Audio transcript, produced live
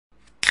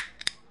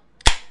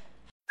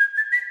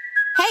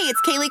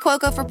it's Kaylee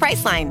Cuoco for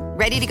Priceline.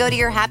 Ready to go to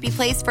your happy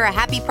place for a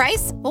happy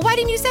price? Well, why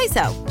didn't you say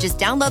so? Just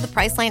download the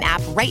Priceline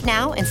app right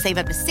now and save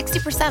up to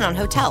 60% on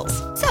hotels.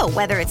 So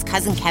whether it's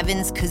Cousin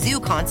Kevin's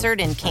Kazoo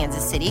Concert in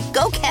Kansas City,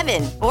 go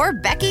Kevin, or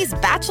Becky's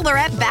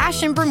Bachelorette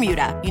Bash in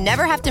Bermuda, you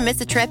never have to miss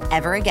a trip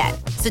ever again.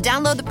 So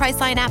download the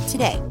Priceline app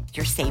today.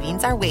 Your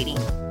savings are waiting.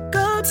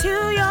 Go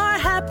to your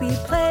happy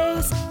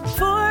place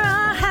for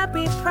a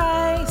happy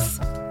price.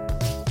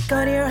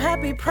 Go to your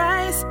happy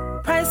price,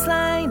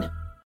 Priceline.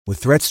 With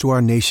threats to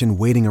our nation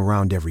waiting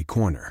around every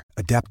corner,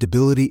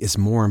 adaptability is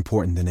more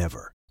important than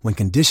ever. When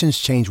conditions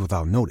change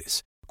without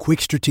notice,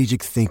 quick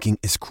strategic thinking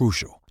is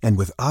crucial. And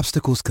with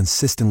obstacles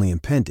consistently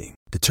impending,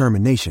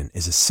 determination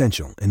is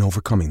essential in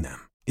overcoming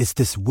them. It's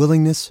this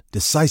willingness,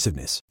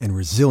 decisiveness, and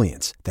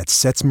resilience that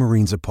sets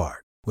Marines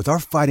apart. With our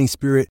fighting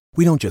spirit,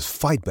 we don't just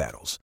fight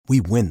battles,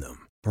 we win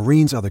them.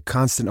 Marines are the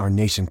constant our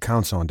nation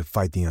counts on to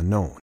fight the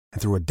unknown.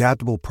 And through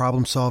adaptable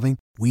problem solving,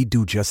 we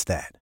do just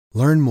that.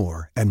 Learn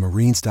more at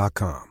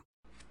marines.com.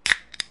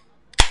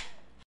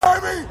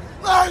 Army,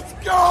 let's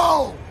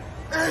go!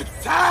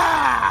 It's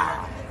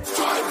time!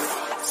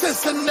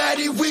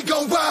 Cincinnati, we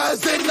gon'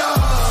 rise and up.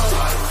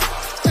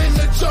 In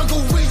the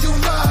jungle, we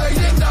unite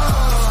and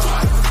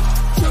up.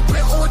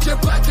 Trippin' orange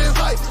and black and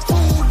white.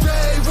 Full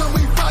day when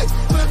we fight.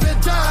 Live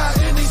and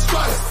die in these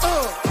stripes.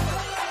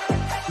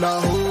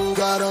 Now who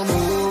gotta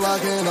move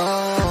rockin'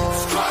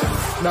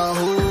 on? Now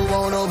who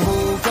wanna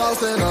move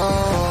crossing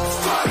on?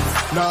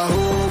 Now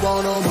who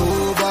wanna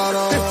move out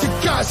on? If you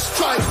got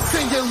stripes,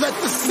 then you let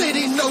the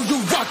city know you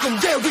rock 'em.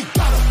 Yeah, we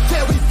got 'em.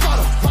 Yeah, we fought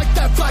 'em. Like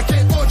that black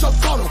and orange up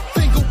on 'em.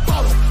 Finger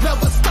ball 'em.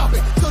 Never stop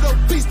it. To the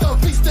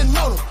beastin'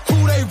 on 'em.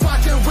 Who they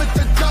rockin' with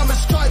the diamond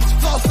stripes?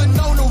 Flossin'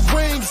 on the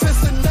ring.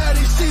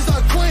 Cincinnati, she's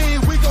our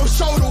queen. We gon'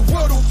 show the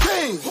world who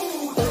king.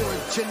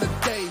 Orange in the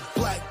day,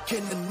 black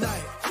in the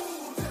night.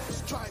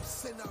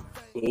 Stripes in our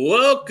veins.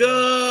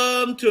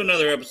 Welcome to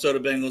another episode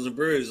of Bengals and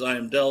Brews. I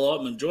am Del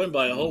Altman, joined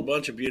by a whole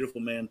bunch of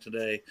beautiful men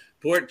today.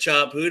 Pork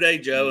Chop,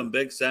 Houday Joe, and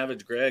Big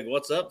Savage Greg.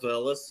 What's up,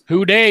 fellas?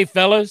 Houday,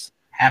 fellas.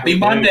 Happy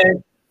Monday.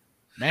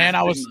 Man,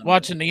 I was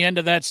watching the end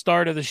of that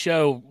start of the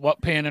show,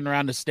 panning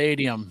around the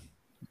stadium.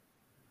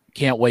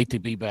 Can't wait to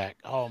be back.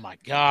 Oh, my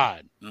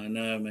God. I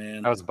know,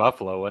 man. That was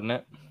Buffalo, wasn't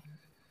it?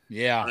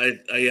 Yeah.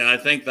 I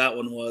think that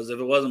one was. If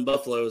it wasn't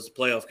Buffalo, it was a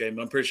playoff game.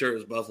 I'm pretty sure it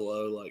was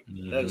Buffalo.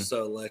 That was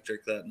so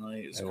electric that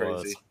night. It's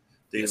crazy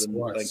to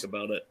even think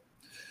about it.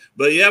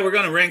 But, yeah, we're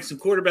going to rank some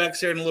quarterbacks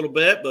here in a little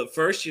bit. But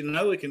first,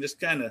 we can just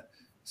kind of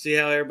see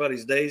how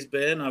everybody's day's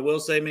been. I will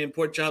say me and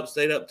Pork Chop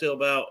stayed up till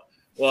about,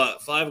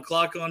 5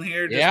 o'clock on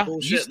here? Just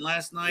bullshitting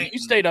last night. You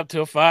stayed up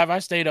till 5. I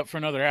stayed up for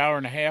another hour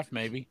and a half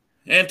maybe.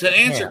 And to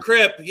answer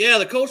Crip,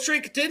 the cold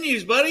streak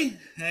continues, buddy.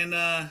 And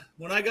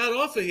when I got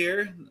off of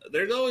here,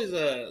 there's always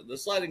the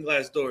sliding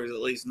glass door is at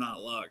least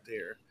not locked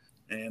here.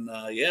 And,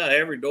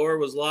 every door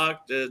was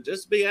locked.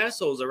 Just to be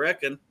assholes, I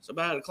reckon. So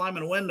I had to climb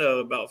in a window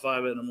about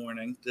 5 in the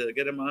morning to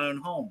get in my own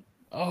home.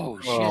 Oh,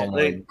 shit. Oh,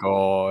 my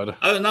God.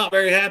 I was not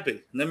very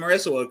happy. And then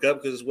Marissa woke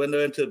up because it's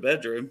window into the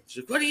bedroom.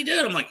 She's like, what are you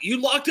doing? I'm like,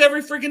 you locked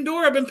every freaking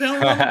door. I've been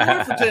pounding on the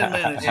door for 10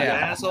 minutes, you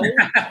asshole.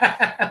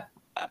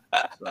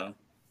 So,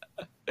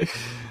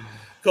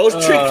 cold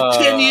streak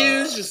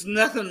continues. Just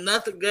nothing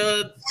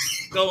good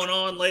going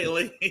on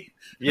lately.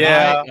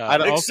 Yeah, I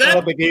don't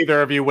think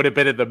either of you would have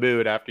been in the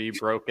mood after you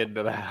broke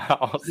into the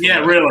house.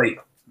 Yeah, really.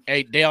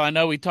 Hey, Dale, I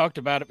know we talked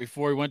about it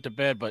before we went to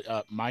bed, but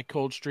my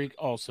cold streak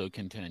also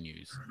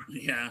continues.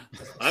 Yeah,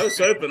 I was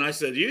hoping. I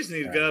said, you just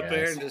need to go up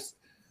there and just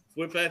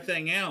whip that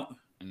thing out.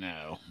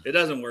 No. It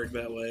doesn't work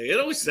that way. It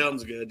always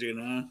sounds good,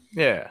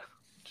 Yeah.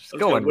 Just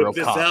going to whip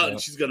this out,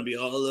 and she's going to be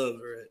all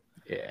over it.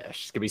 Yeah,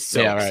 she's going to be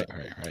so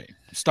right.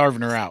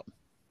 Starving her out.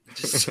 It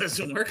just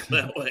doesn't work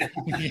that way.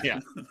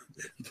 Yeah.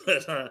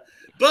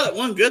 But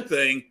one good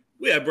thing,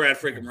 we had Brad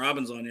freaking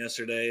Robbins on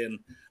yesterday, and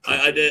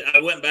I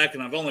went back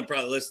and I've only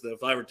probably listened to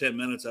 5 or 10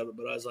 minutes of it,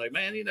 but I was like,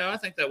 man, I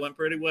think that went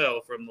pretty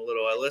well from the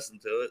little I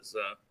listened to it. So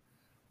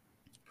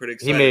pretty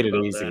excited. He made it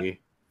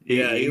easy.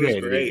 He was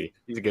great.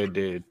 He's a good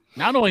dude.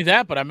 Not only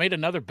that, but I made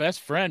another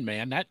best friend,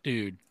 man. That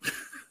dude.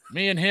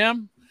 Me and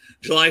him.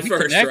 July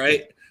 1st,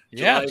 right?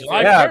 July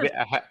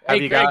 1st.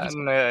 Have you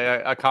gotten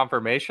a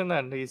confirmation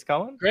that he's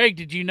coming? Greg,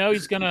 did you know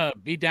he's going to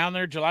be down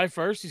there July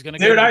 1st? He's going to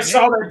Dude, I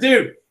saw that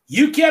dude.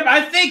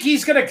 I think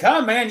he's going to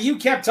come, man. You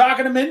kept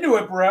talking him into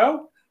it,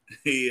 bro.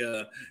 He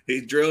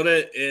drilled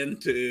it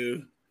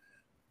into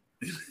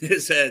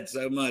his head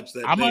so much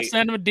that I'm going to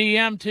send him a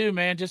DM too,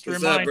 man, just to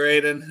remind. What's up,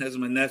 Braden? That's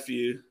my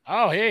nephew.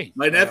 Oh, hey.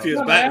 My nephew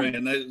is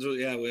Batman.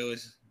 We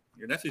always –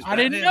 your nephew's Batman.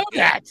 I didn't know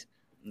that.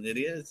 And it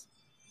is.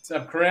 What's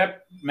up,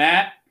 Crip?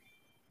 Matt?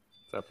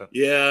 What's up?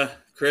 Yeah,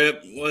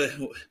 Crip.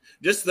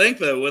 Just think,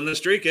 though, when the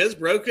streak is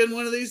broken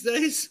one of these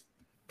days,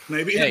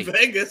 maybe in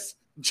Vegas,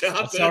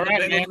 Chop in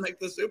and make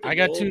the Super Bowl. I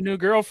got 2 new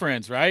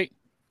girlfriends, right?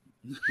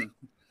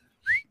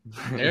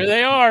 There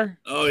they are.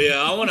 Oh,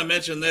 yeah. I want to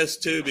mention this,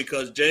 too,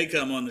 because Jay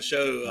come on the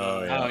show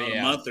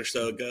a month or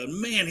so ago.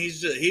 Man, he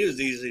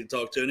was easy to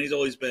talk to, and he's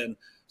always been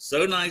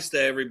So nice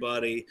to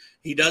everybody.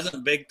 He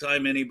doesn't big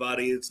time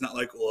anybody. It's not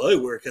like, well, I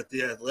work at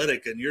The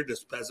Athletic and you're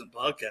just a peasant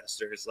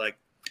podcaster. It's like,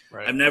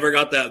 I've never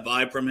got that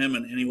vibe from him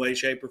in any way,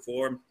 shape, or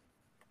form.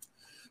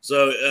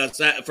 So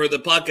for the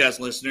podcast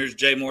listeners,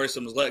 Jay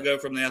Morrison was let go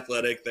from The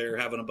Athletic. They're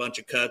having a bunch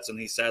of cuts, and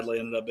he sadly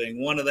ended up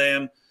being one of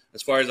them.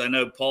 As far as I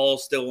know,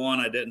 Paul's still on.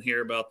 I didn't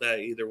hear about that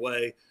either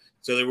way.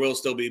 So there will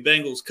still be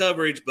Bengals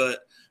coverage,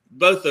 but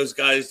both those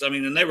guys, I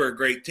mean, and they were a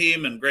great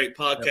team and great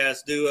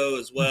podcast duo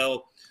as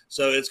well.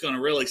 So it's going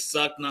to really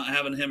suck not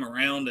having him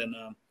around. And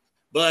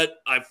but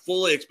I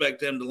fully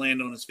expect him to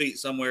land on his feet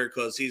somewhere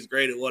because he's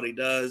great at what he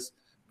does.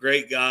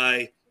 Great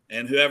guy.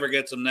 And whoever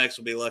gets him next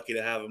will be lucky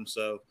to have him.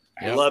 So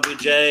I love you,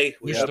 Jay.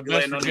 We hope you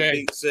land on your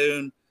feet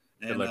soon.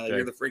 And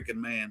you're the freaking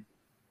man.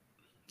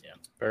 Yeah.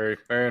 Very,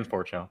 very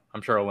unfortunate.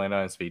 I'm sure he'll land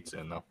on his feet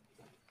soon, though.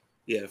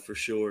 Yeah, for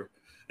sure.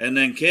 And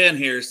then Ken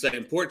here is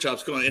saying Pork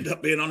Chop's going to end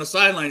up being on the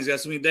sideline. He's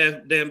got so many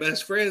damn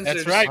best friends.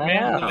 That's right,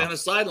 man. On the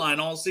sideline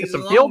all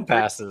season long. Some field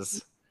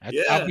passes.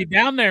 I'll be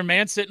down there,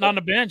 man, sitting on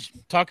the bench,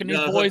 talking these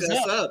boys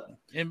up.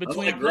 In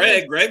between.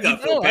 Like Greg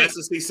got field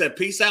passes. He said,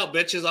 peace out,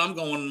 bitches. I'm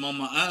going on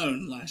my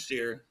own last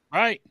year.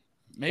 Right.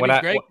 Maybe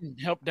Greg can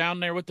help down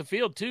there with the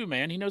field too,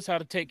 man. He knows how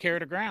to take care of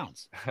the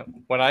grounds.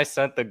 When I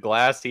sent the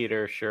Glass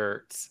Eater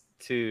shirts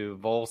to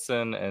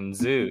Volson and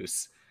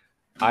Zeus,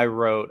 I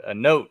wrote a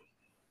note.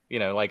 You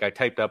know, like I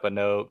typed up a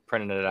note,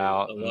 printed it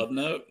out. A love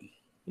note?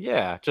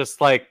 Yeah,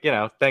 just like, you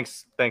know,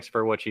 thanks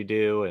for what you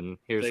do, and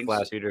here's a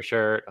Glass Eater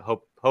shirt.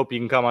 Hope you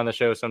can come on the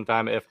show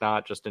sometime. If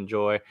not, just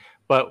enjoy.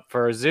 But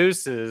for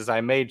Zeus's,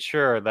 I made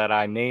sure that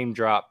I name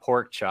dropped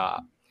Pork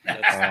Chop.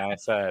 And I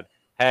said,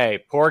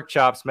 hey, Pork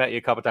Chop's met you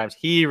a couple times.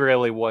 He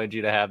really wanted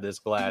you to have this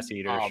Glass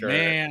Eater shirt. Oh,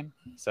 man.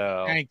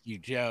 So thank you,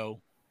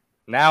 Joe.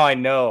 Now I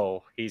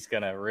know he's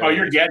gonna really. Oh,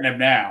 you're getting him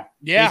now.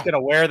 Yeah, he's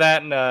gonna wear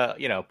that in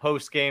a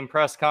post-game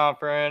press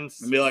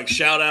conference and be like,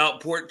 "Shout out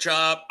Pork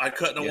Chop! I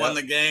couldn't have won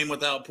the game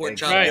without Pork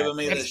Chop giving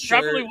me this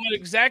shirt." That's probably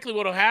exactly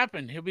what'll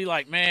happen. He'll be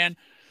like, "Man,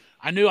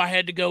 I knew I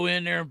had to go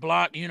in there and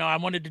block. You know, I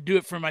wanted to do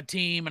it for my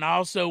team, and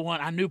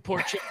I knew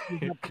Pork Chop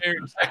was up there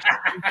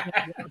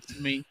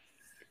to me.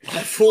 I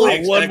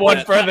fully won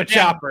one for the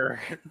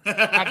chopper.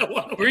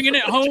 I'm bringing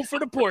it home for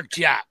the Pork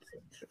Chop."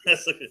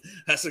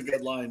 That's a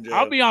good line, Joe.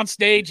 I'll be on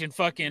stage in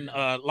fucking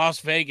Las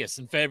Vegas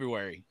in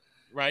February,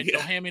 right? Yeah.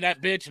 They'll hand me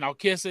that bitch and I'll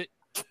kiss it,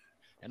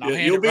 and I'll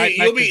hand it right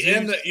back to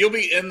Zeus. You'll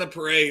be in the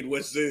parade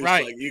with Zeus,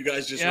 right? Like you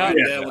guys just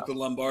riding down with the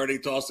Lombardi,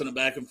 tossing it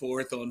back and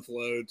forth on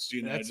floats.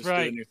 You know, just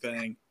doing your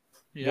thing.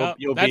 Yeah,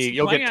 you'll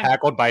get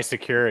tackled by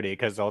security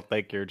because they'll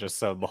think you're just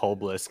some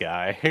homeless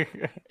guy.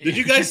 Did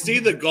you guys see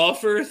the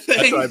golfer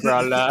thing? That's why I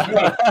brought it up.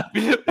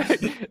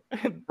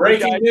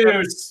 Breaking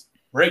news.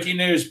 Breaking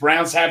news,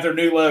 Browns have their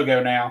new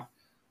logo now.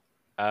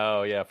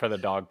 Oh, yeah, for the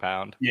dog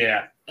pound.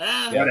 Yeah.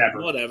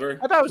 Whatever.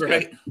 I thought it was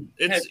great.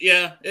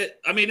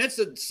 It's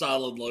a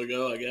solid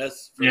logo, I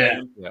guess. For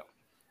them. Yeah.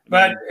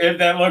 But if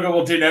that logo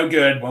will do no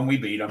good when we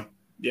beat them.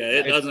 Yeah,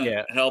 it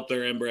doesn't help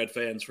their inbred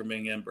fans from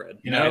being inbred.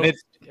 You know, and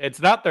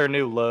it's not their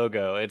new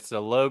logo. It's a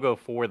logo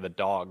for the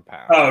dog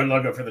pound. Oh,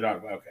 logo for the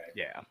dog. Okay.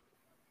 Yeah.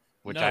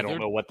 Which I don't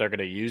know what they're going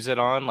to use it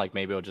on. Like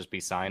maybe it'll just be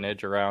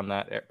signage around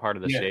that part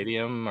of the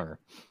stadium, or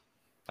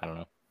I don't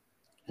know.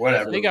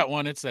 Whatever. They got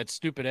one. It's that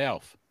stupid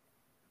elf.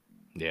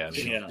 Yeah.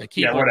 The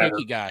keyboard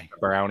cookie guy.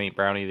 Brownie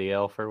the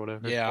elf or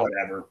whatever. Yeah.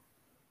 Whatever.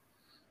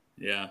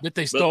 Yeah. That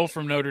they stole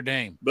from Notre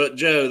Dame. But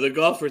Joe, the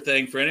golfer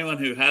thing, for anyone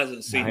who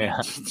hasn't seen it,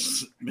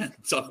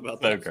 talk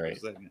about that for a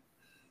second.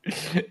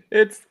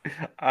 It's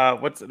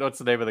what's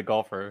the name of the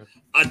golfer?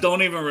 I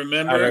don't even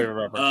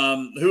remember.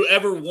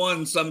 Whoever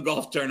won some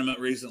golf tournament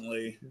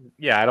recently.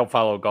 Yeah, I don't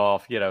follow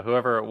golf. You know,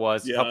 whoever it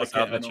was, help us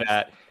out in the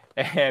chat.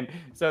 And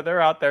so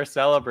they're out there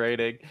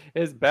celebrating.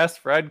 His best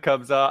friend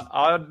comes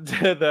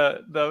onto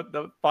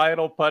the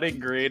final putting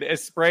green,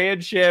 is spraying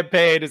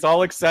champagne, is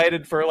all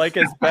excited for like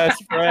his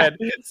best friend.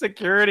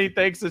 Security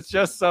thinks it's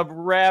just some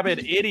rabid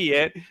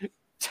idiot,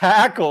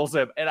 tackles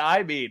him, and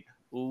I mean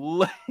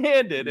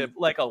landed him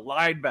like a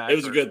linebacker. It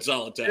was a good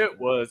solid tackle. It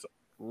was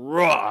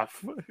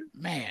rough.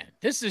 Man,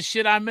 this is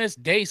shit I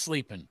missed day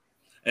sleeping.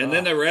 And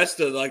then the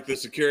rest of the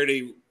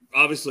security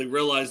obviously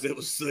realized it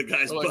was the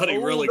guy's buddy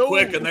really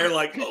quick, and they're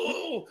like,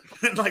 oh,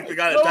 and like the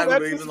guy that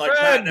tackled him, even like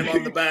patting him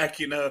on the back,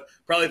 you know,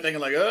 probably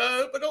thinking like,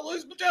 but don't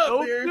lose my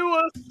job here.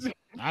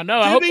 I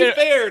know. To be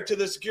fair to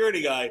the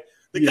security guy,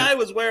 the guy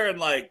was wearing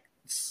like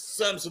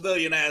some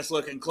civilian ass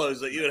looking clothes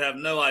that you would have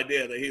no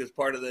idea that he was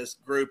part of this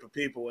group of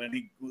people, and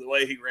the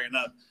way he ran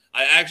up,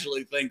 I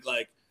actually think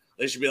like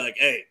they should be like,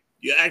 hey,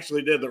 you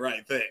actually did the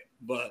right thing,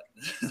 but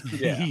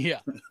yeah.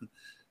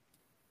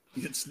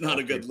 It's not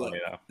a good look.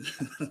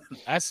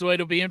 That's the way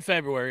it'll be in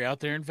February out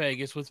there in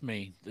Vegas with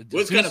me. It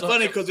was kind of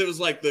funny because it was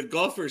like the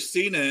golfer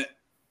seen it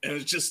and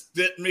it just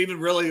didn't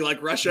even really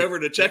like rush over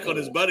to check on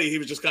his buddy. He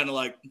was just kind of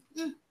like,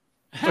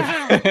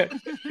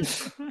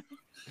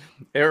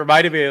 It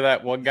reminded me of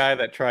that one guy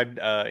that tried.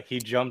 He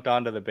jumped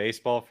onto the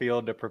baseball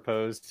field to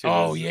propose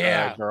to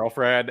his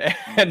girlfriend,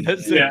 and the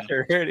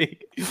security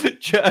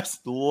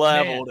just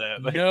leveled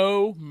him.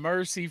 No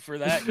mercy for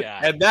that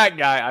guy. And that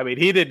guy, I mean,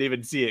 he didn't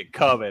even see it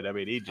coming. I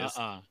mean, he just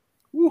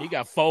he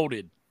got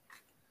folded.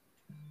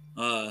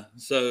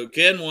 So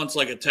Ken wants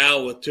like a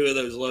towel with 2 of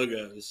those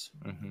logos,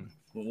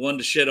 one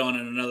to shit on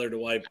and another to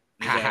wipe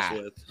his ass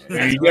with.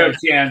 There you go,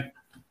 Ken.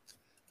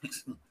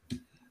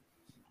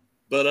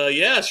 But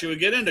should we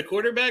get into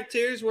quarterback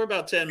tiers? We're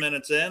about 10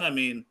 minutes in. I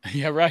mean,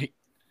 yeah, right.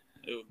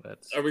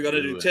 Are we going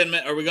to do 10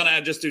 minutes? Are we going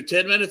to just do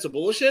 10 minutes of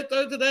bullshit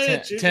though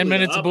today? 10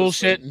 minutes of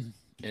bullshit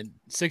and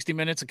 60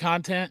 minutes of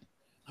content.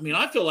 I mean,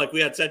 I feel like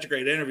we had such a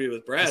great interview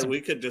with Brad.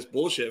 We could just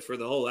bullshit for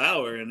the whole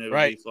hour and it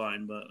would be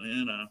fine. But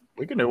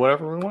we can do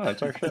whatever we want.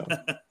 It's our show.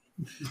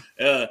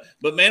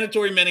 But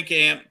mandatory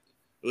minicamp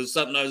was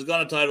something I was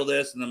going to title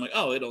this, and I'm like,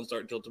 oh, it don't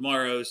start until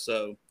tomorrow.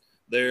 So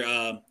there,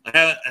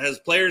 has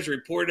players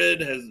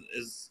reported?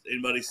 Has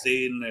anybody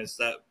seen? Has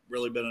that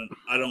really been?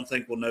 I don't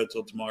think we'll know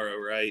till tomorrow,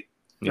 right?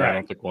 Yeah, I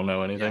don't think we'll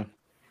know anything. Yeah.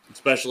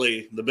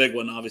 Especially the big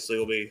one, obviously,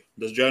 will be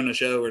does Jonah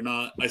show or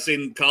not? I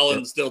seen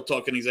Colin still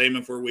talking. He's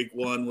aiming for week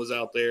 1. Was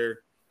out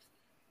there.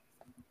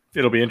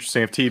 It'll be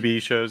interesting if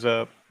TB shows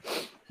up.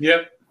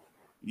 Yep.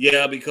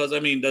 Yeah, because I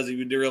mean, does he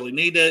really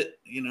need it?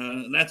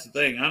 And that's the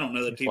thing. I don't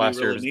know that TB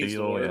really needs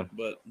to work,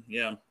 but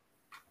yeah.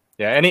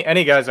 Yeah,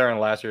 any guys that are in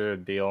last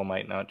year's deal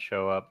might not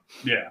show up.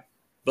 Yeah.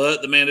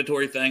 But the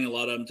mandatory thing, a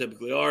lot of them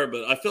typically are.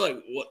 But I feel like,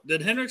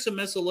 did Hendrickson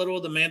miss a little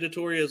of the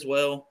mandatory as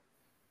well?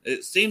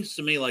 It seems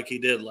to me like he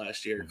did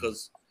last year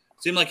because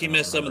it seemed like he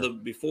missed some of the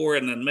before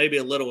and then maybe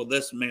a little of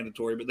this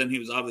mandatory. But then he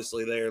was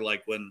obviously there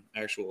like when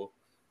actual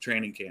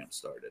training camp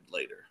started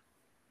later.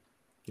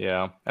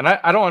 Yeah, and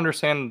I don't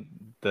understand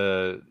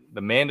the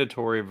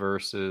mandatory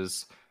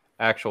versus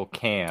actual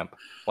camp.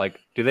 Like,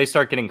 do they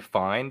start getting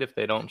fined if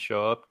they don't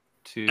show up?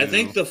 I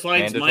think the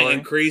fines might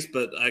increase,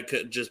 but I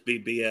could just be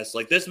BS.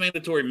 Like this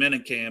mandatory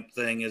minicamp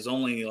thing is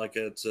only like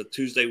it's a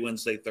Tuesday,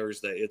 Wednesday,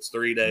 Thursday. It's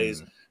 3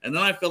 days. And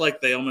then I feel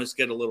like they almost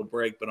get a little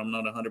break, but I'm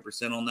not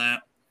 100% on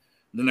that.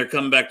 And then they're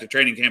coming back to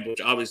training camp,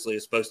 which obviously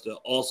is supposed to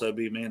also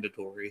be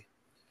mandatory.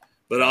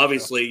 But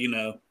obviously,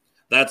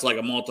 that's like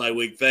a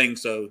multi-week thing.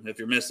 So if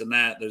you're missing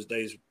that, those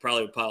days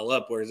probably would pile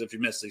up. Whereas if you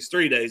miss these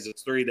 3 days,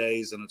 it's 3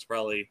 days and it's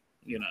probably,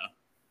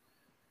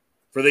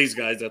 for these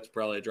guys, that's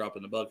probably a drop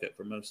in the bucket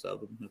for most of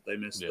them if they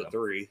miss the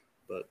 3.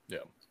 But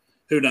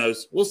who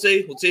knows? We'll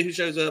see. We'll see who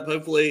shows up.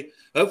 Hopefully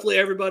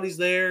everybody's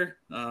there.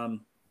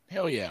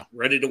 Hell yeah.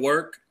 Ready to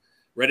work,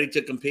 ready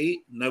to compete.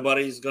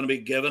 Nobody's going to be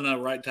given a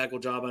right tackle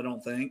job, I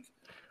don't think.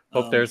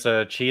 Hope there's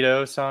a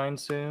Cheeto sign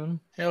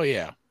soon. Hell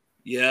yeah.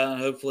 Yeah,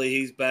 hopefully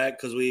he's back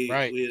because we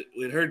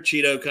heard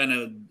Cheeto kind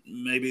of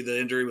maybe the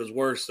injury was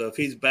worse. So if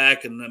he's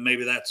back and then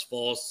maybe that's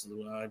false,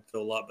 I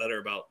feel a lot better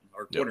about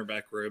our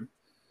cornerback room.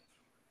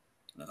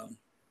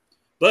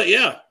 But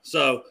yeah,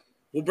 so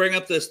we'll bring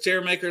up this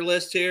tier maker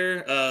list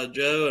here,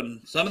 Joe, and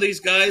some of these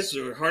guys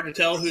are hard to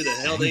tell who the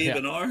hell they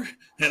even are,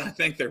 and I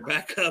think they're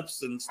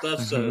backups and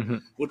stuff. So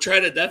we'll try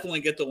to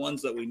definitely get the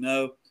ones that we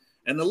know.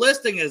 And the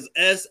listing is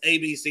S, A,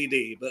 B, C,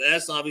 D, but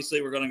S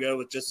obviously we're going to go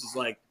with just as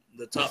like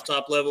the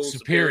top level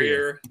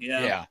superior.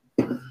 Yeah.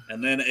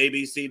 And then A,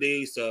 B, C,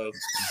 D. So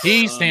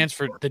D stands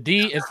for the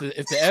D. If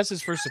the S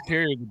is for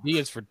superior, the D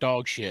is for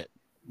dog shit.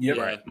 Yep.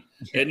 Yeah.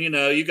 And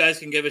you guys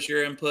can give us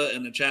your input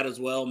in the chat as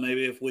well.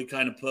 Maybe if we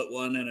kind of put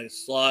one in a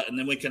slot, and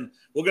then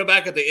we'll go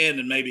back at the end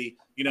and maybe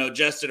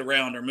adjust it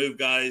around or move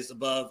guys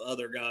above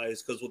other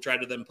guys because we'll try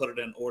to then put it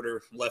in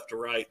order left to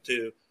right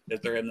too if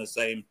they're in the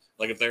same,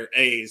 like if they're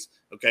A's,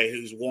 okay,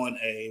 who's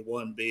 1A,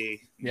 1B,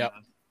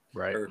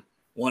 right, or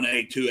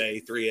 1A,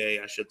 2A,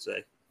 3A, I should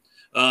say.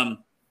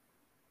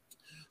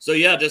 So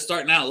yeah, just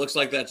starting out, it looks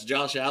like that's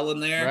Josh Allen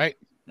there, right?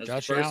 That's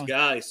Josh the first Allen.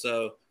 guy.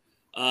 So.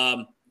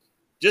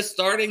 Just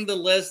starting the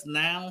list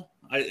now,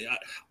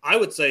 I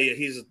would say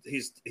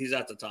he's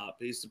at the top.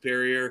 He's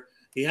superior.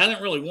 He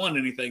hasn't really won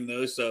anything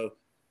though, so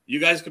you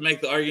guys can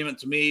make the argument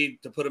to me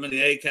to put him in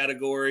the A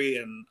category,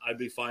 and I'd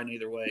be fine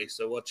either way.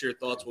 So, what's your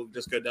thoughts? We'll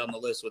just go down the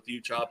list with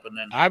you, Chop, and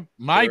then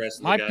my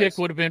pick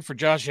would have been for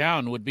Josh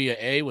Allen would be an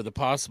A with a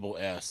possible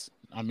S.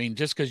 I mean,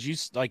 just because you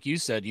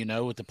said,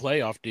 with the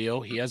playoff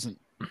deal, he hasn't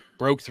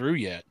broke through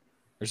yet.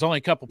 There's only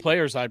a couple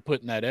players I'd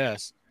put in that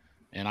S,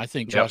 and I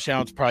think Josh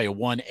Allen's probably a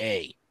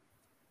 1A.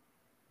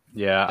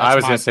 Yeah, I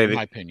was going to say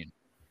my opinion.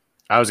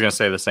 I was going to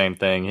say the same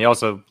thing. He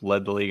also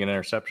led the league in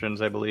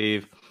interceptions, I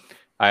believe.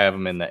 I have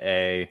him in the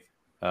A,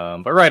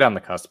 but right on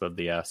the cusp of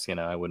the S.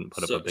 I wouldn't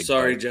put up a big.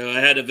 Sorry, Joe.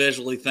 I had to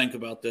visually think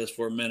about this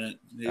for a minute.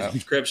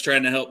 Cripps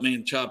trying to help me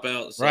and Chop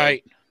out. So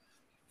right.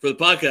 For the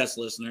podcast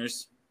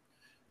listeners,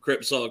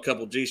 Cripps saw a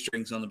couple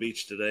G-strings on the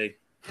beach today.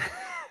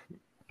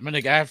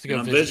 I have to go.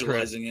 I'm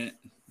visualizing it.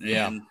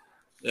 And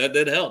that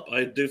did help.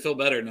 I do feel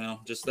better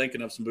now, just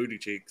thinking of some booty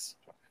cheeks.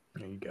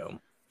 There you go.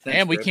 Thanks,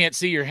 and we Crip. Can't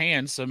see your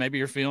hands, so maybe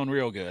you're feeling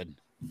real good.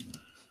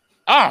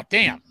 Oh,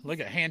 damn.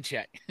 Look at hand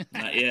check.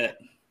 Not yet.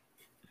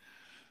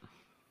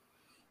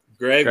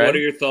 Greg, what are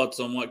your thoughts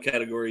on what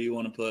category you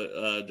want to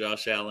put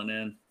Josh Allen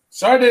in?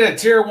 So I did a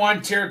tier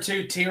 1, tier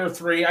 2, tier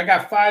 3. I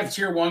got 5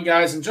 tier 1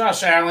 guys, and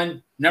Josh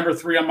Allen, number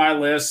 3 on my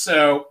list.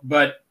 So,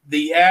 but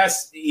the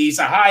S, he's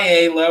a high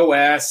A, low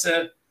S.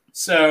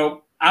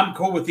 So I'm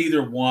cool with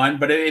either one.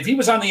 But if he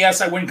was on the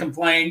S, I wouldn't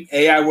complain.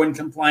 A, I wouldn't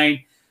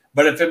complain.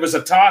 But if it was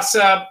a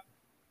toss-up,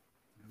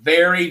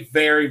 very,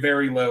 very,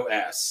 very low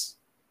S.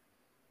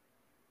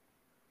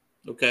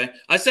 Okay.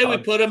 I say we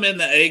put him in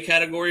the A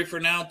category for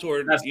now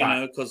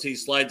because he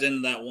slides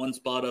into that one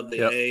spot of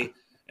the A.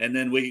 And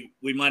then we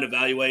might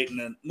evaluate, and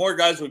then more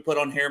guys we put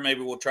on here,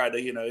 maybe we'll try to,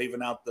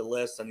 even out the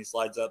list, and he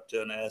slides up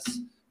to an S.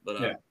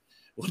 But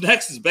well,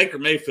 next is Baker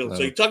Mayfield.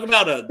 So you talk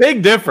about a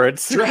big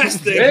difference.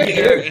 Drastic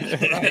here in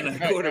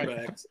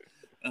quarterbacks.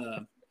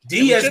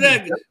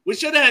 We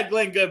should have had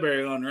Glenn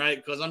Goodberry on,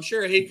 right? Because I'm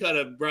sure he could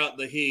have brought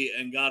the heat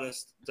and got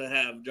us to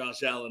have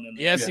Josh Allen in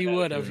there. Yes, he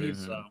would have.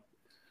 So,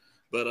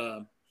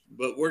 but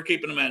we're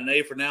keeping him at an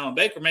A for now. And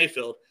Baker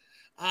Mayfield,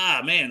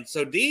 man.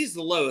 So D's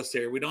the lowest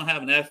here. We don't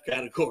have an F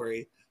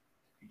category.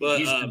 But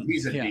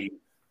he's a D.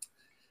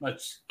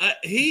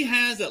 He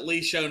has at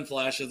least shown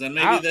flashes, and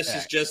maybe this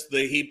is just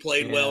he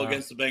played well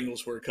against the Bengals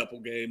for a couple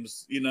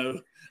games.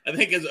 I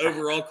think his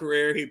overall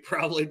career, he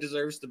probably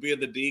deserves to be in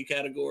the D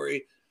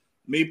category.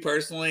 Me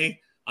personally,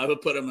 I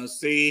would put him a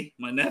C.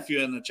 My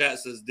nephew in the chat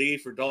says D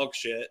for dog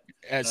shit.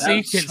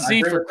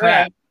 C for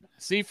crap.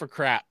 C for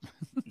crap.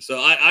 So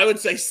I would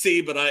say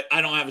C, but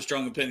I don't have a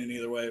strong opinion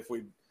either way.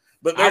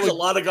 But there's a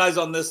lot of guys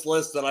on this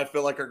list that I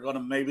feel like are going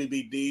to maybe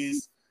be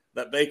D's.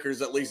 That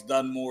Baker's at least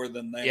done more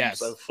than them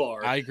so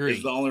far. I agree.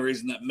 Is the only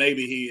reason that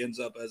maybe he ends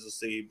up as a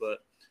C. But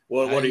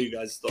what are you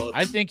guys' thoughts?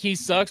 I think he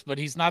sucks, but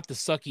he's not the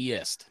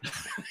suckiest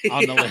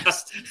on the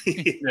list.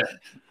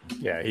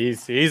 Yeah,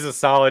 he's a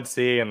solid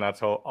C, and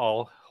that's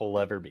all he'll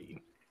ever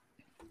be.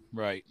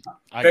 Right.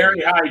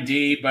 Very high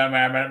D, but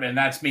and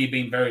that's me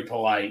being very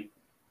polite.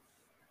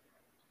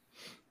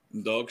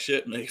 Dog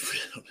shit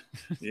Mayfield.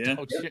 Yeah.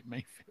 Dog shit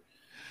Mayfield.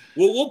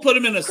 Well, we'll put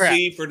him in a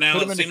C for now.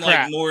 It seemed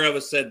like more of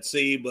us said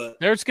C, but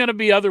there's going to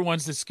be other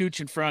ones that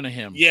scooch in front of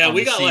him. Yeah,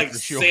 we got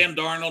Sam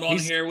Darnold on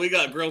here. We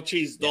got Grilled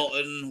Cheese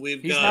Dalton.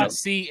 He's not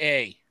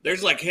CA.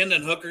 There's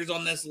Hendon Hooker's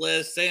on this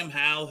list. Sam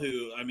Howell,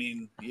 who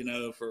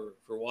for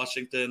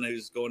Washington,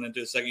 who's going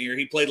into his second year,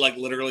 he played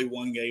literally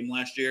one game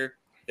last year.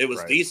 It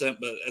was decent,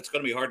 but it's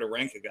going to be hard to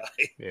rank a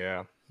guy.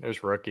 Yeah,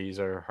 those rookies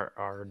are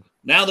hard.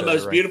 Now the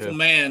most beautiful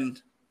man,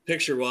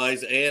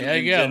 picture-wise and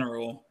in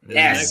general, is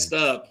next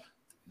up.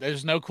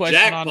 There's no question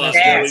Jack on this.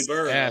 Joey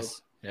Burrow.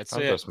 Yes, that's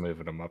I'm it. just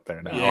moving him up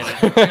there now.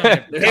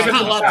 Yeah. There's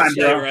not a lot to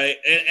say, right?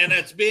 And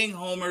it's being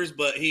homers,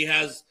 but he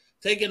has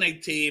taken a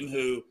team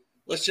who,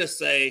 let's just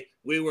say,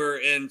 we were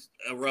in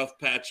a rough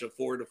patch of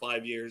 4 to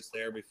 5 years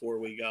there before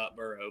we got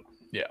Burrow.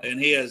 Yeah. And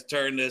he has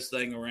turned this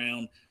thing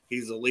around.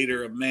 He's a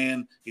leader of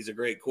men. He's a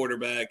great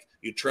quarterback.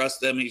 You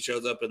trust him. He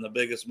shows up in the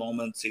biggest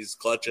moments. He's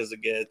clutch as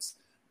it gets.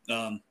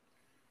 The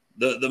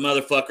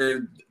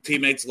motherfucker,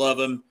 teammates love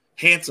him.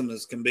 Handsome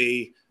as can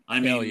be. I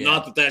mean,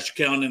 not that should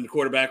count in the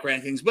quarterback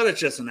rankings, but it's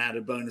just an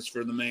added bonus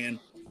for the man.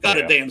 Got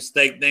a damn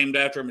steak named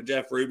after him at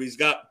Jeff Ruby's.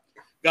 Got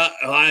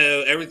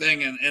Ohio,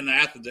 everything in the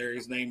Athens area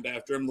is named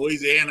after him.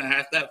 Louisiana,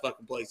 half that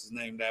fucking place is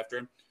named after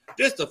him.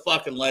 Just a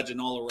fucking legend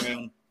all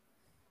around.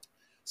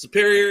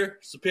 Superior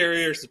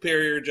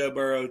Joe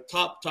Burrow.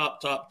 Top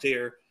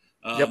tier.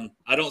 I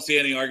don't see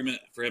any argument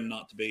for him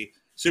not to be.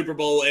 Super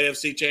Bowl,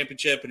 AFC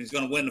Championship, and he's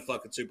going to win the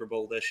fucking Super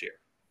Bowl this year.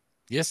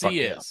 Yes,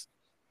 he is.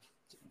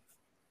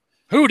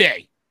 Who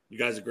dey? You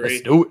guys agree?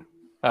 Let's do it.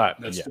 Yeah,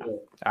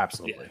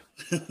 absolutely.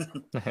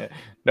 Yeah.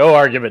 No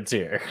arguments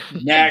here.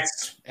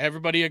 Next.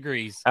 Everybody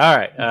agrees. All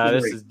right.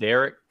 This is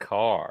Derek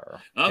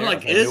Carr. I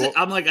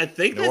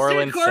think that's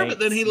Derek Carr, but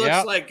then he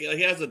looks like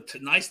he has a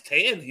nice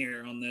tan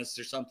here on this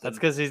or something. That's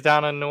because he's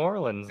down in New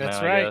Orleans.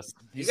 That's now, right. I guess.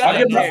 He's got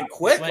to tan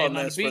quick on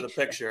this for the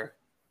picture.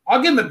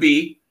 I'll give him a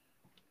B.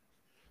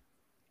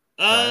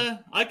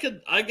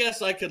 I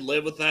guess I could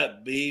live with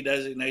that B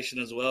designation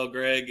as well,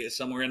 Greg. It's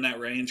somewhere in that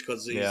range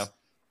because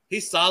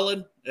he's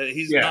solid.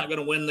 He's not going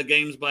to win the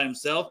games by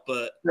himself,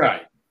 but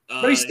but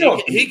he's still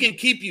he can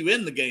keep you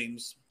in the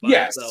games by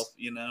himself.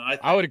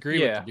 I would agree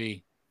with the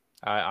B.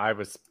 I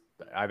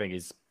think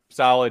he's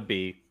solid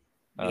B.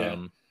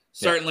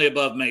 Certainly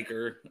above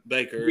Baker.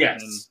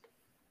 Yes. And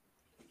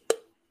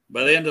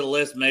by the end of the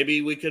list,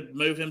 maybe we could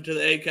move him to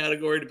the A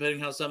category, depending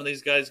how some of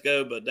these guys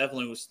go. But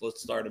definitely,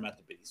 let's start him at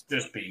the B spot.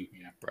 Just B,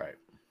 right.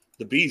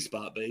 The B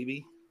spot,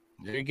 baby.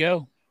 There you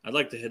go. I'd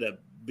like to hit a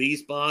B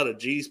spot, a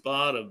G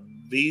spot, a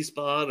V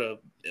spot, a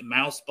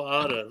mouse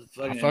spot, a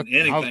fucking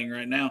anything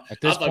right now.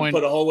 At this point,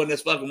 put a hole in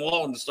this fucking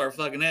wall and start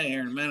fucking in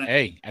here in a minute.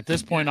 Hey, at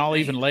this point, I'll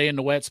even lay in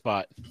the wet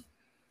spot.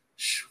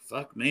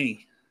 Fuck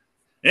me.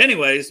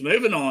 Anyways,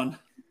 moving on.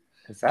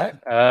 Is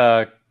that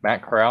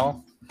Matt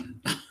Corral?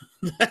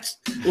 That's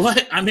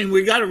what I mean.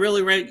 We got to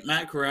really rate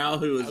Matt Corral,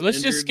 who is.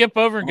 Let's just skip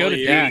over and go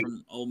to Dak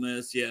from Ole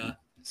Miss. Yeah.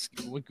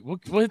 We'll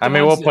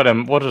put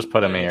him. We'll just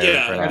put him here.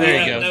 Yeah,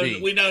 there you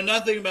go. We know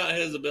nothing about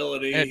his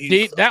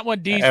ability. That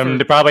one D,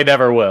 and probably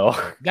never will.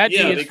 That D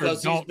is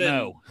because don't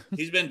know.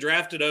 He's been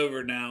drafted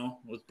over now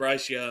with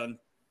Bryce Young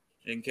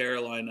in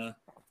Carolina.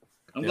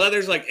 I'm glad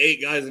there's like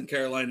 8 guys in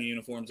Carolina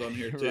uniforms on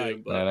here too.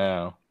 Right. But I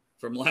know.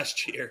 From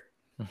last year.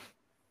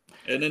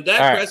 And then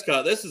Dak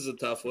Prescott, this is a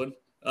tough one.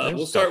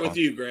 We'll start with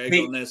you, Greg,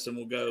 on this, and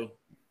we'll go.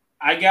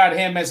 I got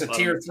him as a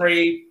tier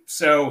 3,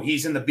 so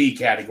he's in the B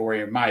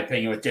category, in my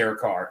opinion, with Derek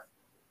Carr.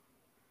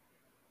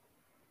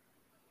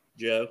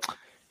 Joe?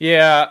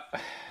 Yeah,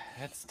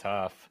 that's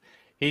tough.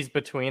 He's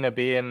between a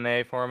B and an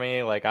A for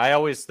me. Like, I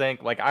always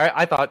think, like,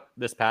 I thought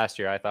this past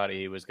year, I thought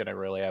he was going to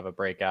really have a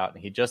breakout,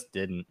 and he just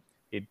didn't.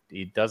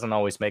 He doesn't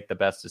always make the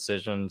best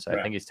decisions.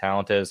 I think he's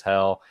talented as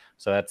hell.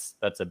 So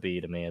that's a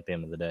B to me at the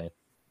end of the day.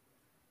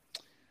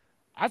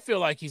 I feel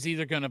like he's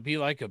either going to be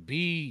like a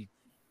B1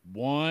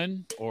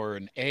 or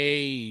an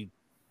A10.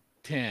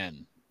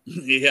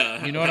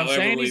 Yeah. You know what I'm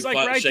saying? He's like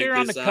right there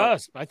on the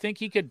cusp. I think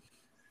he could,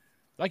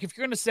 like, if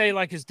you're going to say,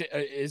 like,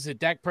 is it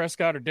Dak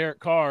Prescott or Derek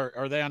Carr?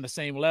 Are they on the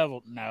same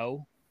level?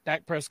 No.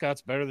 Dak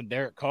Prescott's better than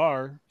Derek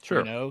Carr. Sure.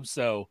 You know,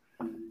 so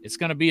it's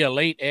going to be a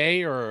late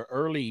A or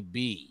early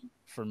B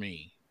for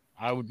me.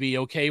 I would be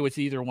okay with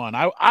either one.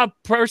 I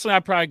personally,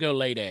 I'd probably go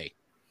late A.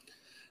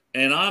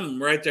 And I'm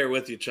right there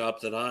with you,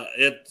 Chop, that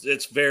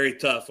it's very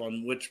tough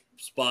on which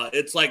spot.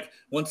 It's like,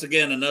 once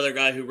again, another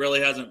guy who really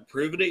hasn't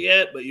proven it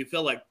yet, but you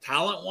feel like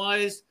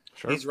talent-wise,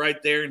 he's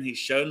right there, and he's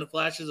shown the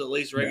flashes, at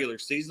least regular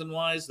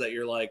season-wise, that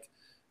you're like,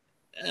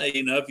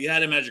 you know, if you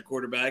had him as your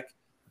quarterback,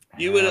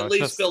 you would at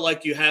least feel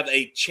like you have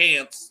a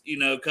chance, you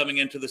know, coming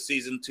into the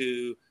season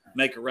to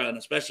make a run,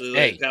 especially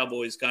the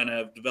Cowboys kind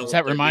of developed.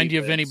 Does that remind you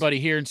of anybody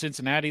here in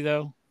Cincinnati,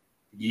 though?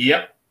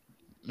 Yep.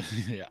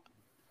 Yeah.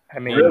 I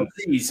mean, grilled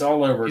cheese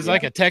all over. He's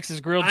like a Texas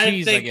grilled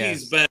cheese. I think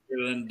he's better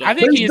than. I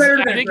think he's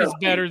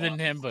better than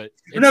him. But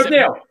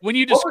when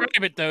you describe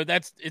it, though,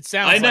 it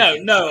sounds. I know.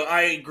 No,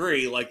 I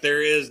agree. Like,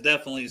 there is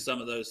definitely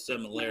some of those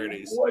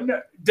similarities.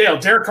 Dale,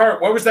 Derek Carr,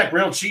 what was that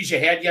grilled cheese you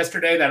had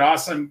yesterday? That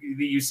awesome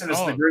that you sent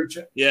us the group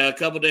chat. Yeah, a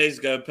couple days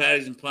ago,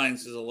 Patty's and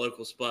Pints is a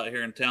local spot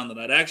here in town that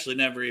I'd actually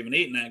never even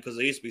eaten at because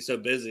they used to be so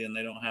busy and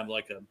they don't have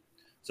like a.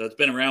 So it's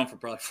been around for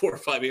probably 4 or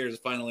 5 years.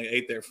 Finally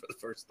ate there for the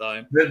first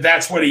time.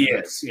 That's what he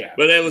is, yeah.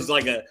 But it was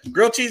like a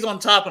grilled cheese on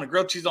top and a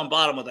grilled cheese on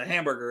bottom with a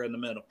hamburger in the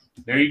middle.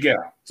 There you go.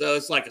 So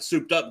it's like a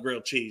souped up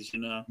grilled cheese, you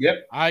know.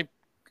 Yep. I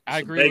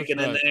agree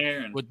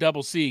with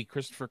Double C,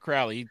 Christopher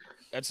Crowley.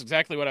 That's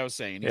exactly what I was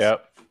saying.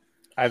 Yep.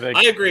 I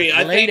agree.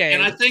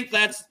 I think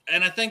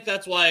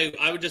that's why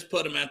I would just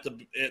put him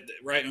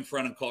right in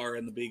front of Carr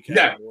in the B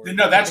category.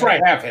 No, that's where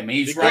I have him.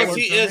 He's because right.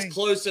 He is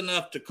close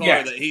enough to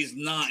Carr that he's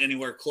not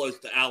anywhere close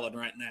to Allen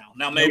right now.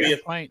 Now maybe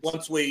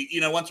once we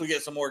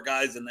get some more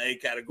guys in the A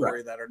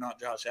category that are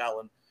not Josh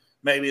Allen,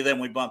 maybe then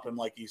we bump him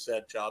like you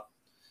said, Chop.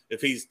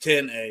 If he's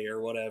 10A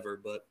or whatever,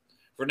 but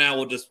for now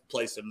we'll just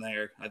place him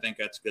there. I think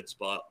that's a good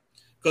spot.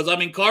 Because, I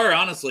mean, Carr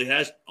honestly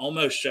has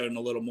almost shown a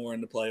little more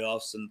in the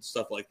playoffs and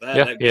stuff like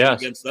that. That game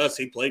against us,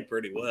 he played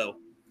pretty well.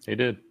 He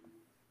did.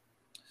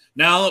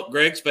 Now,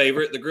 Greg's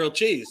favorite, the grilled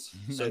cheese.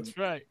 So, that's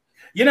right.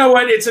 You know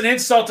what? It's an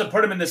insult to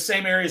put him in the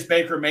same area as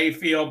Baker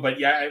Mayfield, but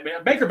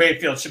Baker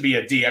Mayfield should be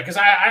a D because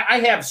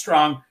I have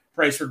strong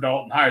praise for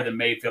Dalton higher than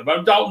Mayfield.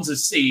 But Dalton's a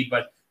C,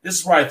 but this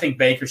is where I think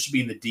Baker should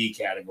be in the D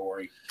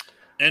category.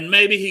 And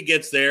maybe he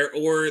gets there,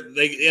 or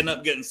they end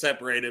up getting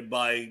separated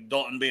by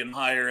Dalton being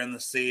higher in the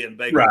C and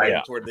Baker being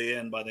toward the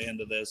end by the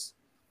end of this.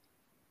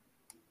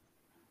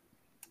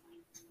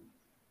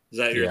 Is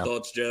that your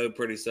thoughts, Joe?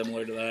 Pretty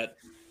similar to that?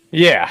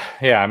 Yeah.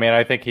 I mean,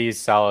 I think he's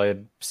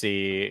solid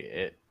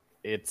C.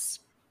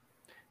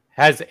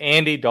 Has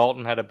Andy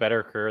Dalton had a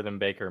better career than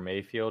Baker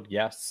Mayfield?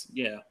 Yes.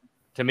 Yeah.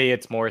 To me,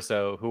 it's more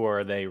so who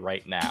are they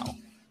right now?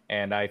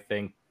 And I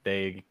think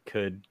they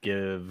could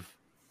give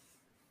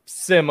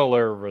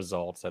similar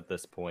results at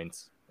this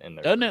point in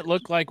their Doesn't it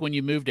look like when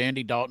you moved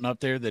Andy Dalton up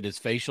there that his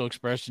facial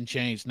expression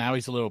changed? Now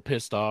he's a little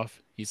pissed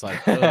off. He's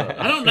like,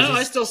 I don't know.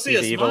 I still see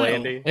a smile.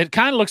 Andy. It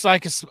kind of looks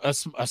like a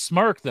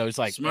smirk though. He's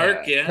like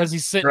smirk, because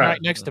he's sitting right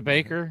next to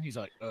Baker. He's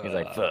like,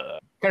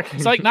 fuck.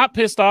 He's like not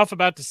pissed off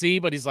about the C,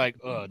 but he's like,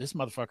 this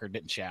motherfucker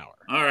didn't shower.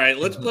 All right,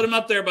 let's put him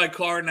up there by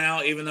Carr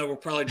now, even though we'll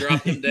probably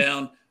drop him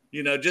down.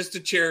 You know, just to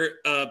cheer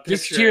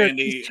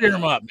Andy. Cheer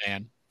him up,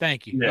 man.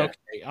 Thank you. Yeah.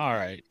 Okay. All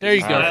right. There you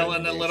go.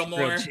 Smiling a little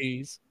more.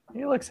 Cheese.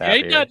 He looks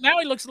happy. Yeah, now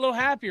he looks a little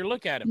happier.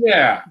 Look at him.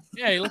 Yeah.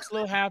 Yeah, he looks a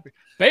little happier.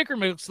 Baker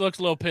looks a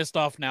little pissed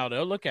off now,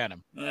 though. Look at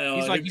him. Well,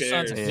 he's like, you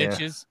sons of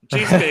bitches.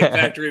 Cheesecake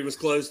Factory was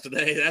closed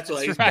today. That's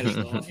why he's pissed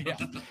off. Yeah.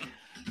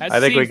 I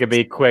think we could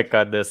be quick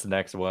on this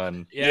next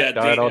one. Yeah,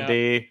 Darnold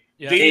D.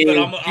 D, but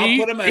I'll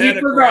put him ahead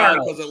of Brown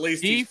because at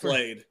least he's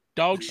played.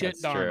 Dog shit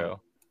Darnold. True.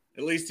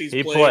 At least he's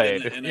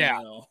played. In the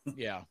NFL.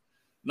 Yeah.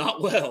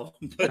 Not well.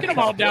 Look at them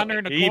all down there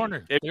in the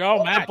corner. They're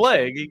all matched.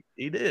 Playing.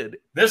 He did.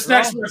 This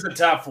next one's a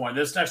tough one.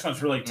 This next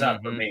one's really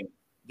tough for me.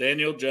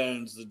 Daniel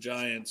Jones, the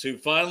Giants, who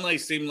finally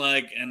seemed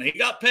like, and he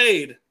got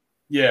paid.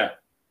 Yeah.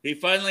 He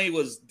finally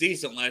was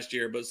decent last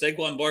year, but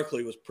Saquon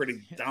Barkley was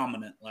pretty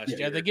dominant last year.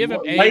 Yeah, they give him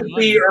late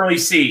B, early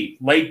C.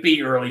 Late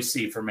B, early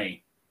C for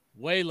me.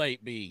 Way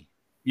late B.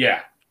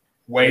 Yeah.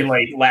 Way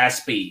late,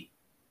 last B.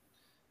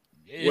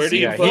 Where do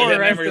you put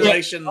him in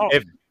relation?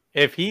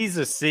 If he's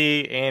a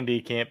C,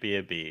 Andy can't be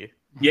a B.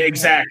 Yeah,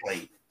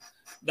 exactly.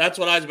 That's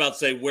what I was about to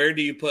say. Where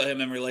do you put him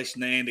in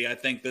relation to Andy? I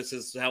think this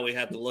is how we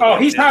have to look. Oh,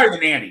 he's higher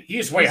than Andy.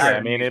 He's way higher.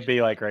 I mean, it'd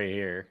be like right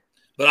here.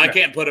 But I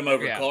can't put him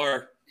over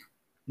Carr.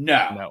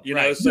 No,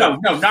 so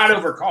no, not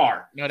over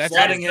Carr. No, that's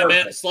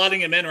slotting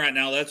him in right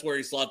now. That's where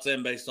he slots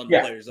in based on the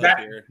players up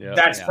here.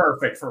 That's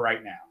perfect for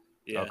right now.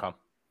 Yeah. Okay.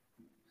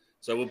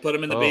 So we'll put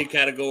him in the B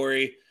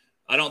category.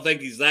 I don't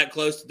think he's that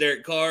close to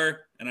Derek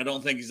Carr, and I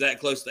don't think he's that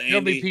close to Andy.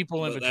 There'll be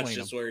people in between. That's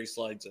just where he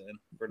slides in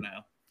for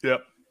now.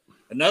 Yep.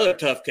 Another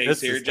tough case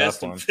here,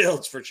 Justin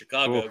Fields for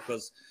Chicago,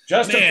 because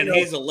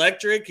he's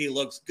electric. He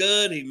looks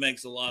good. He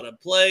makes a lot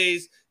of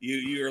plays.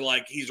 You're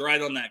like, he's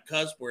right on that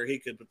cusp where he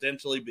could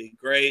potentially be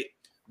great.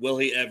 Will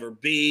he ever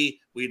be?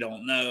 We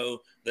don't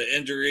know. The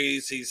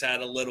injuries, he's had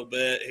a little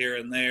bit here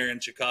and there in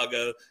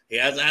Chicago. He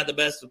hasn't had the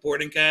best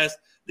supporting cast.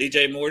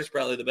 DJ Moore is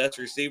probably the best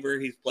receiver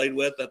he's played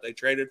with that they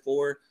traded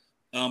for.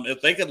 If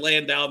they could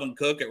land Dalvin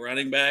Cook at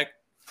running back,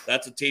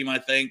 that's a team I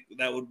think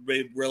that would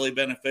be really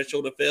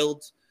beneficial to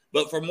Fields.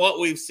 But from what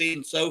we've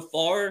seen so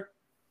far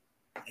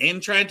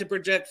and trying to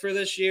project for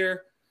this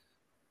year,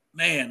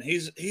 man,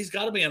 he's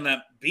got to be in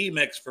that B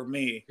mix for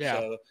me. Yeah.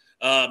 So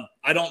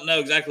I don't know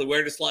exactly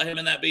where to slot him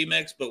in that B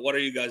mix, but what are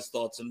you guys'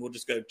 thoughts? And we'll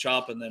just go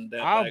chop and then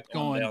back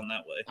on down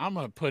that way. I'm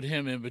going to put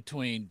him in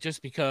between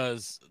just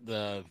because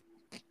the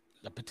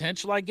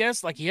potential, I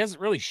guess. Like, he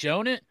hasn't really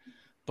shown it,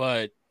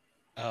 but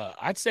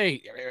I'd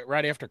say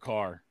right after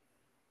Carr.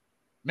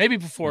 Maybe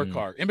before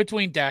Carr. In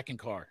between Dak and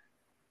Carr.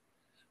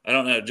 I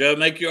don't know. Joe,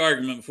 make your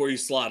argument before you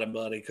slot him,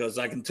 buddy, because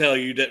I can tell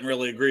you didn't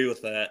really agree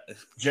with that.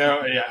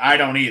 Joe, I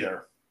don't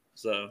either.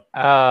 So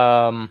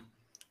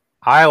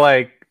I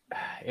like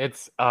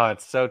it's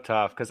so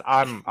tough because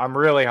I'm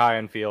really high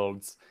in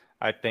Fields.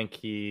 I think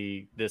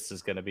this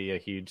is going to be a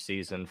huge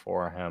season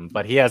for him,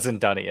 but he hasn't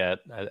done it yet,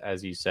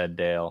 as you said,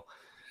 Dale.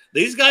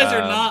 These guys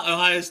are not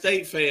Ohio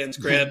State fans,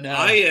 Crab. No.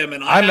 I am,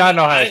 and I'm not an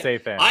Ohio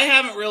State fan. I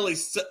haven't really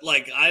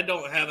I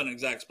don't have an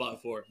exact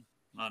spot for him.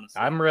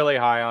 Honestly. I'm really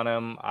high on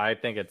him. I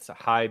think it's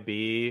high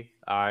B.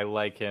 I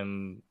like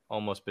him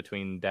almost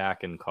between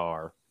Dak and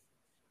Carr.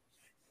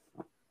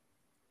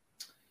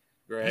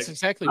 Greg? That's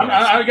exactly what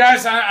I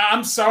guys,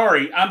 I'm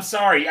sorry.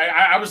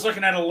 I was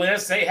looking at a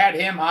list. They had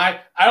him high.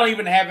 I don't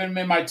even have him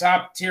in my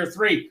top tier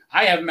 3.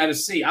 I have him at a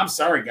C. I'm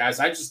sorry, guys.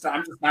 I'm just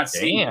not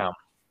seeing him.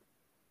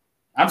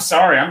 I'm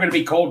sorry. I'm going to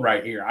be cold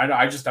right here.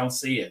 I just don't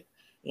see it.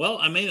 Well,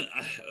 I mean,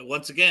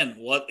 once again,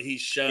 what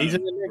he's shown,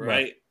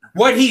 right?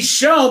 What he's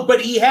shown,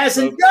 but he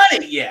hasn't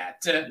done it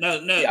yet. No,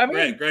 I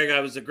mean, Greg, I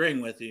was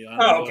agreeing with you. I don't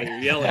know why you're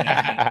yelling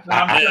at me.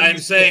 I'm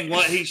saying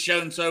what he's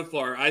shown so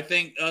far. I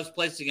think us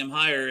placing him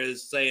higher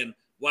is saying,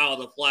 wow,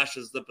 the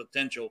flashes the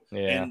potential.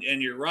 Yeah.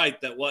 And you're right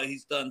that what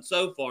he's done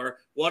so far,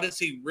 what has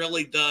he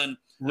really done?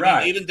 Right. I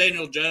mean, even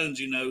Daniel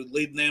Jones,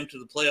 leading them to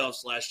the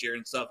playoffs last year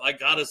and stuff. I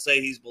got to say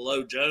he's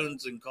below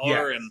Jones and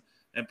Carr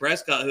and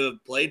Prescott, who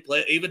have played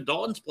even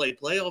Dalton's played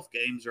playoff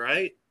games,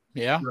 right?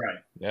 Yeah. Right.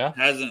 Yeah.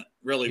 Hasn't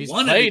really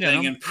won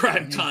anything in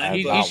prime time.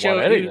 He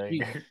showed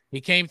he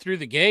came through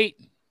the gate,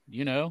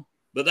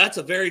 But that's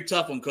a very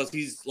tough one because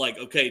he's like,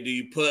 okay, do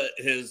you put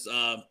his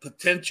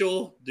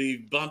potential? Do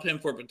you bump him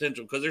for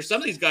potential? Because there's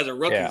some of these guys are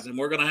rookies, and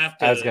we're going to have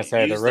to. I was going to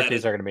say the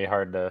rookies are going to be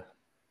hard to.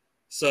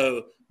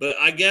 So, but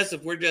I guess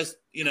if we're just,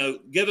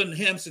 giving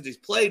him, since he's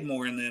played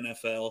more in the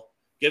NFL,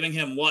 giving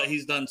him what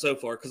he's done so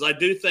far, because I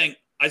do think,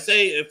 I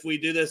say if we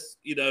do this,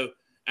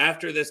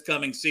 after this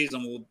coming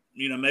season, we'll,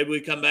 maybe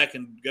we come back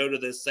and go to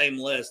this same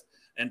list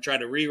and try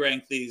to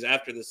re-rank these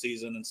after the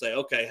season and say,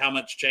 okay, how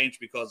much changed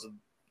because of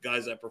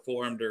guys that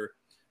performed or,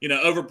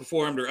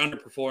 overperformed or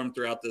underperformed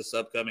throughout this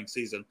upcoming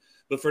season.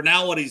 But for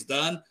now, what he's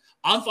done,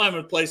 I'm fine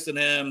with placing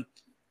him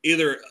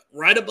either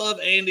right above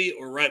Andy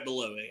or right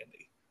below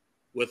Andy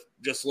with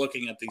just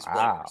looking at these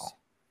players.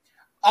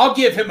 I'll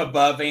give him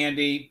above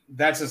Andy.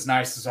 That's as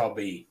nice as I'll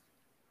be.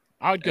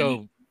 I would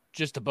go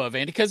just above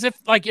Andy because if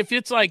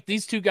it's like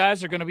these two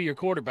guys are going to be your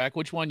quarterback,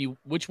 which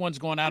one's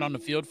going out on the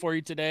field for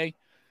you today?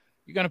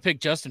 You're going to pick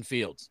Justin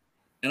Fields.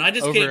 And I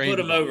just can't put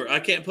him over. I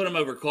can't put him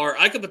over Carr.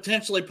 I could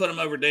potentially put him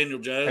over Daniel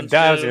Jones.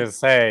 I was going to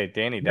say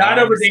Danny. Not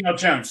over Daniel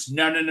Jones.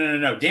 No.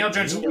 Daniel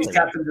Jones at least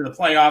got them to the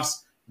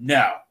playoffs.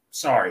 No,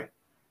 sorry,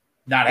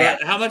 not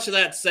happening. How much of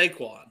that's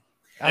Saquon?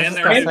 I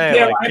understand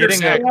that,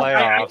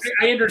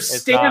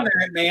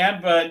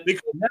 man, but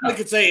because we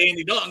could say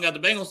Andy Dalton got the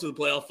Bengals to the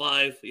playoff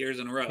 5 years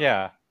in a row.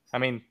 Yeah. I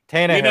mean,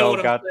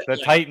 Tannehill got the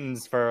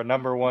Titans for a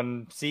number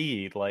 1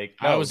 seed.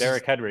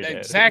 Derrick Henry did.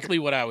 Exactly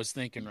what I was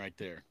thinking right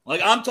there.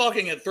 I'm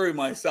talking it through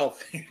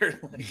myself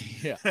here.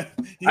 Yeah,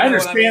 I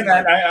understand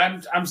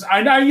that.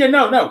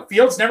 No.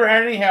 Fields never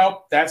had any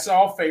help. That's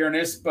all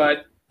fairness,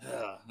 but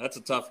that's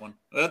a tough one.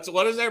 What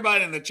does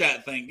everybody in the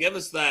chat think? Give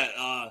us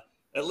that,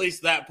 at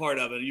least that part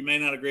of it. You may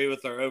not agree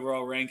with our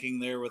overall ranking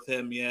there with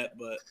him yet,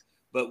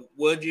 but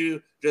would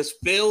you just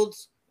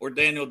Fields or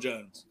Daniel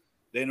Jones?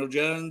 Daniel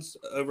Jones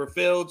over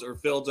Fields or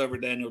Fields over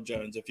Daniel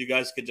Jones? If you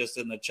guys could just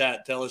in the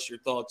chat tell us your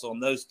thoughts on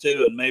those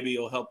two, and maybe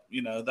you'll help,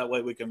 that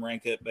way we can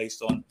rank it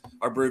based on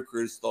our Brew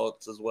Crew's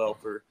thoughts as well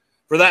for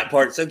that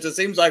part, since it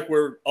seems like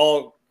we're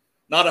all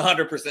not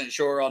 100%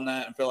 sure on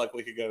that and feel like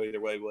we could go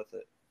either way with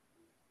it.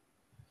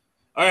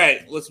 All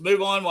right, let's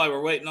move on while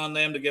we're waiting on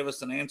them to give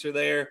us an answer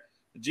there.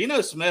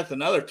 Geno Smith,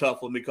 another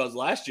tough one because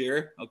last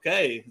year,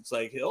 it's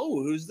like,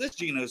 oh, who's this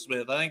Geno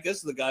Smith? I think this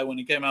is the guy when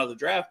he came out of the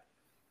draft,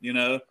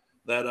 that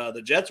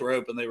the Jets were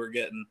hoping they were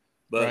getting.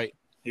 But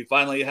he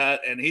finally had,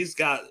 and he's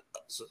got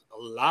a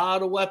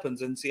lot of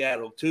weapons in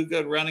Seattle. 2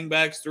 good running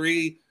backs,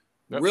 3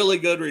 really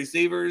good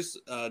receivers,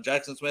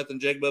 Jackson Smith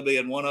and Jigba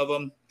being one of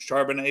them,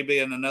 Charbonnet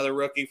being another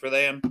rookie for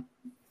them.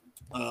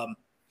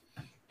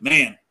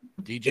 Man,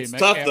 it's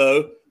tough,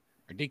 though.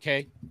 Or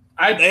DK.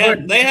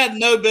 They had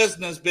no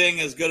business being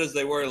as good as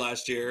they were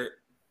last year.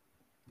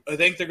 I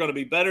think they're going to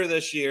be better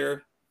this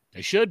year.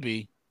 They should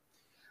be.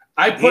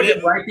 I put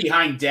it right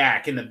behind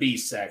Dak in the B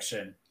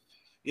section.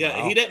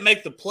 Yeah, He didn't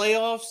make the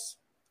playoffs.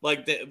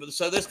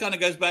 So this kind of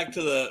goes back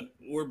to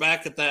we're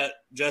back at that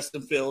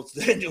Justin Fields,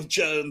 Daniel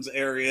Jones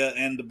area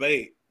and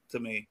debate to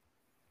me.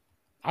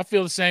 I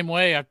feel the same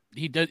way.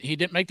 He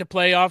didn't make the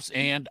playoffs,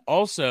 and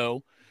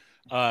also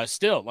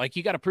still,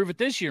 you got to prove it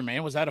this year,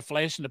 man. Was that a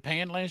flash in the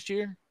pan last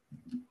year?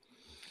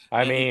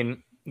 I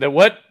mean,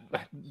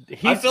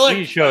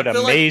 he showed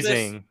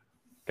amazing.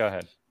 Go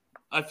ahead.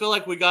 I feel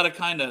like we got to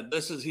kind of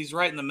he's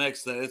right in the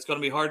mix. That it's going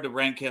to be hard to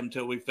rank him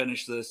till we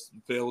finish this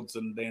Fields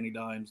and Danny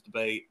Dimes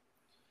debate.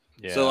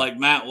 Yeah. So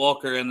Matt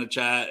Walker in the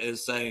chat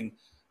is saying,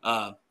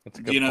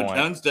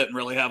 Jones didn't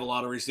really have a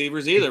lot of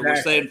receivers either. Exactly.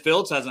 We're saying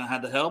Fields hasn't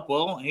had the help.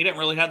 Well, he didn't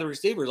really have the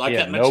receivers. I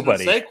kept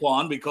mentioning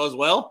Saquon because,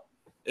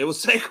 it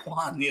was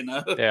Saquon,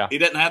 Yeah. He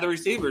didn't have the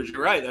receivers.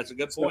 You're right. That's a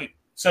good point.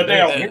 So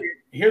Dale,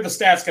 here the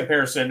stats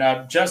comparison.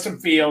 Justin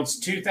Fields,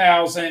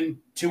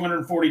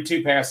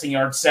 2,242 passing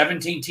yards,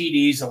 17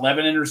 TDs,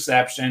 11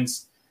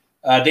 interceptions.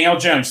 Daniel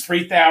Jones,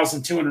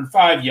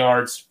 3,205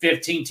 yards,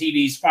 15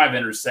 TDs, 5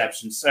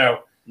 interceptions.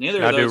 So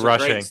neither of those are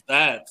great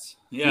stats.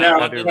 Yeah,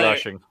 I do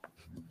rushing.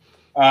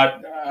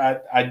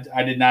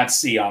 I did not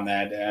see on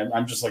that.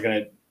 I'm just looking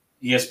at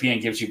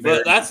ESPN gives you.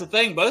 But that's the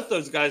thing. Both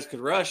those guys could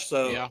rush.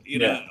 So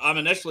I'm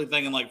initially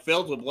thinking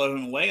Fields would blow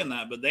him away in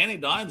that, but Danny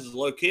Dimes is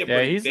low key.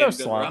 He's no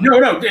slump.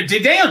 No.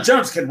 Daniel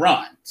Jones can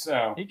run,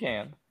 so he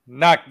can.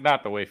 Not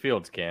the way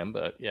Fields can,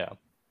 but yeah.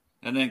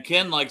 And then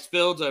Ken likes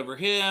Fields over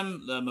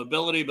him, the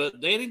mobility, but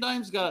Danny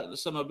Dimes got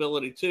some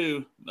ability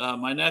too.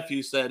 My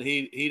nephew said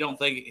he don't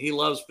think he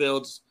loves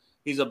Fields.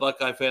 He's a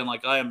Buckeye fan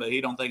like I am, but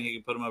he don't think he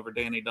can put him over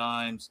Danny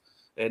Dimes.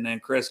 And then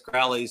Chris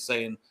Crowley's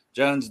saying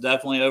Jones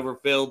definitely over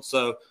Fields.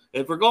 So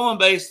if we're going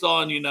based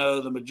on,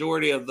 the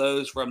majority of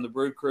those from the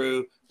Brew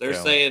Crew, they're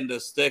saying to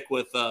stick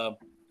with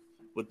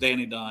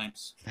Danny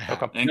Dimes.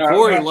 Okay. And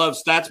Corey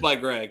loves Stats by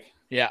Greg.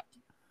 Yeah.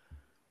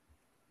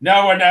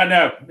 No.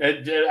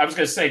 I was going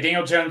to say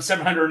Daniel Jones,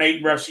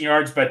 708 rushing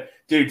yards, but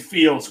dude,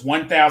 Fields,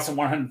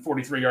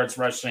 1,143 yards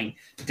rushing.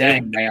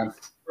 Dang, man.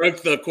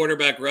 Broke the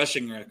quarterback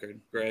rushing record,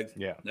 Greg.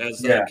 Yeah.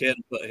 As Ken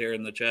put here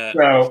in the chat.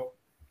 So,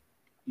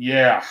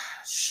 yeah,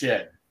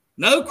 shit.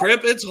 No,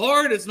 Crip, it's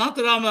hard. It's not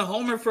that I'm a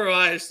homer for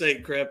Ohio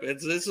State, Crip.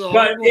 It's a hard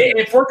But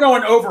if we're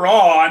going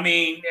overall, I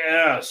mean,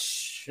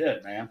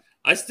 shit, man.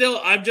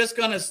 I'm just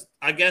going to,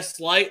 I guess,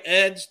 slight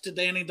edge to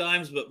Danny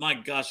Dimes, but my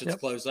gosh, it's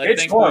close.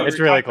 It's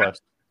really close.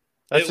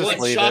 It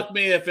wouldn't shock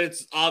me if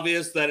it's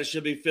obvious that it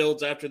should be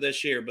Fields after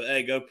this year, but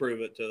hey, go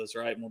prove it to us,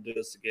 right? And we'll do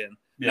this again.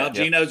 Yeah, now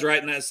Geno's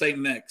right in that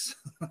same mix.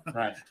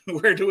 Right.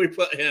 Where do we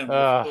put him?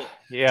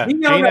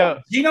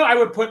 Geno, I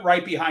would put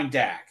right behind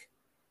Dak.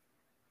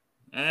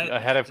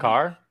 Ahead of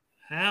Carr?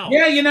 How?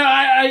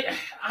 Yeah,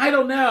 I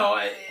don't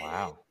know.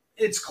 Wow.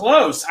 It's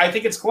close. I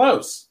think it's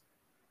close.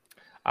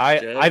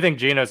 I think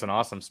Geno's an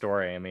awesome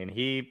story. I mean,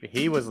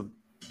 he was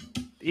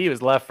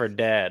left for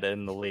dead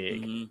in the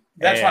league. Mm-hmm.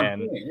 That's what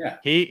I'm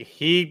saying,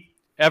 yeah.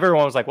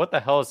 Everyone was like, what the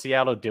hell is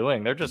Seattle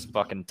doing? They're just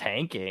fucking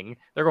tanking.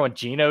 They're going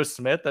Geno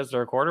Smith as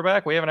their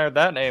quarterback. We haven't heard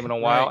that name in a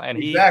while. Right,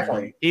 and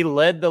he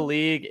led the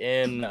league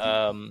in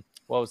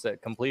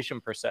completion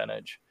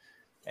percentage.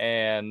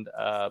 And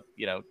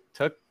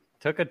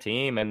took a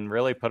team and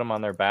really put them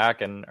on their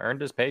back and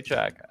earned his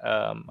paycheck.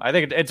 I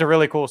think it's a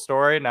really cool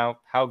story. Now,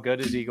 how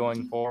good is he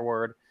going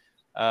forward?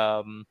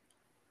 Man,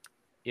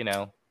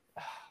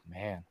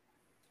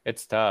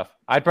 it's tough.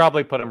 I'd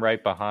probably put him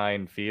right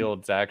behind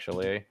Fields,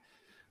 actually,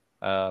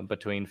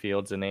 between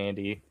Fields and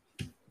Andy.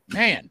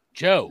 Man,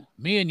 Joe,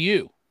 me and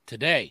you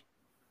today.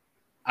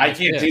 I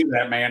can't do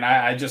that, man.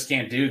 I just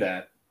can't do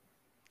that.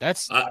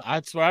 That's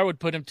where I would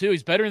put him too.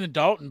 He's better than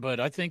Dalton, but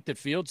I think that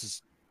Fields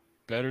is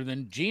better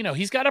than Geno.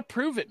 He's got to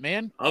prove it,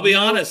 man. I'll be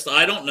honest.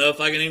 I don't know if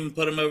I can even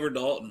put him over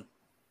Dalton.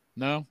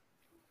 No.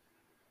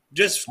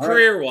 Just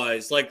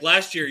career-wise. Like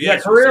last year, yes.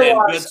 Yeah,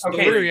 career-wise,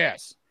 okay. Career,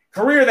 yes.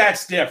 Career,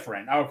 that's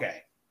different.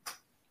 Okay.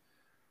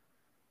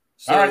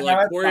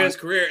 So, Corey's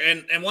career.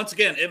 And once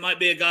again, it might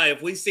be a guy.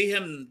 If we see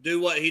him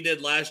do what he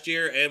did last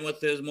year and with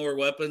his more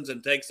weapons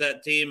and takes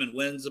that team and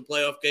wins a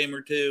playoff game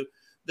or two,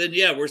 then,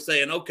 yeah, we're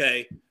saying,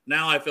 okay,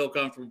 now I feel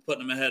comfortable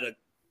putting him ahead of,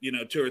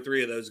 2 or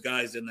 3 of those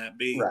guys in that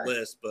B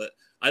list. But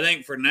I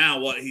think for now,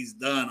 what he's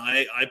done,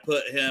 I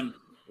put him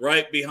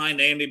right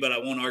behind Andy, but I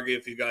won't argue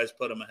if you guys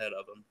put him ahead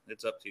of him.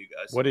 It's up to you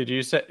guys. What did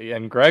you say?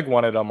 And Greg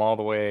wanted him all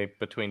the way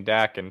between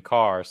Dak and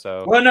Carr.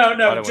 So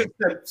no, just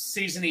the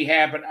season he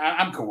had, but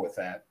I'm cool with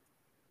that.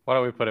 Why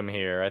don't we put him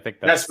here? I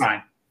think that's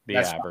fine.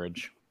 That's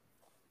average.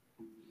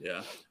 Fine.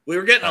 Yeah, we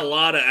were getting a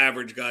lot of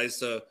average guys,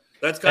 so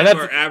that's kind of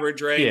our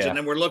average range. Yeah. And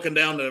then we're looking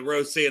down to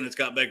row C, and it's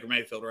got Baker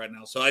Mayfield right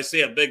now. So I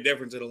see a big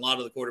difference in a lot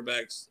of the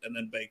quarterbacks, and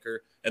then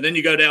Baker. And then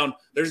you go down.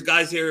 There's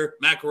guys here,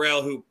 Matt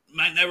Corral, who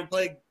might never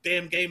play a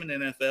damn game in the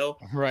NFL.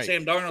 Right.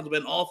 Sam Darnold's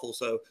been awful,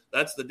 so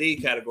that's the D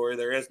category.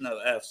 There is no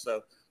F.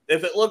 So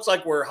if it looks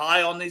like we're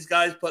high on these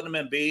guys, putting them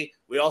in B,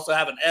 we also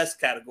have an S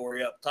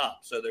category up top.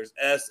 So there's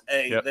S,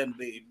 A, then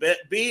B.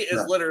 B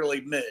is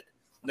literally mid.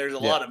 There's a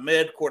lot of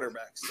mid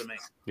quarterbacks to me.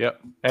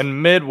 Yep.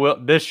 And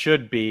this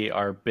should be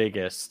our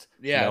biggest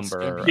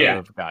number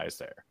of guys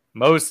there.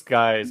 Most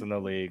guys in the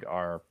league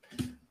are,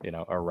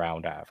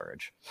 around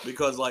average.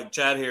 Because like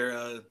Chad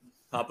here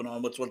hopping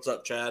on. What's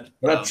up, Chad?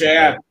 What up,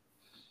 Chad?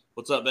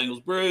 What's up,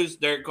 Bengals? Bruce,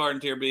 Derek Carr in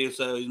tier B,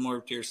 so he's more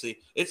of tier C.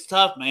 It's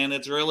tough, man.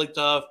 It's really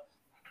tough.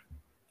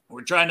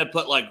 We're trying to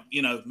put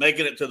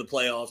making it to the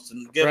playoffs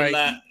and giving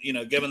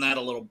that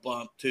a little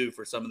bump too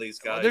for some of these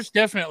guys. Well, there's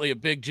definitely a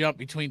big jump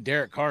between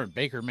Derek Carr and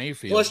Baker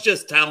Mayfield. Plus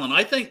just talent.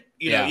 I think,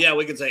 we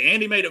can say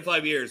Andy made it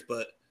 5 years,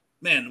 but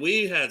man,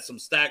 we had some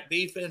stacked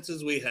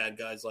defenses. We had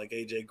guys like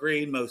AJ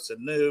Green, Mo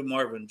Sanu,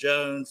 Marvin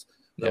Jones.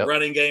 The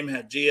running game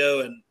had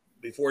Gio, and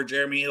before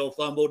Jeremy Hill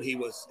fumbled, he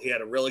had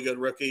a really good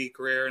rookie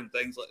career and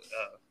things like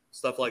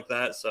stuff like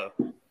that. So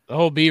the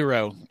whole B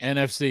row,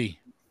 NFC.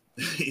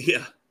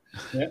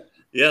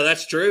 Yeah,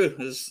 that's true.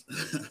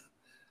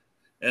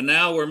 And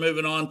now we're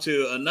moving on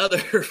to another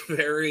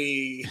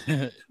very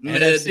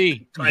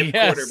mid-type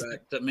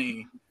quarterback to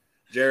me,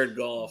 Jared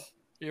Goff.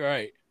 You're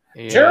right.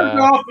 Yeah. Jared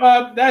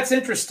Goff, that's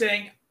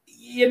interesting.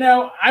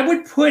 I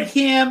would put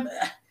him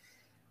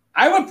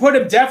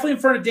definitely in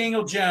front of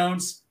Daniel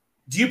Jones.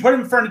 Do you put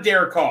him in front of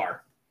Derek Carr?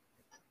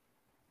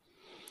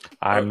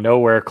 I'm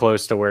nowhere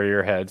close to where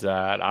your head's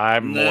at.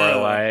 I'm more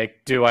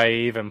like, do I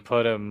even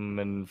put him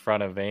in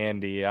front of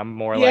Andy? I'm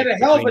more like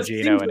between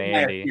Gino and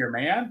Andy. Here,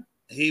 man.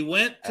 He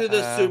went to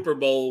the Super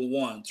Bowl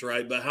once,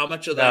 right? But how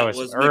much of that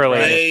was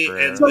early?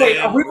 So wait,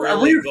 are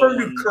we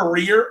referring to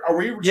career?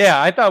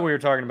 I thought we were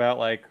talking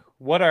about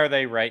what are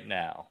they right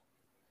now?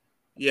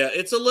 Yeah,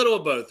 it's a little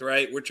of both,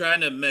 right? We're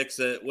trying to mix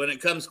it. When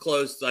it comes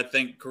close, I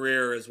think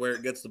career is where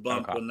it gets the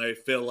bump when they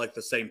feel like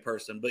the same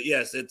person. But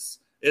yes,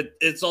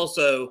 it's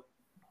also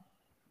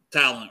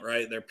talent,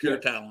 right? They're pure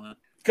talent.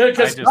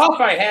 Because Goff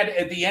I had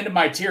at the end of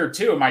my tier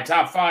 2 in my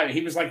top 5.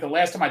 He was like the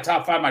last of my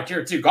top 5, my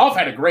tier 2. Goff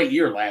had a great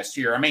year last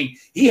year. I mean,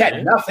 he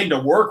had nothing to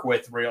work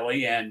with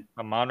really. And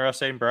Amon-Ra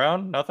St.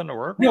 Brown, nothing to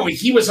work with? No,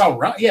 he was all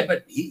right. Yeah,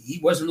 but he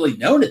wasn't really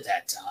known at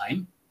that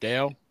time.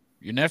 Dale,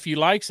 your nephew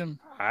likes him.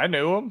 I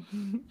knew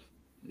him.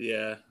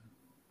 Yeah.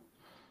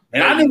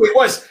 And I knew who he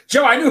was.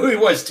 Joe, I knew who he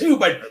was too,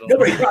 but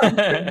nobody thought he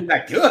was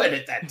that good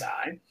at that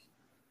time.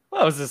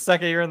 Well, it was his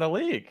second year in the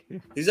league.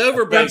 He's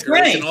over Baker.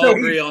 We can all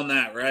agree on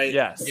that, right?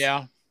 Yes.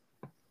 Yeah.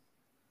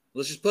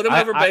 Let's just put him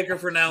over Baker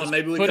for now, and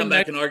maybe we come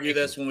back and argue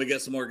this when we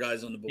get some more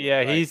guys on the board. Yeah,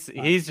 right?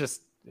 he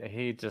just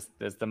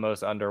is the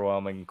most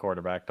underwhelming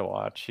quarterback to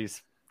watch.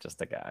 He's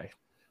just a guy.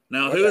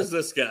 Now, who is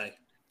this guy?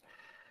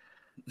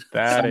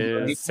 That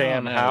is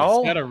Sam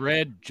Howell. He's got a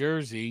red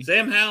jersey.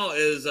 Sam Howell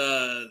is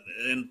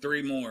in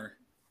 3 more.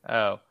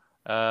 Oh,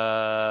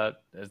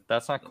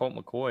 that's not Colt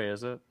McCoy,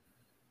 is it?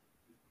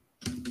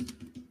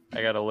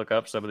 I got to look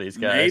up some of these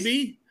guys.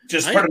 Maybe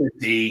just put him in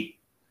D.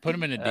 Put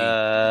him in a D.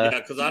 Yeah,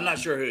 because I'm not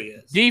sure who he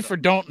is. D for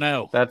don't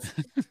know. That's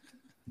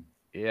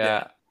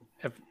I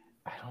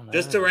don't know.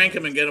 Just to rank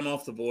him and get him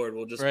off the board,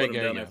 we'll just put him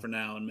down there for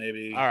now, and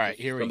maybe all right,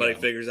 here somebody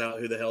figures out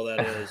who the hell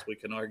that is. We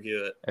can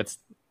argue it.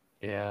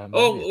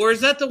 Or is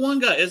that the one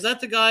guy? Is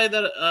that the guy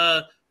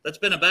that that's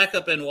been a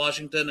backup in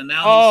Washington and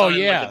now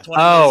he's signed like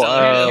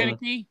a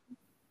Heineke?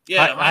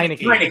 Yeah,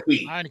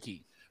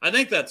 Heineke. I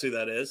think that's who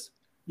that is.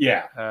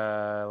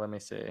 Yeah. Let me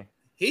see.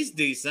 He's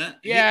decent.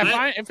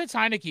 Yeah, if it's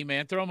Heineke,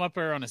 man, throw him up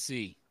there on a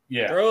C.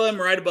 Yeah. Throw him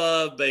right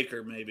above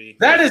Baker, maybe.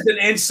 That is an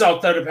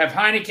insult, though, to have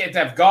Heineke, to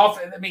have Goff.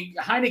 I mean,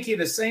 Heineke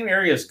the same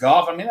area as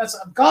Goff. I mean,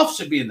 Goff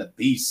should be in the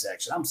B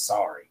section. I'm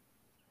sorry.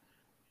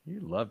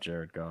 You love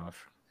Jared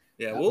Goff.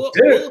 Yeah, we'll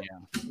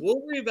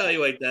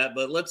reevaluate that,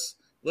 but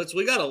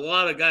we got a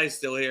lot of guys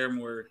still here,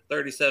 and we're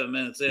 37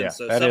 minutes in,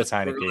 so that is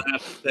Heineke. We're going to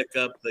have to pick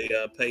up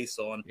the pace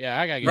on. Yeah,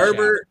 I got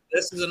Herbert.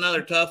 This is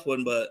another tough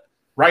one, but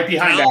right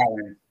behind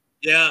Allen.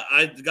 Yeah,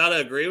 I got to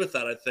agree with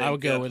that. I think I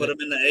would go put him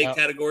in the A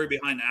category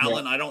behind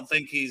Allen. I don't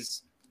think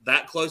he's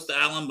that close to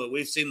Allen, but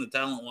we've seen the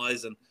talent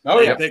wise, and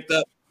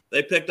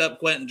they picked up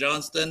Quentin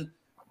Johnston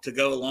to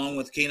go along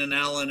with Keenan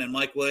Allen and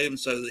Mike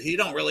Williams, so he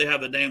don't really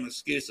have a damn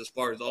excuse as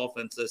far as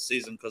offense this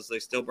season because they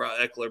still brought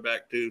Eckler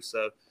back too.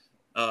 So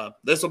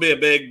this will be a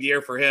big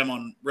year for him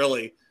on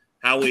really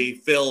how we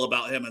feel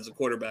about him as a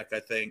quarterback.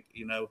 I think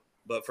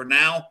but for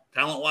now,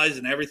 talent wise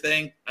and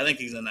everything, I think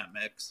he's in that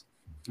mix.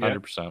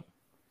 100%.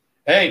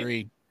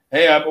 Hey,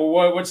 Hey,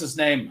 what's his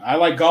name? I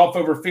like Goff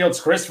over Fields.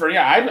 Christopher,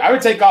 yeah, I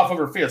would take Goff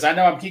over Fields. I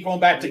know I keep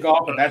going back to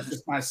Goff, but that's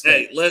just my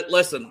state. Hey,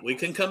 listen, we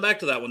can come back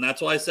to that one.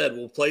 That's why I said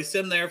we'll place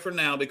him there for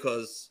now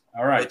because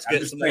all right, let's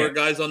get some more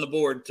guys on the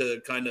board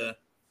to kind of.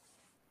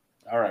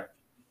 All right.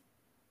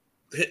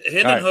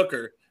 Hendon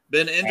Hooker,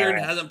 been injured,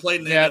 hasn't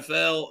played in the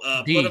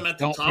NFL. Put him at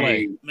the top.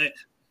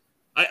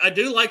 I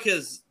do like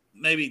his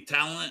maybe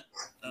talent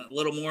a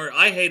little more.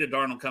 I hated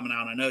Darnold coming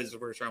out. I know he's a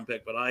first-round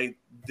pick, but I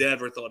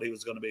never thought he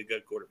was going to be a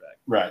good quarterback.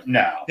 Right.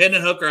 No.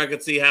 Hendon Hooker, I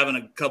could see having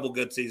a couple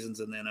good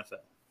seasons in the NFL,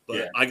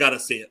 but I got to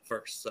see it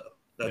first, so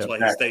that's why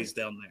he stays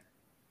down there.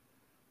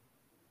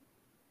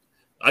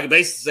 I could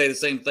basically say the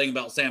same thing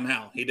about Sam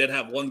Howell. He did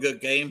have one good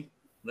game.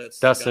 That's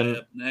Dustin.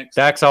 Up next.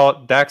 Dax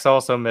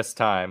also missed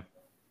time.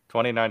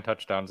 29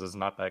 touchdowns is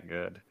not that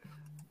good.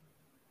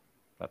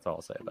 That's all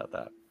I'll say about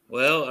that.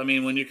 Well, I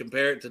mean, when you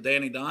compare it to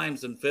Danny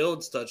Dimes and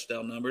Fields'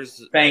 touchdown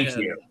numbers, thank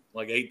you,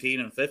 like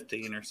 18 and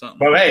 15 or something.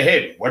 But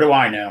hey, what do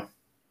I know?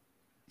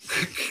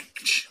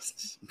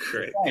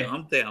 Great,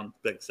 calm down,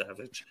 Big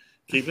Savage.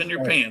 Keep in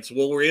your pants.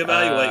 We'll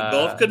reevaluate.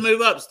 Golf could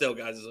move up still,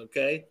 guys. Is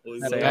okay.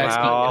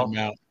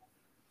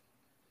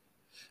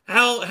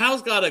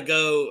 How's got to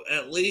go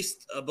at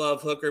least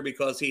above Hooker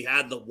because he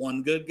had the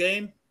one good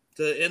game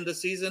to end the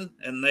season,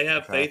 and they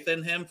have faith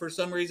in him for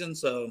some reason.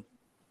 So,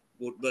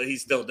 but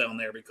he's still down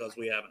there because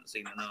we haven't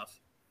seen enough.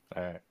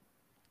 All right.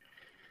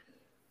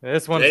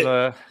 This one's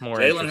more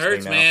Jalen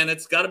Hurts, man.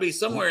 It's got to be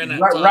somewhere in that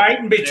right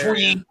in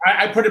between.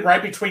 I put it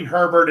right between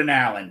Herbert and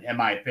Allen, in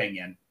my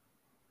opinion.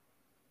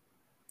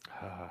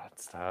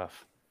 That's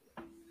tough.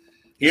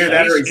 He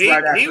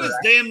was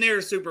damn near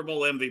a Super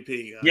Bowl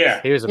MVP. Guys.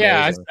 Yeah, he was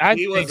amazing.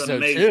 He was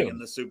amazing in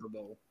the Super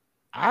Bowl.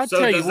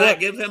 Does that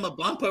give him a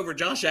bump over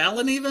Josh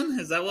Allen? Even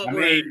is that what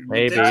we're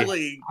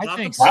potentially? I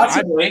think so.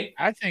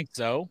 I think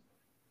so.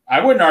 I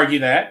wouldn't argue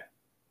that.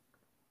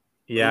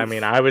 Yeah, I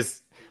mean,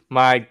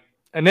 my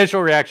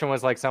initial reaction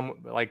was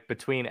like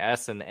between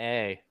S and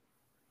A.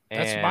 And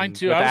that's mine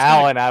too. With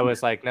Allen, I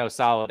was like, no,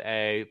 solid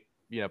A.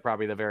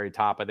 Probably the very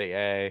top of the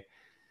A.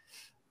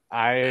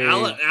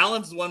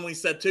 Allen's the one we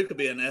said too could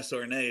be an S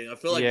or an A. I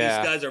feel like these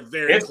guys are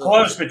very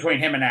close between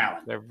him and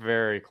Allen. They're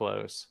very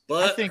close.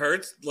 But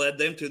Hurts led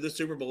them to the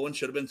Super Bowl and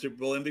should have been Super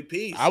Bowl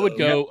MVP. I would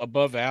go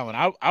above Allen.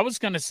 I was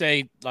going to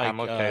say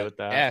I'm okay with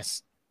that.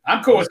 S.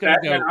 I'm cool with that.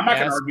 I'm not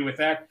going to argue with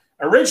that.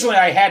 Originally,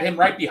 I had him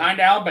right behind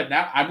Allen, but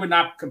now I would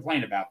not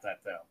complain about that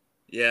though.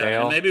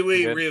 Yeah, and maybe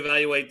we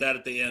reevaluate that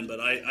at the end,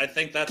 but I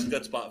think that's a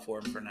good spot for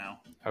him for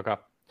now. Okay.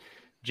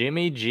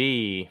 Jimmy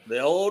G. The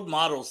old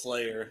model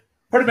slayer.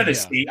 Put him in a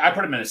C. I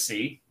put him in a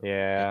C.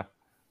 Yeah.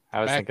 I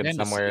was thinking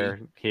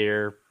somewhere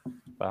here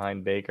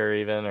behind Baker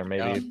even, or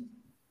maybe.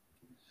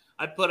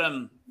 I'd put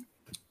him.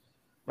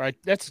 Right.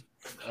 That's.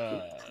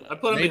 I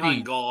put him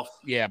behind Goff.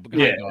 Yeah,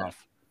 behind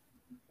Goff.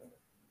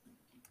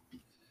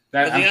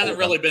 But he hasn't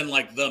really been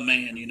like the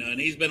man, and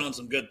he's been on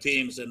some good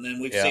teams. And then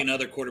we've seen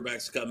other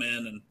quarterbacks come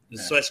in, and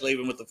especially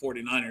even with the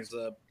 49ers,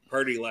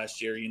 Purdy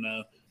last year,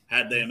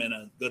 had them in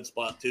a good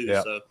spot too.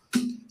 Yeah. So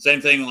same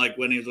thing like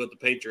when he was with the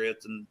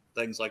Patriots and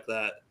things like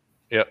that.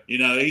 Yeah.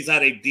 He's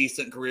had a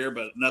decent career,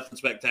 but nothing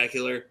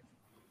spectacular.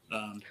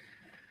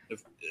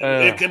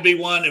 It could be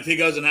one. If he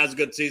goes and has a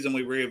good season,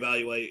 we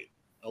reevaluate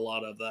a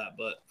lot of that.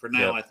 But for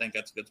now, I think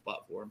that's a good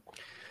spot for him.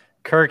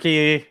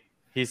 Kirky,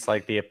 he's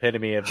like the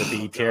epitome of the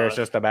B tier. It's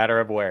just a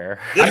matter of where.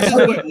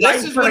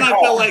 This is when I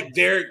feel like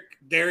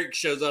Derek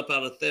shows up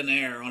out of thin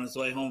air on his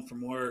way home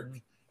from work.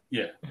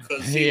 Yeah.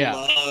 Because he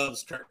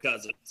loves Kirk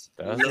Cousins.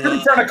 I put him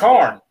in front of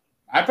Carr.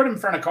 I put him in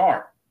front of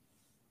Carr.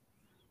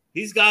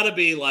 He's got to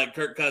be like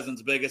Kirk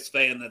Cousins' biggest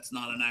fan that's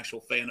not an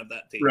actual fan of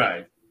that team.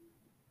 Right.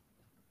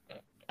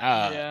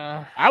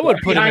 I would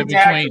put him in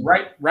between.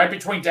 Right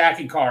between Dak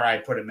and Carr,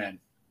 I'd put him in.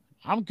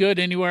 I'm good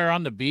anywhere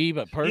on the B,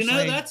 but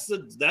personally. That's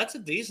a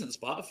decent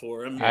spot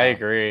for him. I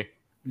agree.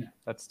 Yeah.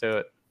 Let's do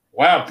it.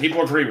 Wow,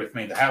 people agree with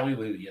me.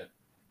 Hallelujah.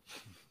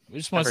 We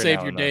just want to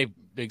save your day,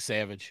 Big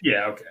Savage.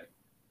 Yeah, okay.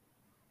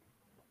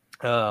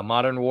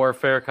 Modern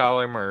Warfare,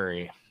 Kyler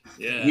Murray.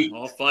 Yeah,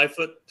 all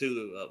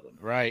 5'2" of them.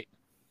 Right.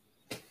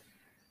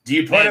 Do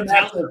you put him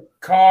after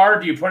Carr?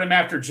 Do you put him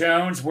after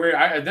Jones?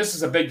 This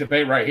is a big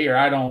debate right here.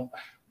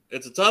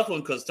 It's a tough one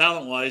because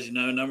talent-wise,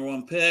 number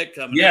one pick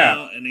coming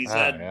out, and he's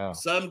had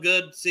some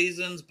good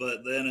seasons, but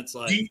then it's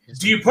like.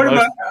 Do you put him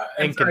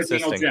in front of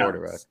Daniel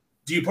Jones?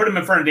 Do you put him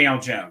in front of Daniel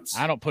Jones?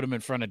 I don't put him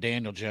in front of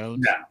Daniel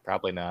Jones. No,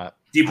 probably not.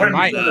 Do you put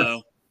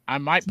him? I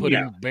might put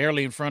him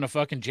barely in front of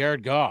fucking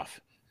Jared Goff.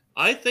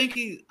 I think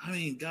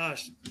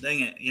gosh, dang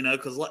it,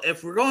 because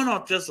if we're going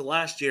off just the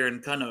last year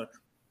and kind of,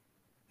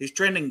 he's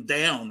trending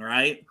down,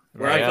 right?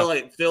 Where I feel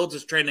like Fields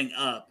is trending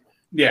up.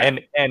 Yeah,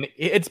 and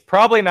it's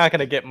probably not going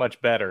to get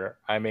much better.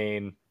 I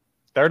mean,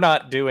 they're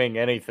not doing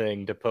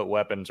anything to put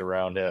weapons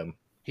around him.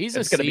 He's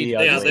going to be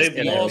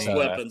they've lost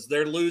weapons.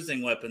 They're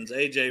losing weapons.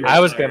 AJ, I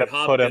was going to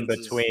put him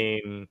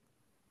between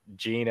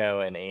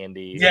Geno and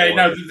Andy.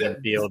 Yeah,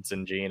 Fields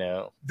and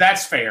Geno.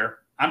 That's fair.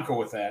 I'm cool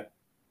with that.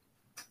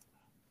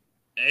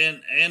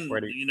 And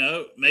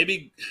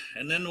maybe,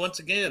 and then once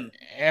again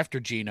after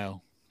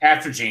Geno,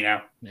 After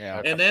Gino.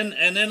 Yeah. And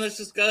then let's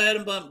just go ahead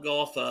and bump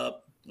Goff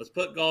up. Let's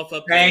put Goff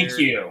up. Thank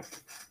you.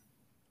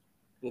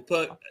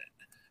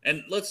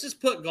 Let's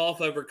just put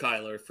Goff over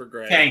Kyler for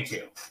Greg. Thank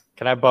you.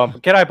 Can I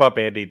bump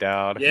Andy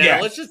down? Yeah,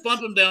 let's just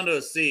bump him down to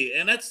a C.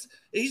 And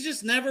he's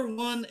just never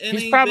won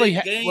any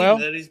big game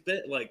that he's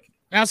been like.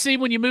 Now, see,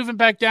 when you move him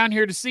back down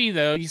here to C,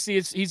 though, you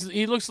see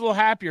he looks a little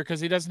happier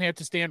because he doesn't have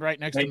to stand right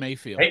next to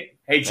Mayfield.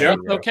 Hey, Joe.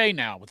 It's okay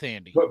now with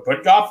Andy.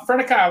 Put Goff in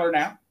front of Kyler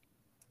now.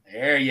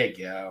 There you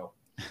go.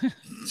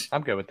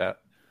 I'm good with that.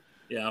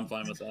 Yeah, I'm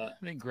fine with that.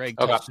 I think Greg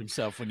touched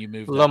himself when you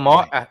moved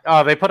Lamar.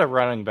 Oh, they put a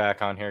running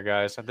back on here,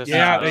 guys. They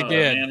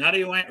did. Man, how do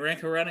you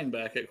rank a running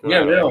back at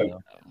quarterback? Yeah, really.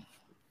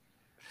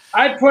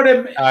 I'd put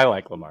him. I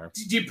like Lamar.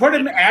 Did you put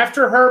him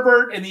after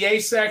Herbert in the A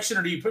section,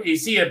 or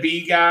is he a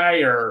B guy?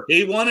 Or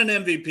he won an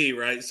MVP,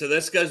 right? So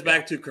this goes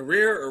back to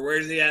career, or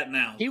where's he at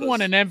now? He won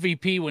an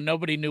MVP when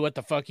nobody knew what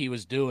the fuck he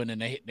was doing,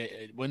 and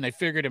when they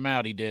figured him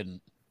out, he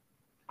didn't.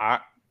 I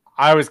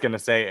was gonna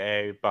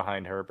say A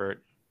behind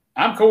Herbert.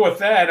 I'm cool with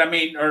that. I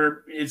mean,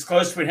 or it's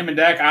close between him and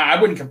Dak.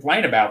 I wouldn't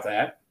complain about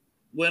that.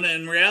 When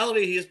in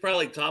reality, he's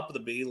probably top of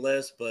the B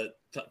list, but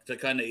to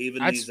kind of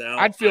even these out,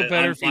 I'd feel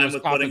better I'm if he was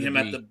with top putting of the him B.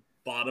 at the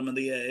bottom of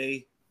the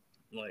A.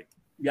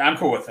 Yeah, I'm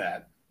cool with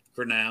that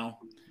for now.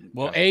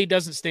 Well, A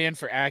doesn't stand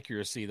for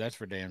accuracy. That's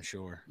for damn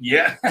sure.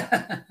 Yeah.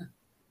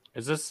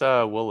 Is this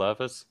Will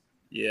Levis?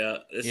 Yeah,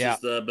 this is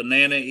the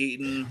banana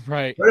eating.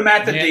 Right. Put him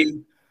at the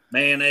D.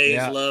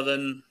 Mayonnaise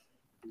loving.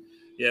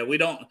 Yeah, we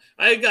don't.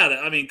 I got it.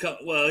 I mean,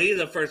 he's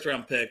a first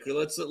round pick.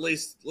 Let's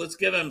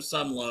give him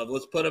some love.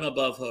 Let's put him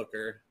above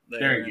Hooker.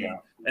 There you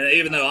go. And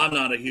even though I'm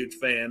not a huge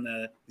fan,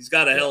 he's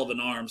got a hell of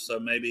an arm. So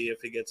maybe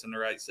if he gets in the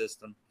right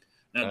system.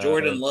 Now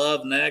Jordan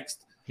Love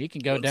next. He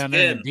can go down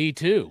there to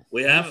D2.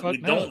 We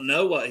don't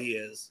know what he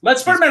is.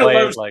 Let's put him in a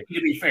low C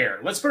to be fair.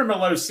 Let's put him in a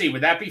low C.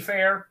 Would that be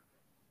fair?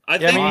 I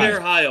think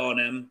they're high on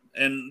him,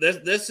 and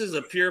this is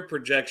a pure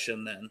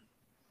projection. Then,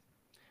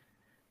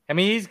 I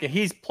mean,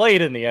 he's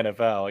played in the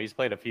NFL. He's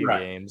played a few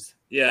games.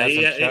 Yeah,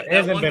 he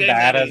hasn't been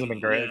bad. Hasn't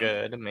been great.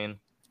 Good. I mean,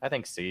 I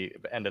think C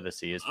end of the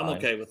C is fine. I'm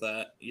okay with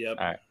that. Yep.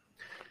 All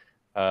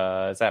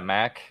right. Is that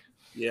Mac?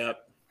 Yep.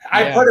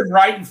 I put him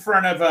right in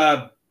front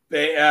of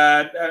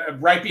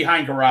right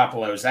behind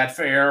Garoppolo. Is that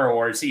fair,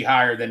 or is he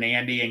higher than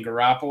Andy and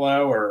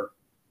Garoppolo? Or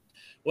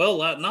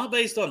not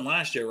based on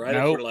last year, right?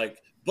 Nope. If we're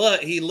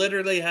but he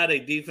literally had a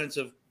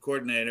defensive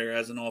coordinator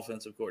as an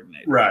offensive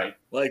coordinator, right?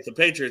 Like the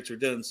Patriots were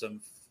doing some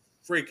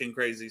freaking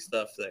crazy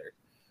stuff there.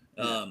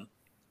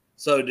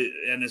 So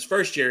in his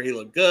first year, he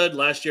looked good.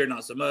 Last year,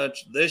 not so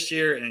much. This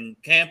year, in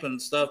camp and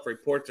stuff,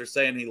 reports are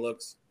saying he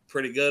looks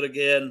pretty good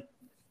again.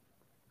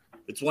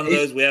 It's one of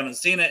those, we haven't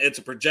seen it. It's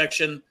a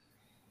projection.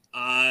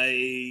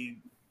 I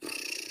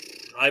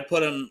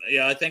put him.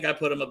 Yeah, I think I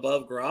put him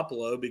above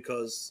Garoppolo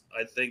because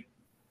I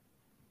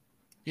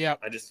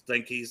just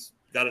think he's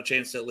got a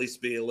chance to at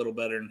least be a little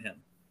better than him.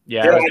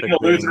 Yeah, I did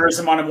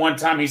Lutheranism on him one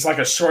time. He's like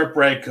a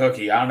shortbread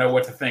cookie. I don't know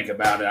what to think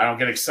about it. I don't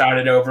get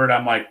excited over it.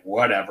 I'm like,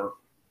 whatever.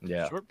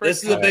 Yeah,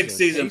 this is a big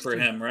season for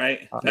him,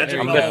 right?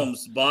 Patrick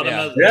Mahomes, bottom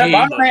of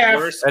bottom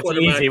half. That's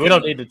easy. We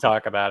don't need to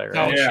talk about it,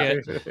 right?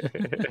 Oh,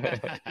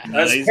 shit.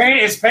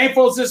 As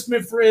painful as this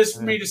is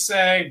for me to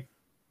say,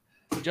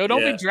 Joe,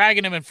 don't be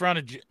dragging him in front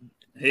of. Don't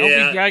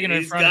be dragging him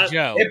in front of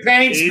Joe. It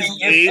pains me.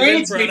 He's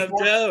in front of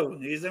Joe.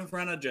 He's in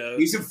front of Joe.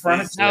 He's in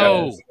front of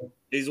Joe.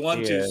 He's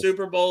won 2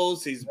 Super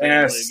Bowls. He's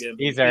earned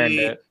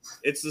it.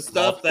 It's the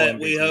stuff that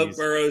we hope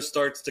Burrow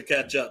starts to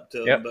catch up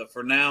to him. But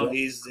for now,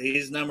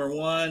 he's number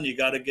one. You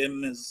got to give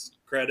him his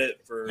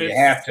credit for. You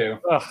have to.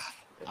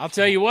 I'll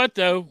tell you what,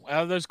 though,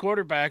 out of those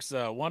quarterbacks,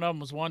 one of them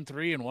was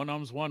 1-3 and one of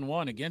them was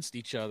 1-1 against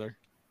each other.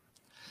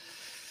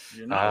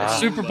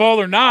 Super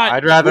Bowl or not,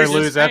 I'd rather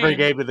lose every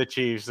game to the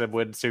Chiefs than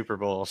win Super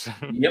Bowls.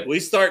 Yep.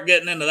 We start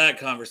getting into that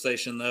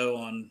conversation though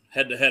on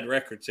head-to-head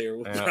records here.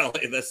 We'll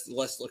probably less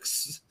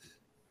looks.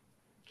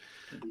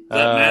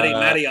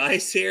 Matty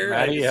Ice here?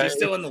 Is he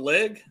still in the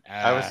league?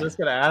 I was just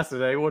going to ask,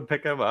 did anyone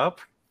pick him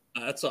up?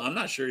 I'm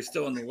not sure he's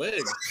still in the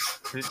league.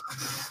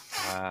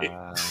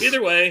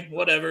 Either way,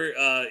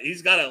 whatever.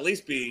 He's got to at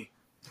least be.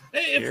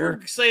 Hey, if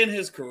we're saying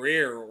his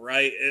career,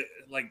 right?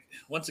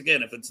 Once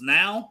again, if it's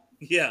now,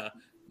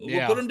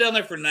 we'll put him down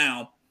there for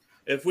now.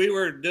 If we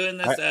were doing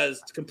this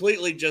as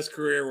completely just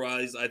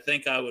career-wise, I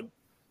think I would.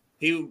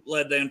 He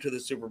led them to the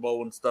Super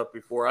Bowl and stuff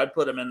before. I'd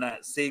put him in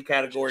that C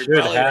category,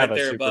 probably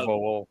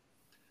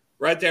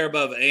right there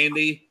above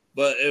Andy.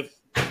 But if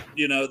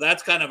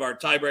that's kind of our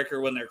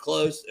tiebreaker when they're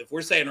close. If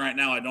we're saying right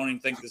now, I don't even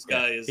think this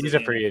guy is. He's a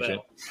free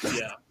agent.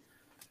 Yeah.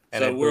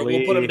 So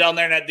we'll put him down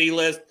there in that D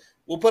list.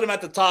 We'll put him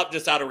at the top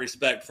just out of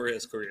respect for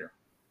his career.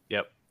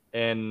 Yep.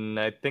 And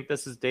I think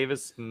this is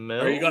Davis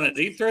Mills. Are you going to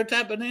deep throat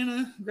that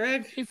banana,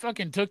 Greg? He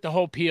fucking took the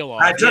whole peel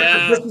off.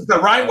 This is the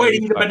right way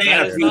to eat a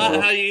banana. That's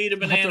not how you eat a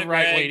banana, the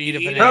right Greg. way to eat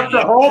a banana. Took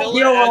the whole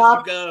peel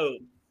off.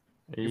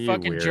 Your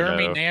fucking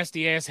germy,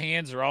 nasty-ass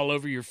hands are all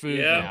over your food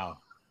now.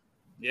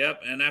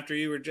 Yep, and after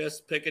you were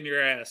just picking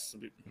your ass.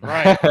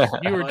 Right.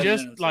 You were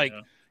just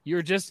You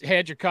were just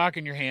had your cock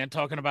in your hand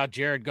talking about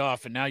Jared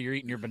Goff, and now you're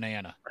eating your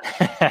banana.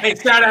 Hey,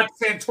 shout out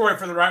to Santori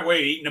for the right way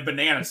of eating a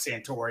banana,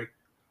 Santori.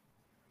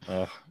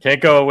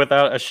 Can't go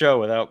without a show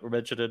without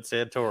mentioning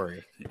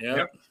Santori.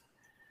 Yep.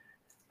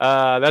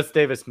 That's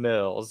Davis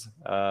Mills.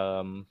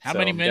 How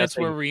many minutes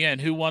were we in?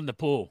 Who won the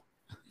pool?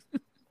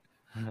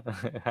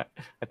 I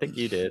think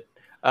you did.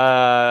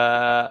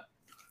 I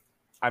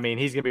mean,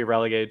 he's going to be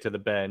relegated to the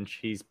bench.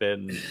 He's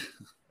been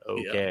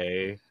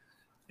okay.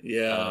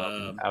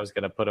 Yeah. I was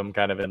going to put him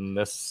kind of in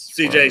this.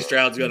 CJ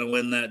Stroud's going to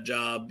win that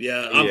job.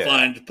 Yeah, I'm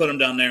fine to put him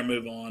down there and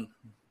move on.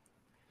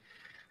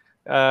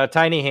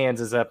 Tiny Hands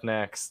is up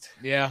next.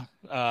 Yeah.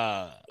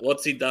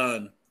 What's he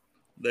done?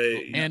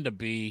 And a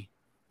B.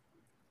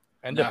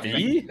 And a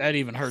B? That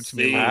even hurts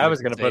me. I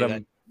was going to put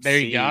him there.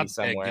 You got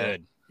somewhere.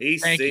 Good.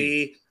 He's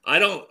C.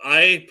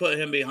 I put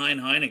him behind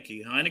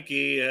Heineke.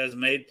 Heineke has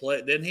made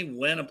play. Didn't he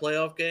win a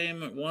playoff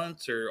game at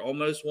once or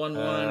almost won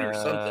one or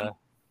something?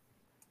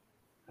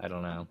 I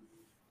don't know.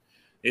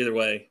 Either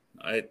way,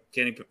 I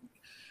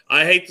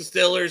hate the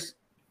Steelers.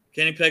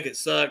 Kenny Pickett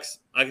sucks.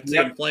 I can see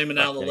him flaming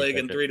out of the league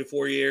in 3 to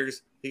 4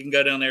 years. He can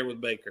go down there with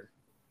Baker.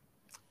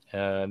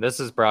 This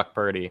is Brock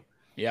Purdy.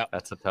 Yeah,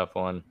 that's a tough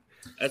one.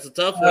 That's a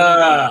tough one.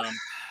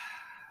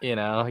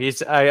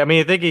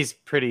 I think he's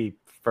pretty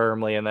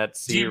firmly in that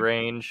C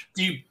range.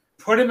 Do you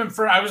put him in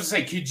front? I was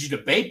going to say, could you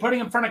debate putting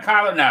him in front of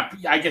Kyler? No,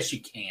 I guess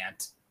you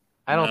can't.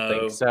 I don't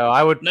think so.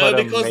 I would put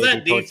him because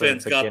that maybe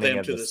defense got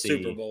them to the C.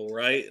 Super Bowl,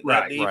 right?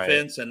 Right. That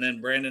defense, and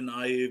then Brandon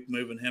Ayuk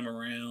moving him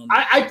around.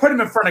 I put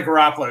him in front of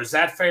Garoppolo. Is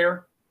that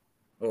fair?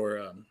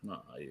 Or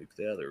not Ayuk,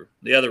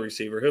 the other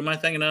receiver. Who am I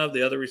thinking of?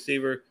 The other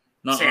receiver,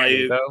 not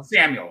Ayuk.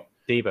 Samuel.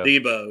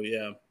 Debo,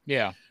 yeah.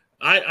 Yeah.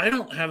 I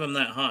don't have him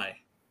that high.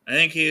 I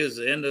think he is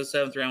in the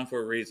 7th round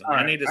for a reason.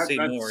 I need to see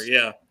more.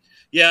 Yeah.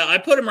 Yeah, I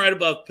put him right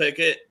above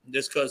Pickett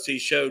just because he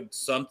showed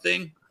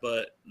something,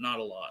 but not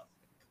a lot.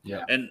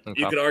 Yeah. And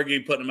you could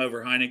argue putting him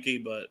over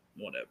Heineke, but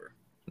whatever.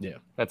 Yeah,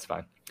 that's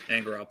fine.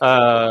 And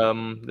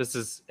Garoppolo. This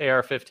is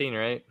AR-15,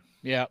 right?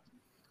 Yeah.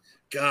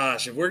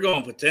 Gosh, if we're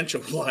going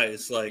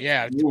potential-wise,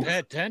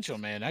 potential,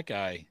 man, that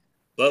guy.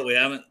 But we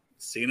haven't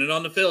seen it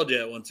on the field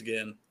yet, once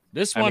again.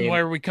 This one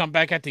where we come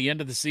back at the end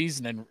of the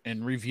season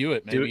and review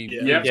it, maybe.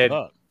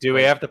 Do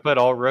we have to put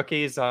all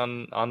rookies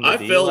on the I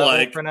D feel level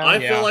like for now? I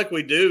feel like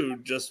we do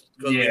just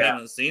because we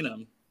haven't seen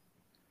him.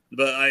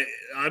 But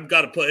I've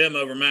got to put him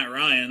over Matt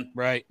Ryan.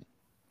 Right.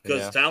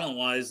 Because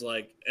talent-wise,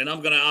 and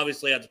I'm going to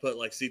obviously have to put,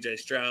 C.J.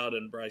 Stroud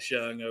and Bryce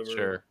Young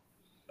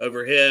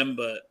over him,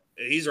 but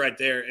he's right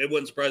there. It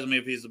wouldn't surprise me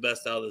if he's the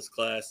best out of this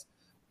class.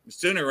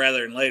 Sooner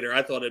rather than later.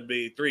 I thought it'd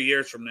be 3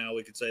 years from now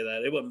we could say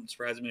that. It wouldn't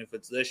surprise me if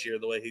it's this year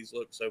the way he's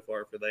looked so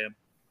far for them.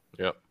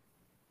 Yep.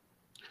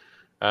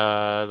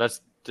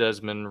 That's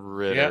Desmond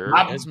Ritter.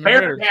 Yep.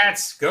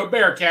 Bearcats. Go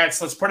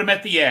Bearcats. Let's put him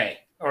at the A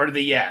or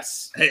the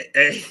S.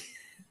 Hey.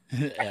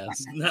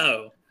 S.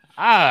 No.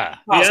 He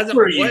hasn't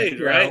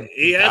played, right?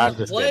 He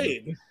hasn't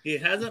played. He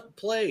hasn't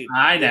played.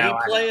 I know. Did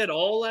he play at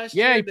all last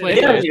year? Yeah, he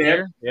played last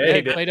year. Yeah,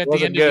 he played at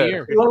the end of the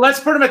year. Well, let's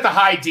put him at the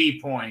high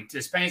D point.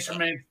 As painful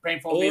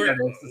or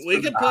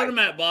we could put him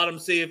at bottom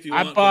C if you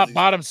want.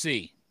 Bottom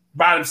C.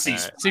 Bottom C.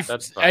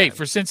 Right,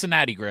 for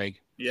Cincinnati,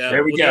 Greg. Yeah,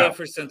 there we go. Do it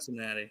for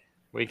Cincinnati.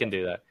 We can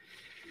do that.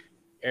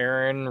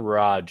 Aaron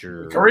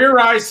Rodgers.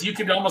 Career-wise, you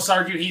could almost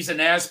argue he's an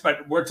S,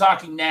 but we're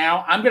talking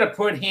now. I'm going to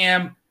put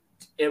him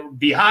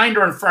behind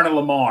or in front of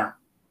Lamar.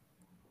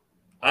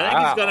 I think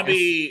he's going to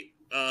be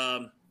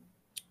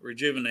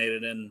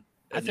rejuvenated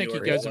I think he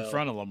goes in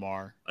front of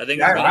Lamar. I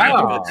think he's going to have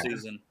a good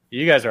season.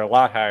 You guys are a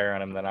lot higher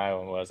on him than I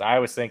was. I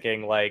was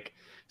thinking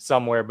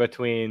somewhere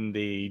between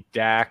the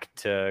Dak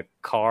to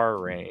Carr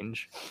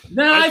range.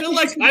 No, I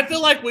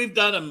feel like we've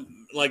done him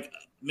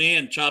me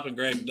and Chop and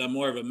Greg have done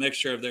more of a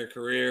mixture of their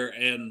career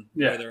and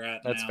where they're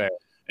at now. That's fair.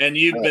 And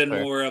you've been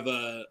more of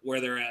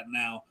where they're at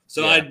now.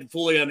 So I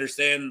fully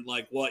understand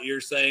what you're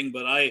saying,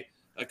 but I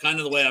kind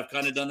of the way I've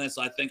kind of done this,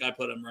 I think I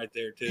put him right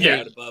there too,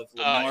 right above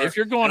Lamar. If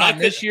you're going on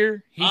this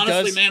year,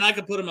 man, I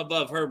could put him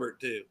above Herbert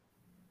too.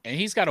 And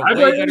he's got a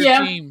way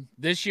better team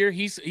this year.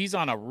 He's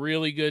on a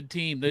really good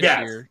team this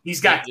year.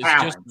 He's got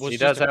talent. He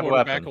does have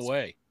quarterback weapons.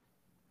 Away.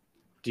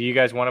 Do you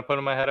guys want to put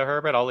him ahead of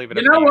Herbert? I'll leave it.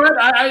 You know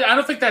what? I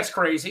don't think that's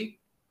crazy.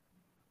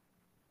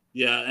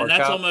 Yeah, and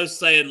that's almost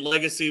saying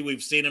legacy.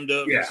 We've seen him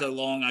do it for so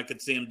long. I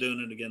could see him doing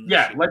it again.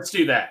 This year. Let's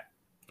do that.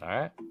 All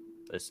right,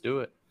 let's do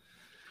it.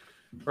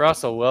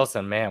 Russell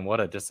Wilson, man, what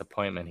a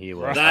disappointment he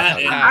was.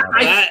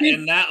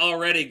 That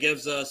already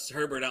gives us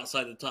Herbert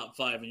outside the top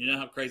 5, and you know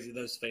how crazy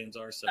those fans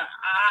are. So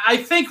I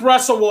think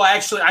Russell will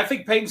actually. I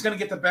think Peyton's going to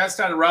get the best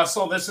out of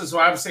Russell. This is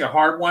obviously a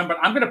hard one, but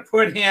I'm going to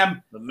put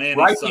him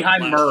right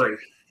behind Murray.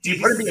 Do you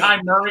put him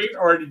behind Murray,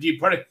 or do you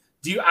put it?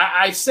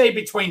 I say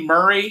between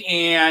Murray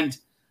and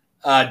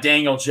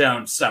Daniel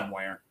Jones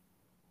somewhere.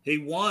 He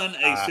won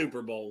a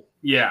Super Bowl.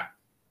 Yeah.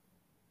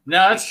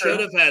 No, that's true.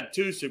 Should have had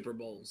 2 Super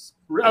Bowls.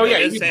 Oh,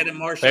 yeah.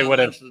 They would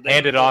have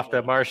handed off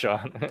to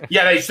Marshawn.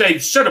 Yeah, they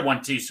should have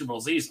won 2 Super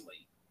Bowls easily.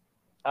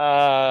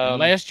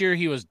 Last year,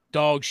 he was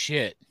dog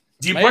shit.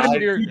 Do you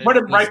put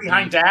him right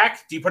behind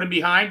Dak? Do you put him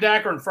behind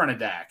Dak or in front of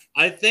Dak?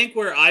 I think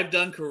where I've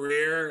done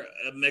career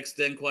mixed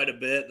in quite a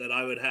bit that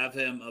I would have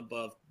him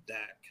above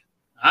Dak.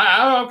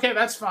 Okay,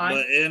 that's fine.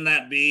 But in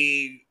that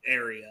B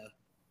area.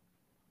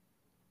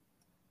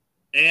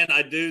 And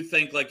I do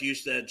think, like you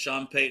said,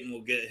 Sean Payton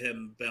will get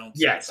him bounced.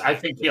 Yes, I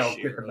think he'll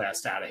get the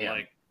best out of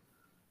him.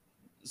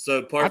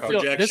 So part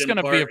projection. This is going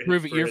to be a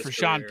prove-it year for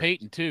Sean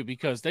Payton, too,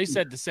 because they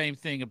said the same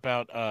thing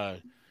about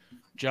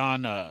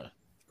John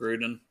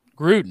Gruden.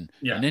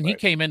 Yeah, and then he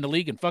came in the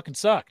league and fucking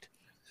sucked.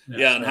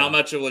 Yeah, and how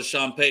much it was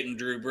Sean Payton,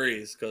 Drew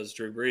Brees, because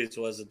Drew Brees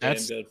was a damn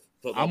good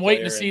football I'm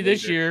waiting to see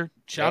this year.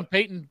 Sean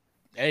Payton,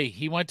 hey,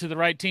 he went to the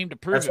right team to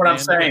prove That's it. What I'm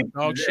saying.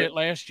 Dog shit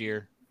last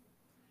year.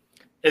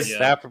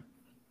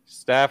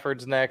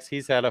 Stafford's next.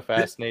 He's had a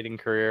fascinating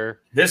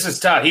career. This is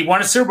tough. He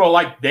won a Super Bowl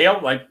like Dale,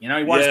 he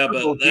won a Super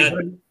Bowl.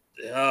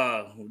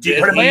 Do you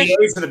put him in the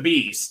A's or the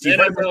B's?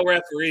 NFL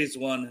referees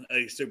won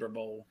a Super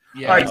Bowl.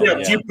 Yeah. All right,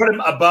 do you put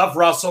him above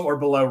Russell or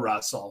below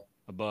Russell?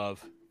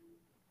 Above.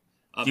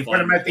 Do you put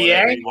him at the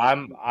A?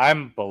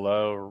 I'm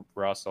below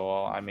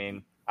Russell. I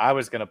mean, I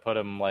was gonna put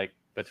him like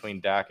between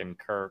Dak and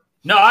Kirk.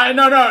 No.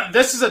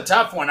 This is a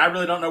tough one. I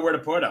really don't know where to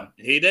put him.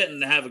 He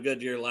didn't have a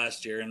good year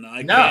last year, and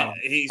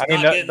he's not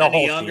getting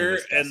any younger.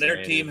 And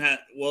their team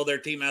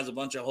has a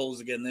bunch of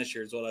holes again this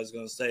year, is what I was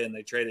going to say. And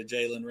they traded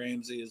Jalen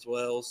Ramsey as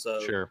well. So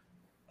sure.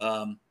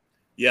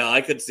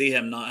 I could see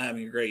him not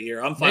having a great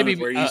year. I'm fine with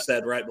where you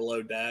said right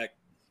below Dak.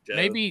 Joe.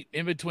 Maybe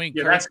in between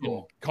Kirk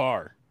and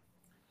Carr.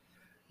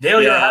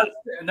 Dale, you're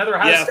another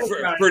high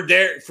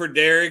for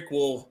Derek,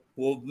 we'll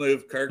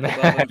move Kirk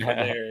above him for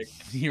Derek.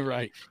 You're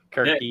right,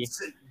 Kirky.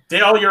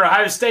 Dale, you're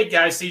Ohio State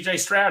guy. CJ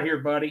Stroud here,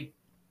 buddy.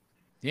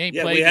 He ain't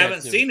played. We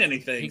haven't seen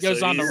anything. He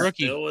goes on the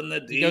rookie.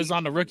 He goes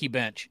on the rookie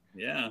bench.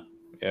 Yeah.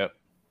 Yep.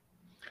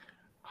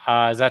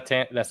 That's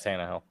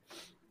Tannehill.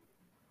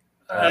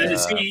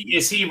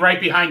 Is he right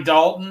behind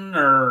Dalton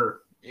or?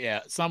 Yeah,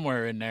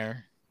 somewhere in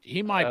there.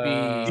 He might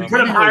be. Do you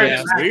put him higher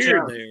than Mac?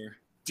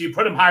 Do you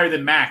put him higher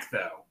than Mac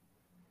though?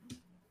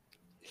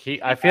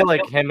 I feel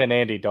like him and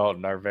Andy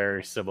Dalton are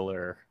very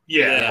similar.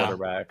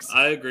 Quarterbacks.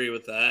 I agree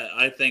with that.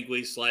 I think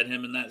we slide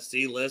him in that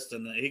C list,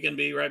 and he can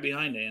be right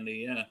behind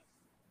Andy. Yeah.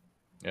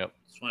 Yep.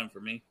 It's fine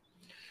for me.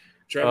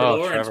 Trevor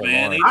Lawrence,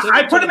 man.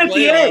 I put him at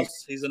the A.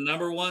 He's a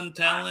number one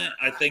talent.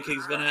 I think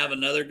he's going to have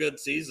another good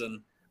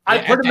season. I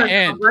put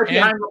him right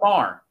behind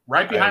Lamar.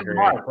 Right behind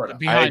Lamar.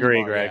 I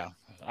agree, Greg. Yeah.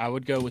 I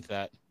would go with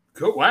that.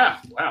 Cool. Wow.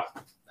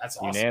 That's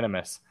awesome.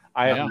 Unanimous.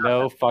 I have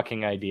no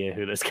fucking idea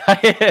who this guy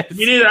is.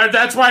 Me neither.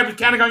 That's why I'm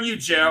counting on you,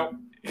 Joe.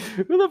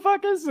 Who the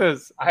fuck is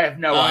this? I have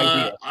no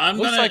idea.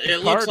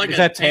 It looks like is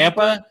that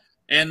Tampa?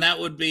 And that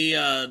would be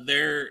who's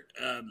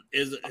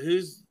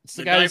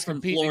the guy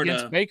from Florida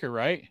against Baker,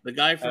 right? The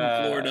guy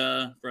from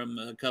Florida from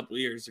a couple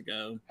years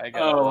ago.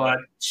 Kyle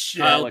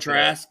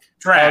Trask.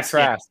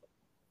 Trask.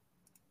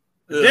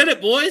 Did it,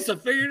 boys? I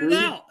figured it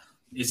out.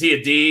 Is he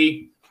a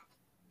D?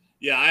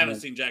 Yeah, I haven't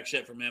seen jack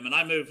shit from him, and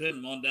I moved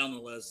him on down the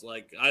list.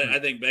 Like, I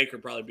think Baker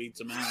probably beats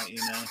him out.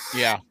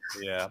 Yeah,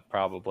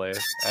 probably.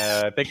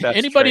 I think that's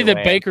anybody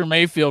that Baker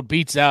Mayfield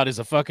beats out is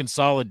a fucking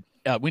solid.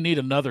 We need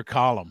another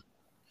column.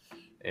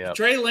 Yeah,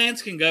 Trey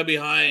Lance can go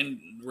behind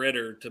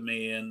Ritter to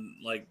me, and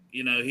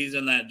he's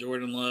in that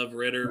Jordan Love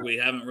Ritter. We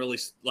haven't really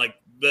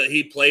but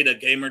he played a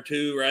game or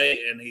two, right?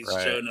 And he's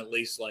shown at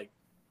least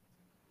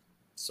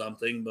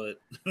something,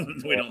 but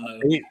we don't know.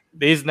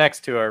 These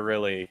next two are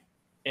really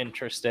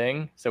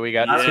interesting. So we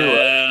got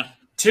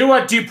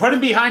Tua. Do you put him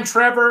behind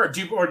Trevor,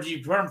 or do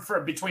you put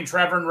him between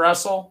Trevor and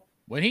Russell?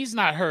 When he's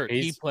not hurt,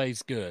 he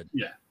plays good.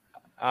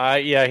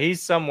 Yeah.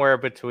 He's somewhere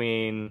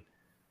between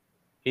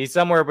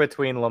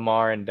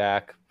Lamar and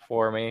Dak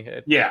for me.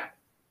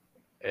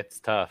 It's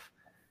tough.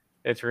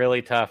 It's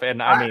really tough.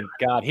 And I mean,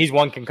 God, he's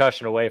one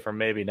concussion away from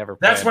maybe never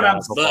playing. That's what I'm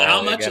saying. But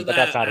how much of that?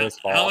 That's not his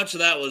fault. How much of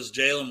that was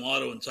Jalen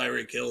Waddle and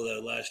Tyreek Hill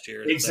though last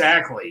year?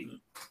 Exactly.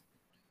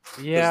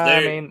 Yeah,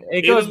 I mean,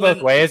 it goes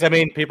both ways. I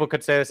mean, people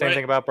could say the same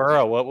thing about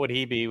Burrow. What would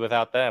he be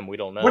without them? We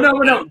don't know.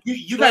 Well, no.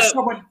 You got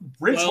someone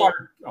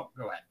Bridgewater. Go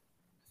ahead.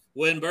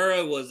 When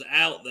Burrow was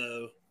out,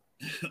 though,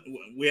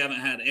 we haven't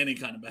had any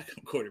kind of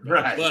backup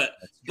quarterback. Right.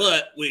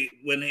 But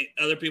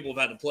other people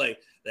have had to play,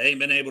 they ain't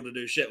been able to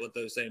do shit with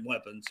those same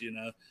weapons,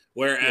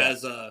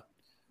 Whereas the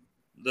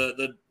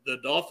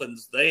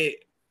Dolphins, they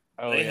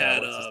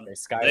had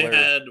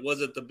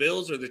was it the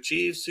Bills or the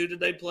Chiefs? Who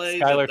did they play?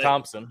 Skylar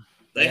Thompson.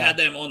 They had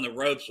them on the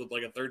ropes with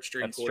a third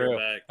string quarterback.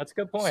 True. That's a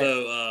good point.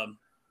 So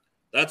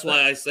that's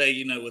why I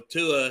say, with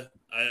Tua,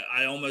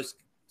 I almost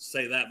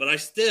say that, but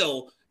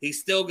he's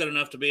still good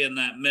enough to be in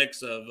that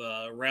mix of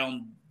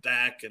around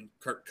Dak and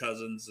Kirk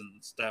Cousins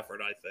and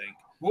Stafford, I think.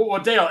 Well,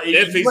 Dale,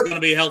 if he's going to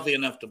be healthy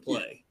enough to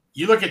play.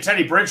 You look at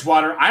Teddy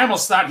Bridgewater. I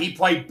almost thought he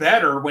played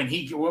better when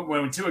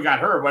Tua got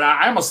hurt, but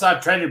I almost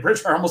thought Teddy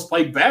Bridgewater almost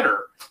played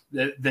better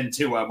than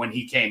Tua when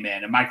he came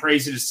in. Am I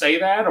crazy to say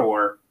that,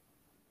 or?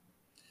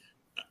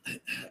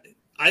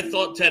 I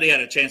thought Teddy had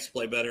a chance to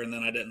play better, and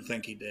then I didn't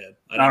think he did.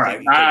 All right.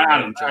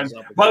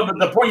 But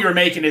the point you were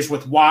making is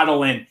with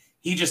Waddle and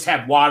he just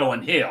had Waddle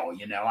and Hill,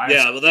 you know.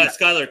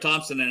 Skylar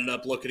Thompson ended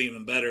up looking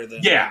even better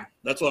than him.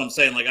 That's what I'm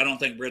saying. Like, I don't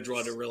think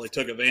Bridgewater really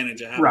took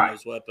advantage of having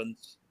those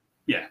weapons.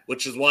 Yeah.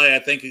 Which is why I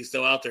think he's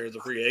still out there as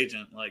a free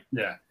agent. Like,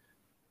 yeah.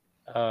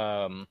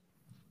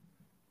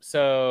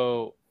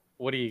 So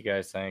what do you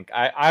guys think?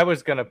 I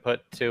was going to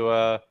put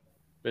Tua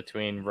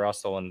between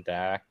Russell and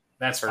Dak.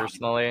 That's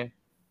personally. Fine.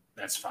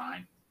 That's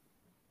fine.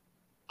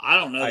 I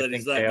don't know that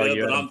he's that good,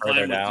 but I'm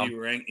fine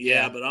with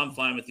you but I'm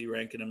fine with you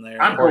ranking him there.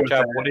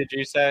 What did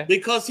you say?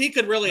 Because he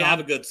could really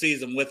have a good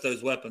season with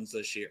those weapons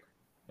this year.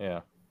 Yeah.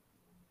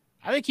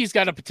 I think he's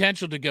got a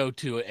potential to go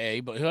to an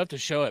A, but he'll have to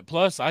show it.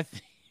 Plus, I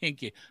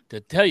think,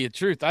 to tell you the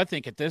truth, I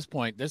think at this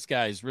point, this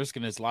guy is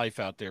risking his life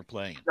out there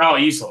playing. Oh,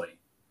 easily.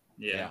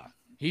 Yeah.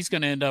 He's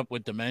going to end up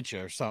with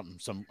dementia or something,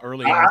 some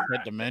early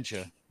onset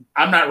dementia.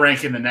 I'm not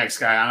ranking the next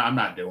guy. I'm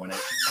not doing it.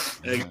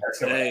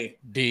 Hey,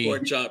 D.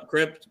 Pork Chop.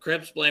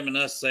 Crip's blaming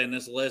us, saying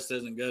this list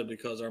isn't good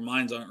because our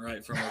minds aren't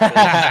right from our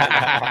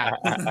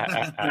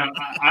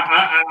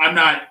I'm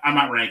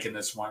not ranking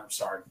this one. I'm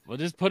sorry. We'll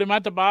just put him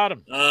at the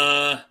bottom.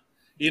 I've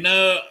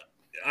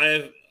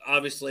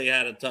obviously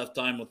had a tough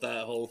time with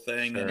that whole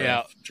thing. Sure.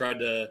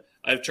 And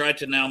I've tried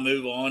to now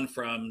move on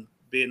from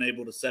being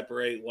able to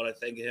separate what I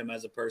think of him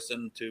as a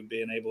person to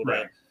being able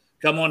to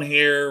come on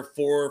here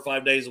 4 or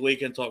 5 days a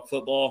week and talk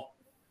football.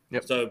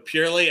 Yep. So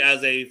purely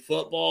as a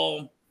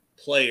football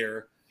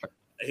player,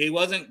 he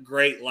wasn't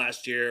great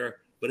last year,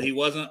 but he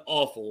wasn't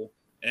awful.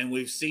 And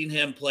we've seen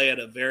him play at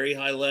a very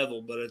high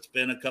level, but it's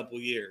been a couple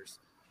years.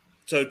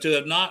 So to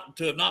have not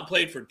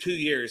played for 2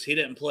 years, he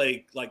didn't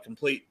play like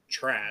complete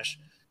trash.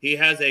 He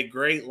has a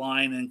great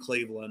line in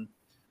Cleveland.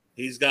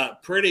 He's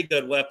got pretty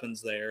good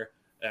weapons there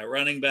at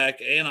running back,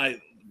 and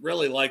I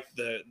really like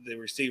the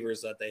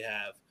receivers that they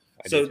have.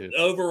 So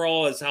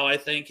overall is how I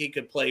think he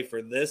could play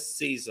for this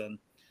season.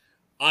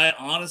 I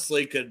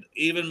honestly could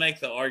even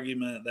make the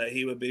argument that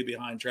he would be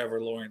behind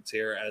Trevor Lawrence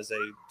here as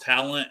a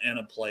talent and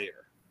a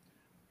player.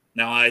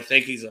 Now, I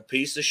think he's a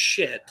piece of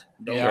shit.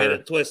 Don't get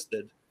it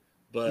twisted.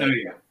 But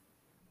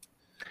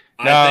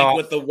I think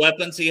with the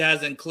weapons he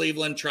has in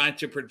Cleveland trying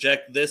to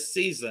project this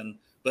season,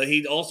 but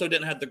he also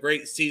didn't have the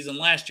great season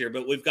last year.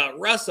 But we've got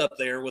Russ up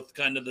there with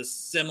kind of the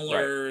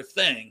similar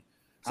thing.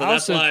 So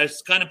that's why I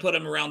kind of put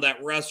him around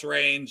that Russ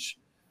range.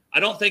 I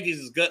don't think he's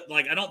as good.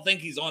 Like, I don't think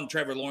he's on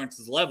Trevor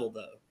Lawrence's level,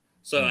 though.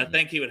 So I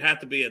think he would have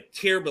to be a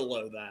tier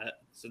below that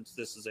since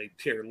this is a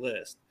tier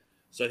list.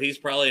 So he's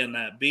probably in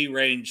that B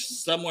range,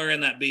 somewhere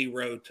in that B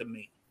row to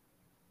me.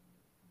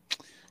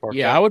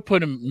 Yeah, I would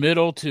put him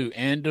middle to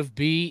end of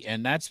B,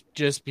 and that's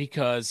just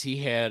because he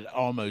had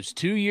almost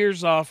 2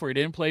 years off where he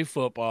didn't play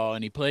football,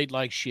 and he played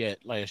like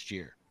shit last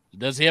year.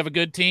 Does he have a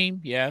good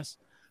team? Yes.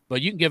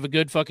 But you can give a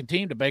good fucking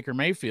team to Baker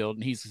Mayfield,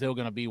 and he's still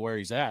going to be where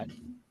he's at.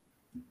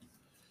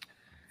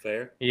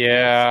 Fair?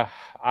 Yeah.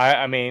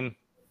 I mean,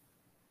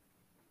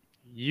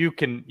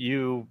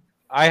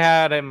 I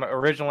had him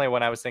originally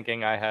when I was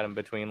thinking I had him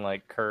between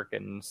like Kirk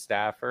and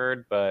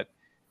Stafford, but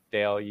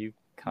Dale, you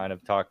kind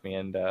of talked me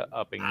into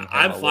upping him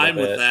I'm fine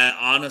with that,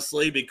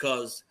 honestly,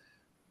 because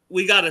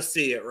we got to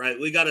see it, right?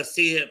 We got to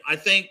see him. I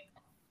think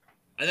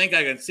I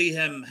can see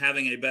him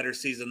having a better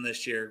season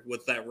this year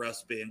with that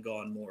Russ being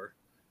gone more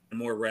and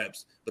more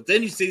reps. But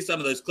then you see some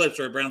of those clips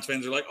where Browns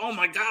fans are like, oh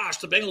my gosh,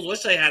 the Bengals wish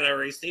they had a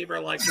receiver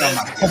like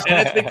that.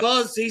 And it's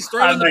because he's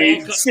throwing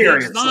the ball.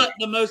 Seriously. He's not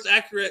the most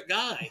accurate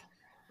guy.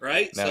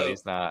 Right? No,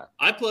 he's not.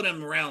 I put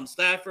him around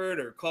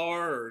Stafford or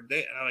Carr or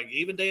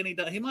even Danny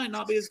Dimes. He might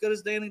not be as good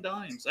as Danny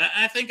Dimes.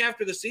 I think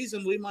after the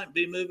season, we might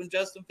be moving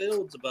Justin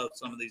Fields above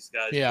some of these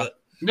guys. Yeah.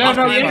 But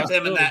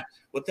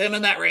with him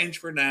in that range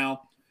for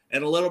now,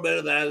 and a little bit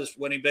of that is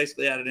when he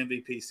basically had an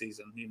MVP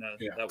season,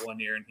 that 1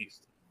 year in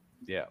Houston.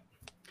 Yeah.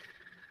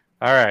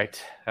 All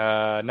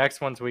right. Next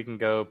ones we can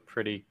go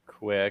pretty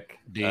quick.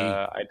 D.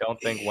 I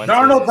don't think Wentz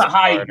Darnold's is a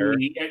high starter.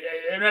 D.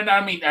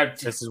 I mean,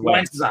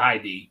 Wentz is a high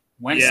D.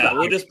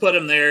 We'll just put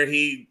him there.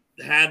 He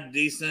had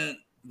decent,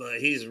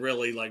 but he's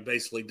really like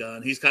basically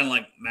done. He's kind of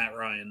like Matt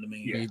Ryan to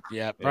me.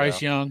 Yeah,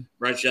 Bryce Young.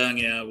 Bryce Young,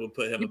 we'll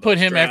put him. You put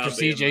him after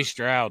C.J.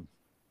 Stroud.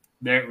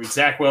 There,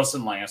 Zach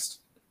Wilson last.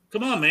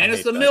 Come on, man!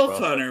 It's the MILF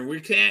Hunter. We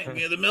can't.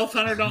 The MILF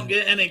Hunter don't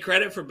get any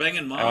credit for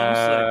banging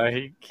moms.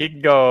 He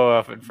can go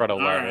up in front of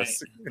All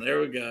Levis. Right.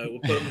 There we go. We'll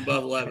put him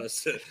above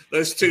Levis.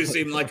 Those two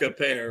seem like a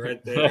pair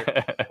right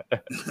there.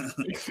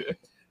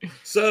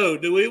 So,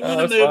 do we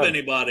want to move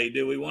anybody?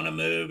 Do we want to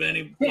move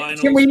any final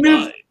Can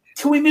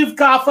we move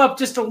Goff up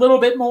just a little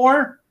bit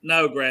more?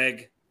 No,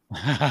 Greg.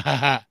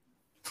 No.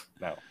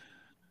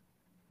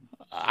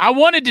 I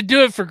wanted to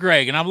do it for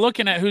Greg, and I'm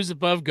looking at who's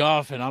above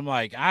Goff, and I'm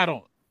like,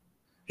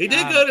 He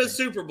did go to the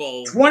Super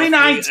Bowl.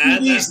 29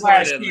 TDs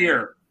last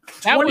year.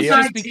 That was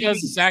just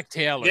because of Zach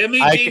Taylor. Give me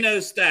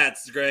Gino's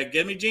stats, Greg.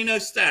 Give me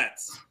Gino's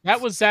stats.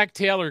 That was Zach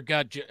Taylor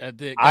got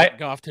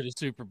Goff to the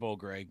Super Bowl,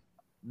 Greg.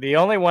 The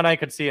only one I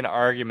could see an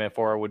argument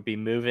for would be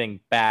moving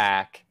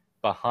back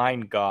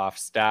behind Goff,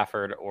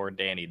 Stafford, or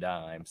Danny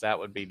Dimes. That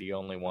would be the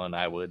only one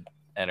I would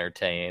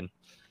entertain.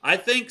 I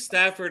think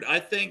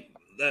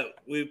that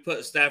we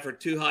put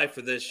Stafford too high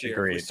for this year.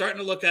 Agreed. We're starting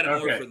to look at it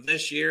more for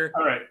this year.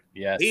 All right.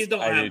 Yes, he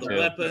don't have the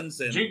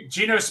weapons. And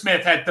Geno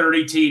Smith had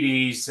 30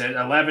 TDs,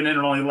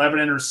 only 11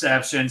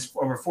 interceptions,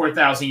 over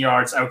 4,000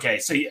 yards. Okay,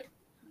 so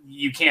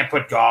you can't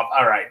put Goff.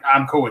 All right,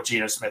 I'm cool with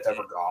Geno Smith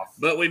over Goff.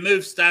 But we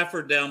moved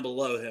Stafford down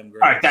below him.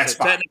 Greg. All right, that's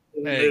fine.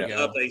 Technically, we moved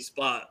up a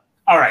spot.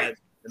 All right.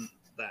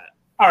 That.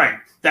 All right,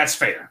 that's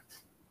fair.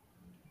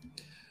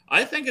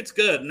 I think it's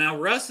good. Now,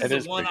 Russ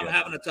is the one I'm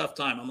having a tough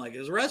time. I'm like,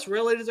 does Russ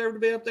really deserve to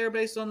be up there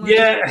based on that?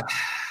 Yeah.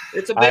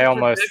 It's a big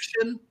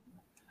prediction.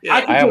 Yeah,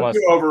 I can put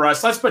 2 over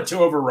Russ. Let's put 2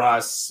 over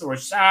Russ,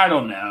 which I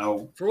don't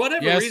know. For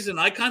whatever reason,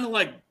 I kind of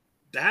like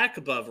Dak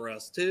above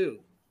Russ, too.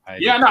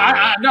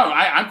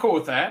 I'm cool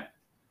with that.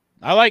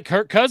 I like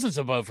Kirk Cousins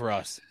above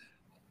Russ.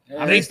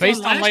 I mean,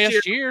 based on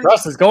last year.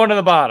 Russ is going to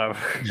the bottom.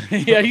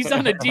 Yeah, he's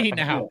on the D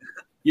now.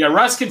 Yeah,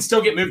 Russ can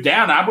still get moved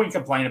down. I wouldn't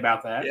complain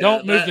about that. Yeah,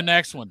 don't move the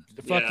next one.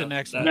 Fuck the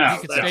next one. No,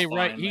 he can stay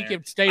right. He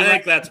can stay right. I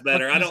think that's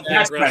better. I don't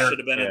think Russ should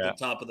have been at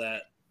the top of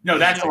that. No,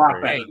 that's a lot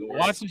better. Hey,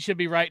 Watson should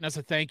be writing us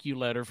a thank you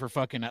letter for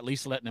fucking at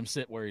least letting him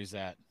sit where he's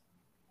at.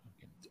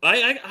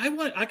 I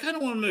kind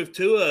of want to move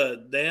Tua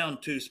down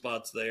 2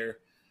 spots there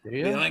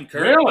behind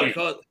Kirk. Really?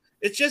 Because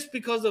it's just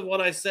because of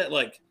what I said.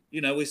 Like,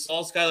 we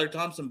saw Skylar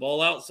Thompson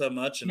ball out so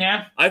much. And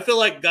I feel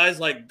like guys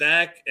like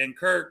Dak and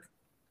Kirk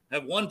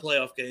have won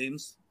playoff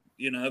games.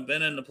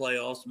 Been in the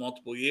playoffs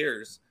multiple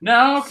years.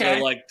 No, okay.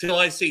 So, till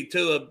I see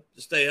Tua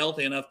stay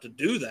healthy enough to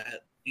do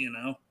that,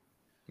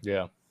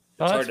 Yeah.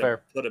 It's hard to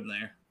put him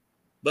there.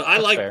 But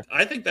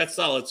I think that's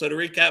solid. So to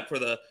recap for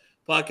the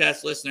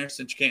podcast listeners,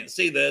 since you can't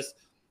see this,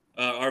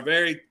 our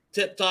very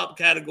tip-top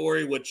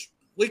category, which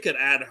we could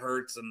add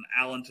Hurts and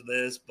Allen to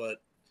this,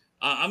 but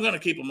I'm going to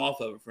keep them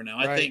off of it for now.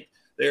 Right. I think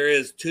there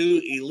is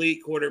 2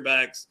 elite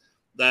quarterbacks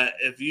that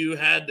if you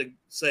had to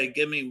say,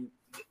 give me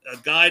a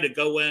guy to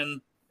go in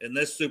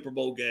this Super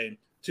Bowl game,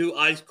 2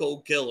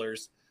 ice-cold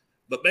killers.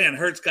 But, man,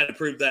 Hurts kind of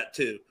proved that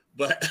too.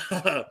 But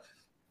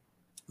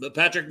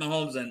Patrick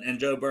Mahomes and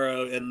Joe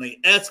Burrow in the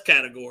S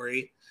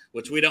category,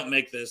 which we don't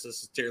make this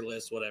is tier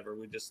list, whatever.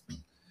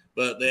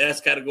 But the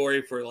S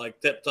category for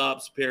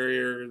tip-top,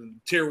 superior,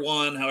 tier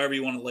 1, however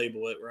you want to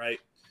label it, right?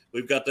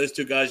 We've got those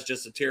 2 guys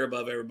just a tier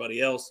above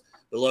everybody else.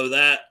 Below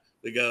that,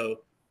 we go,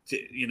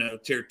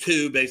 tier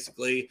 2,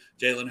 basically,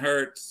 Jalen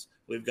Hurts.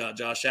 We've got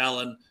Josh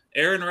Allen.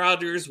 Aaron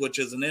Rodgers, which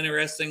is an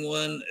interesting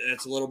one.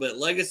 It's a little bit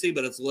legacy,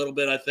 but it's a little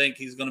bit, I think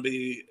he's going to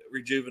be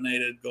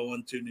rejuvenated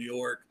going to New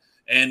York.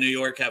 And New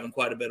York having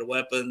quite a bit of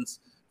weapons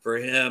for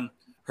him.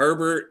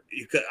 Herbert,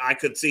 I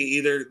could see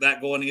either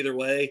that going either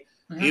way.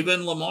 Mm-hmm.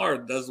 Even Lamar,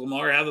 does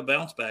Lamar have a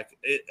bounce back?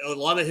 A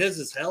lot of his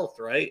is health,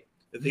 right?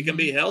 If he can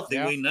be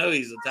healthy, we know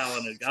he's a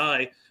talented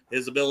guy.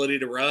 His ability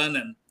to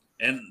run,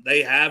 and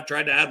they have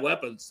tried to add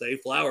weapons. Zay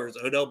Flowers,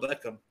 Odell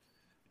Beckham.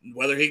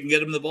 Whether he can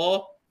get him the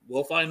ball,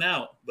 we'll find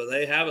out. But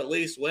they have at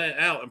least went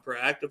out and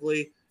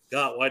proactively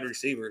got wide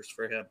receivers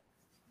for him.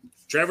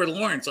 Trevor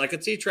Lawrence, I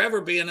could see Trevor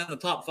being in the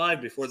top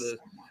 5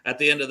 at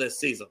the end of this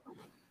season.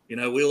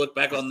 We look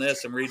back on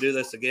this and redo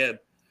this again.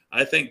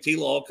 I think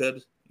T-Law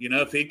could,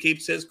 if he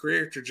keeps his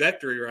career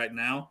trajectory right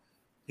now,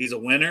 he's a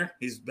winner.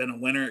 He's been a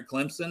winner at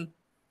Clemson.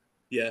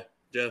 Yeah,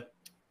 Joe.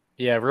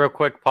 Yeah, real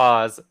quick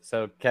pause.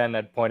 So Ken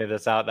had pointed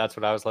this out. That's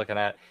what I was looking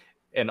at.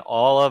 In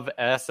all of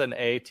S and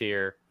A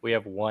tier, we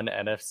have 1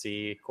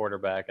 NFC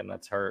quarterback, and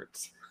that's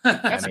Hurts.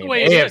 That's the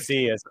way it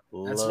AFC is.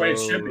 That's the way it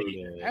should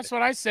be. That's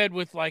what I said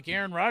with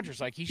Aaron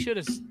Rodgers. He should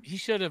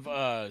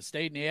have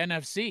stayed in the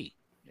NFC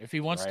if he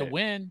wants to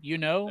win.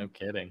 No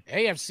kidding.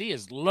 AFC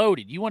is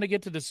loaded. You want to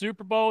get to the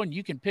Super Bowl and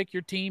you can pick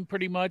your team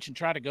pretty much and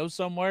try to go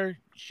somewhere.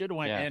 Should have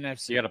went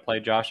NFC. You got to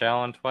play Josh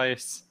Allen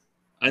twice.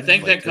 I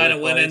think that kind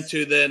of went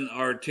into then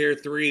our tier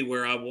 3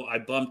 where I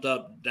bumped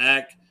up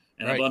Dak.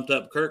 And I bumped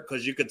up Kirk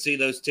because you could see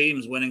those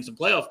teams winning some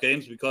playoff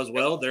games because,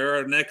 they're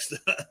our next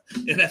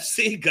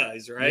NFC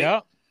guys, right? Yeah.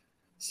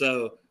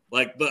 So,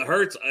 but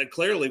Hurts,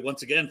 clearly,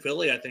 once again,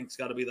 Philly, I think, has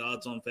got to be the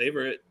odds-on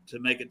favorite to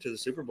make it to the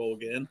Super Bowl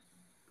again.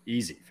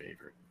 Easy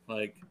favorite.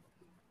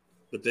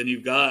 But then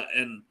you've got,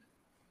 and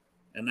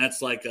that's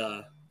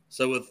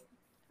so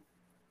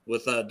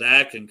with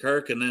Dak and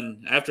Kirk, and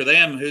then after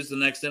them, who's the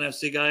next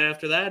NFC guy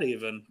after that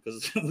even?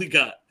 Because we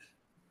got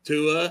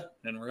Tua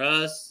and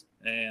Russ.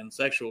 And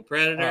Sexual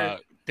Predator.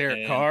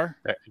 Derek Carr.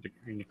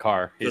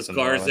 Because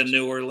Carr's in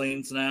New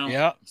Orleans now.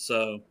 Yeah.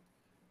 So,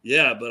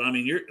 but I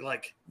mean, you're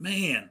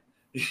man,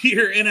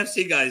 your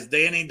NFC guys,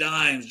 Danny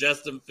Dimes,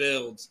 Justin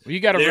Fields. Well, you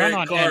got to run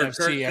on Carr, NFC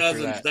Kirk after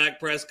Cousins, that. Dak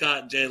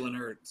Prescott, Jalen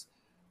Hurts.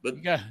 But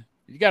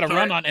you got to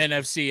run on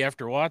NFC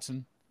after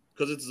Watson.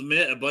 Because it's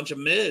a bunch of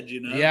mid,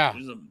 Yeah.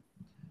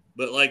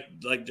 But like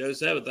Joe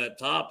said with that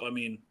top, I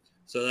mean,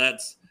 so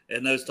that's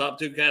in those top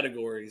 2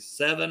 categories,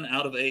 7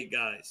 out of 8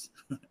 guys.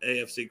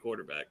 AFC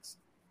quarterbacks.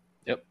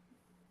 Yep.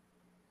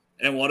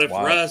 And what if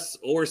Russ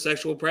or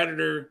Sexual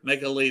Predator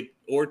make a leap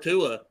or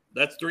Tua?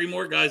 That's 3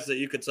 more guys that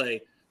you could say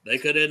they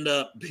could end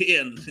up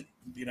being,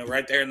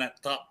 right there in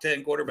that top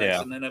 10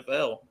 quarterbacks in the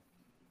NFL.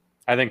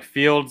 I think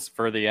Fields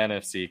for the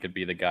NFC could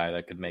be the guy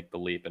that could make the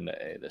leap into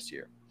A this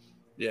year.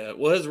 Yeah,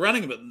 well, his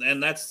running,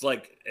 and that's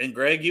like, and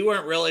Greg, you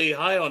weren't really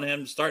high on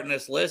him starting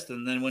this list,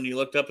 and then when you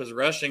looked up his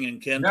rushing,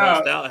 and Ken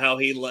tossed out how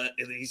he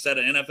set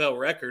an NFL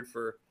record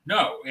for.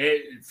 No,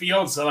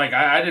 Fields, like,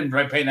 I didn't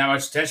really pay that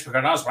much attention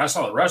because honestly, when I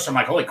saw the rush, I'm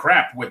like, holy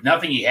crap, with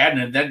nothing he had,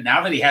 and then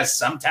now that he has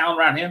some talent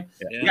around him,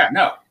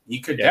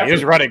 he could. Yeah, he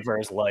was running for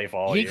his life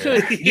all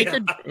year. He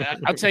could.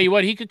 I'll tell you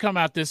what, he could come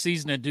out this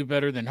season and do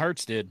better than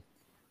Hurts did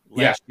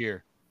last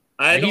year.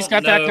 He's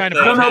got that kind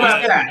of. I don't know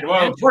about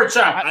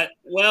that.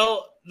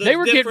 Well, they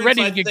were getting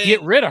ready to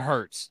get rid of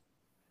Hurts.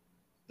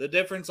 The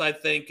difference, I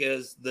think,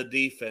 is the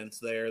defense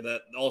there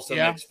that also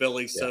makes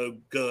Philly so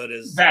good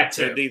is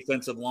their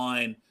defensive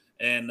line.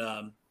 And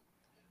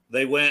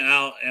they went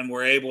out and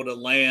were able to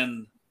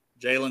land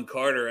Jalen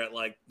Carter at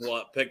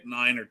pick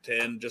 9 or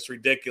 10. Just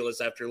ridiculous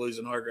after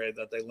losing Hargrave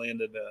that they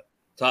landed a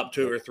top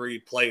 2 or 3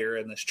 player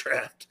in this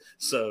draft.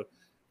 So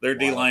their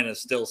D-line is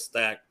still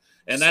stacked.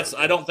 And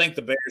I don't think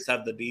the Bears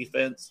have the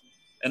defense.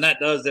 And that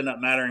does end up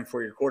mattering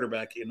for your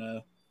quarterback,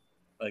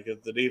 Like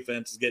if the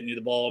defense is getting you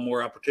the ball,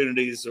 more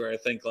opportunities, or I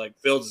think like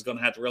Fields is going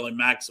to have to really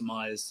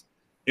maximize.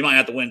 He might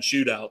have to win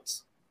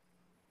shootouts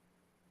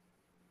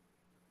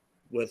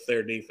with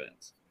their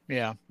defense.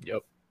 Yeah.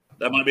 Yep.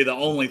 That might be the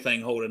only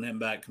thing holding him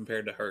back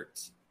compared to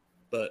Hurts.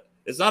 But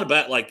it's not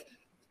about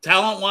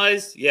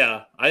talent-wise.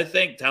 Yeah, I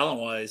think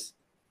talent-wise,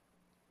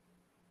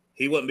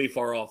 he wouldn't be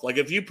far off. Like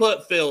if you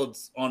put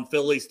Fields on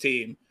Philly's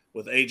team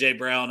with A.J.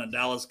 Brown and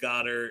Dallas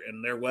Goedert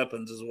and their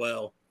weapons as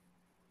well,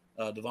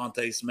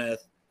 Devontae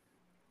Smith,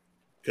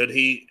 could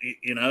he,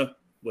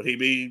 would he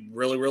be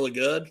really, really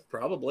good?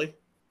 Probably.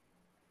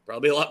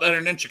 Probably a lot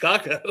better than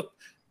Chicago.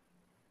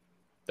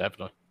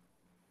 Definitely.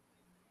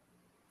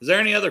 Is there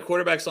any other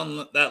quarterbacks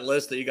on that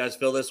list that you guys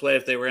feel this way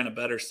if they were in a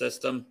better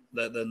system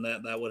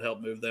that would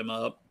help move them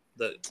up?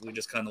 That we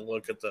just kind of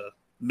look at the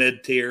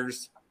mid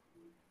tiers?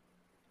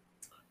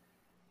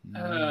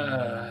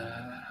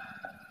 I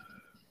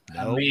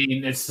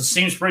mean, it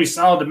seems pretty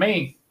solid to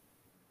me.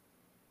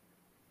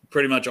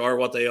 Pretty much are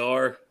what they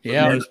are for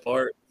the most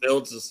part.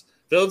 Fields is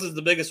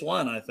the biggest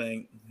one, I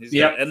think.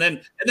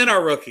 And then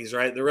our rookies,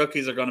 right? The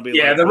rookies are going to be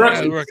the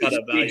rookies. Got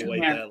to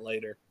evaluate that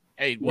later.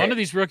 Hey, one of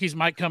these rookies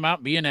might come out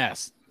and be an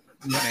S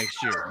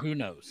next year. Who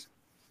knows?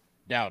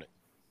 Doubt it.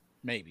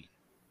 Maybe.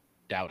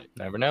 Doubt it.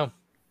 Never know.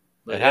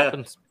 It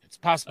happens. It's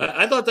possible.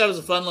 I thought that was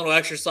a fun little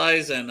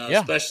exercise, and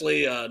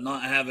especially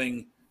not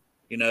having,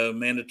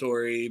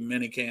 mandatory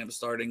mini camp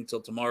starting till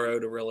tomorrow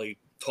to really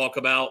talk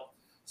about.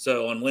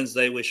 So on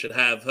Wednesday we should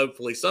have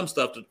hopefully some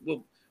stuff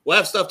we'll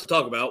have stuff to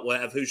talk about. We'll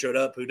have who showed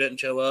up, who didn't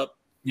show up.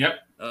 Yep.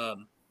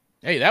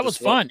 Hey, that was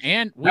fun,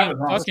 and we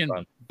fucking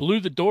blew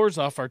the doors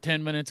off our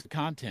 10 minutes of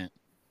content.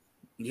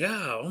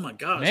 Yeah. Oh my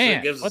gosh, man,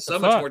 it gives us so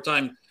much more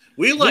time.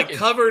 We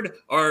covered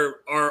our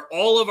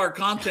all of our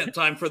content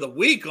time for the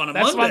week on a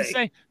Monday. That's what I'm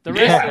saying. The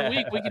rest of the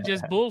week we can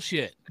just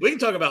bullshit. We can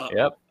talk about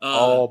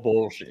all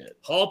bullshit.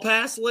 Hall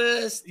pass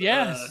list.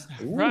 Yes,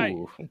 right.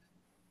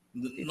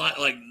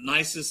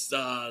 Nicest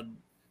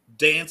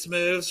dance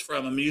moves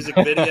from a music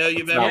video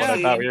you've ever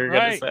seen. What you were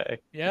gonna say.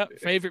 Yep.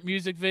 Favorite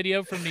music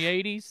video from the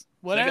 80s.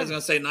 Whatever. I was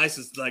gonna say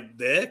nicest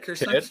dick or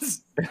something.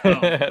 Tits.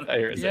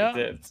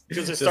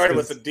 Because it started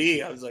with a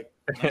D. I was like,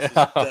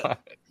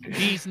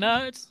 D's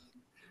nuts.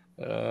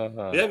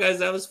 Yeah, guys,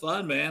 that was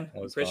fun, man.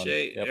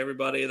 Appreciate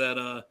everybody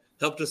that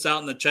helped us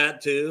out in the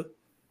chat too.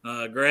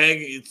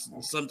 Greg, it's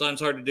sometimes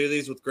hard to do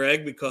these with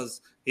Greg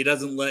because he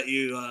doesn't let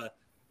you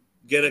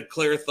get a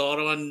clear thought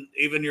on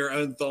even your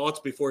own thoughts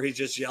before he's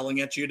just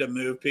yelling at you to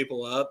move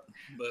people up.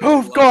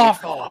 Move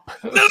Goff up!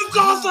 Move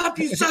Goff up,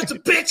 you sons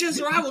of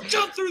bitches, or I will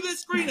jump through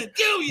this screen and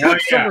kill you.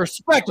 Put some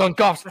respect on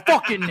Goff's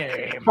fucking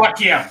name. Fuck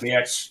yeah,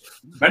 bitch.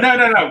 But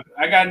no.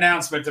 I got an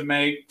announcement to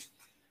make.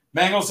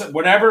 Bengals,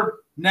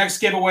 whatever next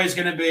giveaway is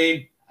going to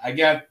be, I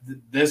got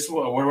this,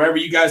 wherever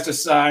you guys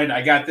decide.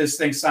 I got this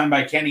thing signed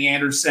by Kenny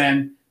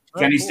Anderson.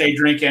 Kenny stayed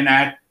drinking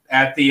at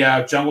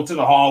the Jungle to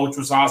the Hall, which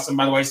was awesome,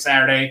 by the way,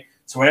 Saturday.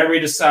 So whatever you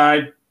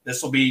decide,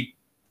 this will be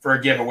for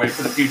a giveaway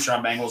for the future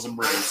on Bengals and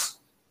Brews.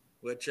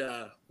 Which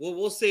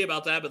we'll see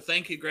about that. But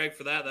thank you, Greg,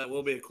 for that. That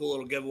will be a cool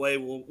little giveaway.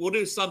 We'll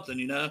do something,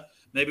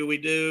 Maybe we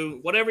do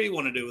whatever you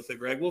want to do with it,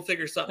 Greg. We'll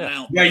figure something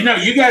out. Yeah,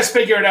 you guys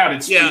figure it out.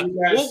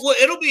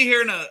 It'll be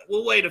here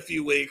we'll wait a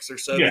few weeks or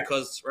so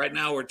because right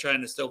now we're trying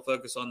to still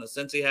focus on the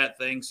Cincy hat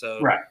thing.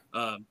 So,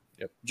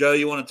 Joe,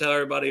 you want to tell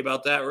everybody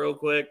about that real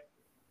quick?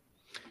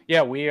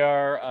 Yeah, we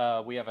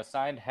are. We have a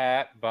signed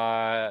hat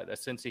by a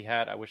Cincy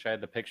hat. I wish I had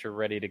the picture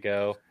ready to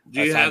go.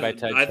 Do you have? I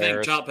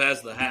think Chop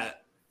has the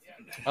hat.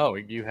 Oh,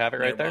 you have it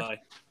right there.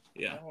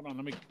 Yeah. Hold on,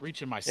 let me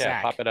reach in my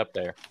sack. Pop it up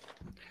there.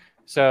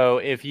 So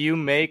if you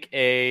make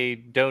a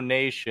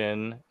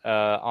donation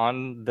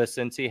on the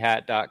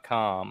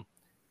CincyHat.com,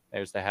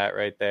 there's the hat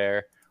right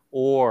there,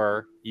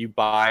 or you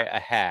buy a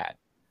hat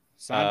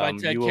signed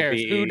by Ted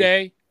Karras. Who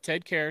Day?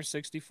 Ted Karras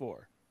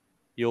 64.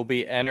 You'll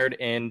be entered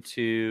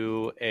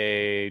into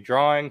a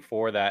drawing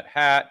for that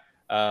hat,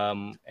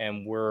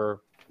 and we're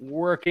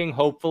working.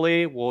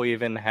 Hopefully, we'll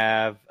even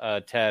have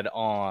Ted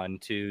on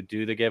to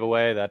do the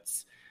giveaway.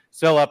 That's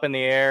still up in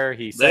the air.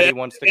 He said he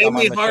wants to come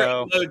on the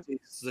show.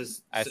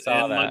 Emojis. I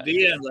saw that. My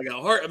DMs, I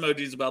got heart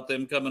emojis about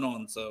them coming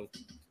on. So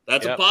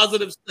that's a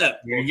positive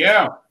step.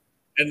 Yeah.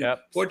 And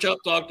Pork Chop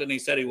talked, and he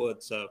said he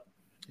would. So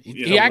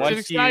he acted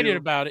excited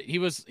about it. He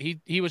was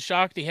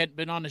shocked he hadn't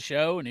been on the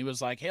show, and he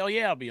was like, "Hell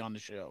yeah, I'll be on the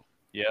show."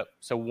 Yep.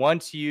 So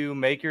once you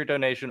make your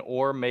donation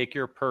or make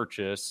your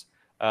purchase,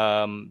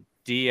 DM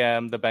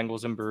the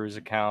Bengals and Brews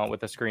account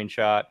with a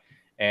screenshot,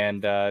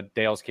 and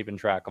Dale's keeping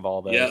track of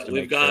all those. Yeah,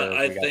 we've got.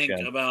 I think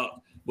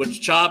about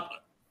which Chop.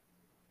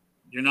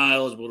 You're not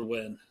eligible to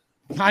win.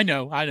 I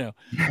know.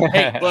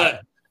 Hey,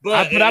 but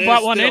I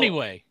bought one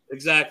anyway.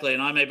 Exactly,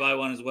 and I may buy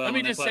one as well. Let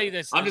me just say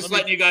this. I'm just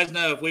letting you guys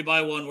know if we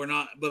buy one, we're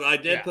not. But I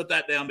did put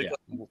that down because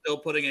I'm still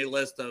putting a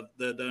list of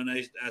the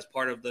donation as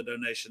part of the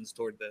donations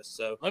toward this.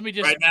 So let me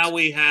just. Right now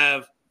we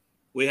have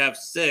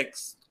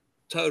 6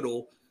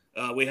 total.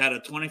 We had a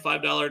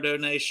 $25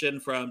 donation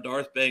from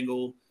Darth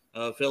Bengal.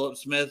 Philip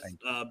Smith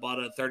bought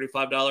a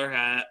 $35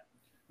 hat.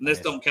 And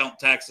this don't count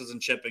taxes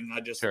and shipping. I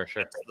just that's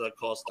the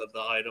cost of the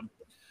item.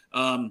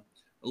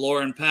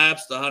 Lauren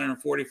Pabst, the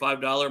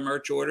 $145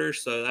 merch order.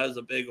 So that was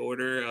a big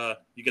order.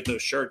 You get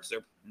those shirts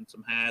there and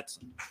some hats.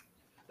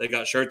 They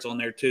got shirts on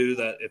there too.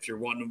 That if you're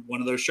wanting one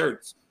of those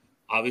shirts,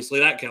 obviously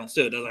that counts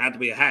too. It doesn't have to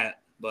be a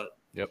hat, but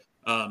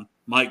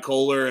Mike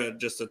Kohler,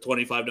 just a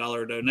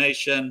 $25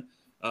 donation.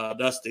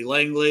 Dusty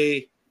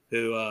Langley,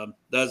 who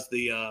does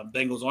the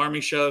Bengals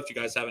Army show. If you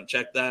guys haven't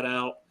checked that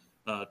out,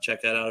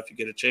 check that out if you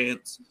get a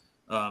chance.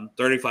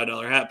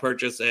 $35 hat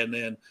purchase, and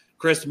then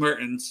Chris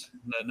Mertens.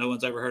 No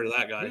one's ever heard of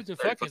that guy. Who the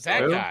fuck is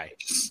that guy?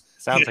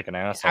 Sounds like an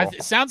asshole.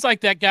 Sounds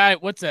like that guy.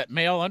 What's that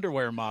male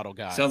underwear model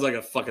guy? Sounds like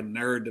a fucking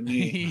nerd to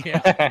me.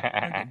 Yeah, like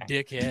a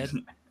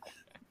dickhead.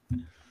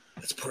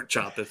 It's Pork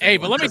Chop. Hey,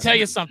 but let me tell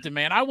you something,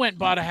 man. I went and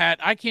bought a hat.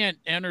 I can't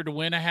enter to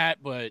win a hat,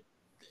 but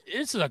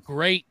this is a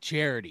great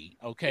charity.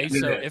 Okay,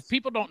 so if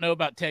people don't know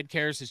about Ted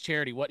Karras'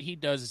 charity, what he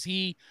does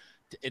is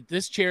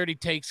this charity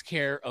takes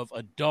care of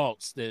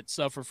adults that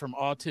suffer from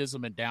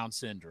autism and Down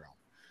syndrome.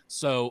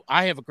 So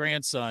I have a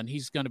grandson.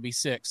 He's going to be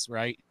 6,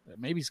 right?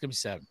 Maybe he's going to be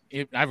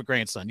 7. I have a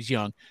grandson. He's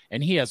young,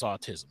 and he has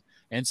autism.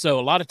 And so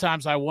a lot of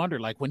times I wonder,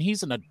 like, when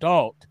he's an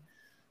adult,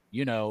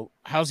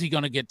 how's he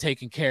going to get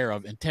taken care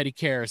of? And Teddy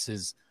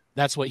Karras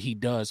that's what he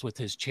does with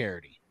his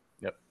charity.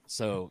 Yep.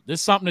 So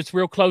this is something that's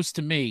real close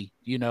to me,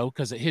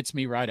 because it hits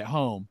me right at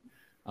home.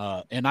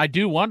 And I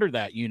do wonder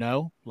that,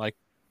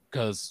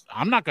 because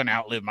I'm not going to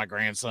outlive my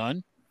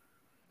grandson.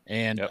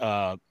 And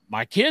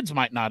my kids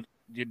might not.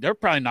 They're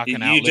probably not going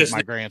to outlive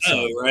my grandson.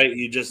 Know, right?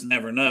 You just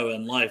never know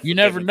in life. You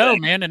never know,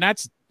 man. And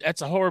that's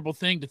a horrible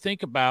thing to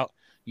think about,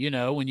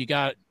 when you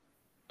got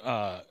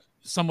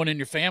someone in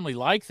your family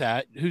like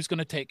that, who's going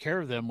to take care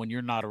of them when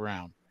you're not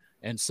around.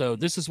 And so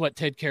this is what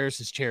Ted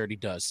Karras' charity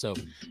does. So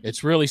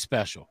it's really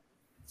special.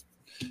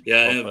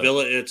 Yeah, and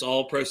it's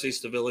all proceeds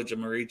to Village of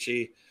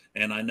Marici.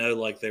 And I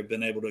know, they've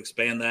been able to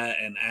expand that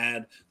and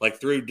add,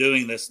 through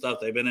doing this stuff,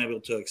 they've been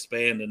able to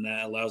expand, and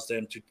that allows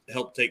them to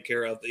help take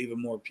care of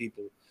even more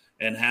people.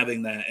 And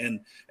having that, and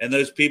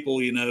those people,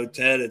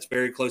 Ted, it's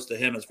very close to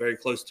him. It's very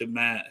close to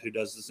Matt, who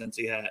does the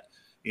Cincy hat.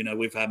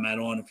 We've had Matt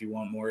on if you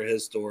want more of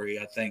his story.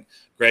 I think,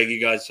 Greg,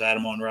 you guys had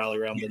him on Rally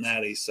Around the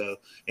Natty. So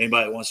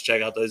anybody that wants to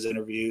check out those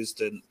interviews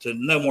to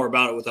know more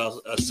about it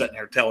without us sitting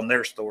here telling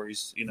their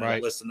stories,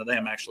 listen to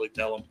them actually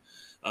tell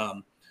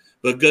them.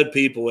 But good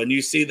people, and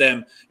you see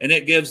them, and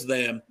it gives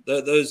them,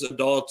 those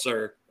adults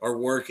are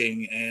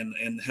working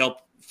and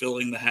help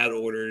filling the hat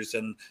orders,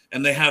 and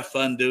they have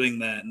fun doing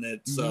that. And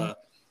it's,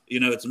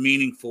 it's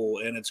meaningful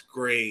and it's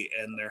great,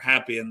 and they're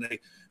happy. And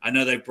I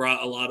know they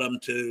brought a lot of them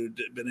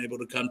been able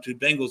to come to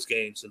Bengals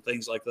games and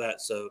things like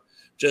that. So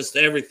just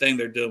everything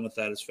they're doing with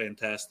that is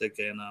fantastic.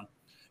 And,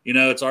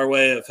 it's our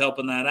way of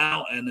helping that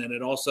out. And then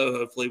it also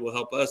hopefully will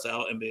help us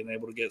out in being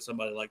able to get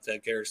somebody like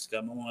Ted Karras to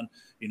come on.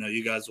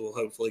 You guys will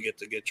hopefully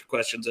get your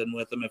questions in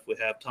with them if we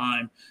have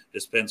time.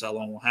 Just depends how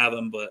long we'll have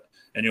them.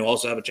 And you'll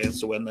also have a chance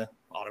to win the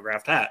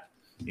autographed hat,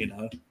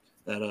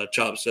 that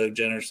Chop so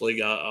generously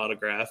got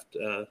autographed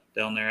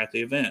down there at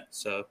the event.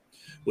 So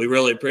we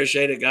really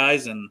appreciate it,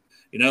 guys. And,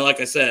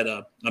 like I said,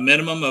 a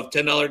minimum of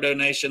 $10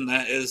 donation,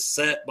 that is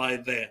set by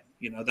them.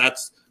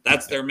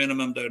 That's their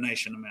minimum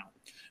donation amount.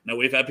 Now,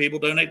 we've had people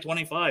donate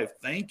 $25.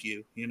 Thank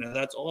you.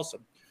 That's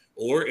awesome.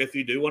 Or if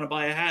you do want to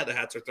buy a hat, the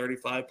hats are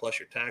 $35 plus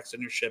your tax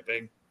and your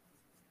shipping,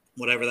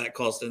 whatever that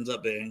cost ends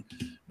up being.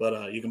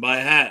 But you can buy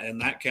a hat,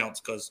 and that counts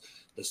because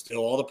there's still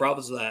all the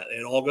profits of that.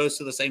 It all goes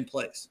to the same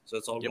place. So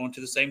it's all going to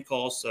the same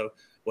cost. So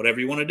whatever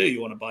you want to do, you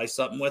want to buy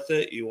something with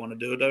it, you want to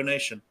do a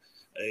donation.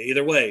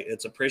 Either way,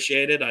 it's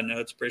appreciated. I know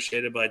it's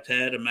appreciated by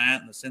Ted and Matt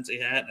and the Cincy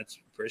hat, and it's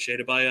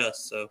appreciated by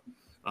us. So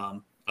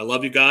I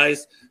love you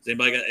guys. Has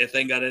anybody got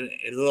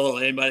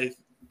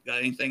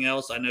anything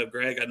else? I know,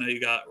 Greg,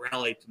 you got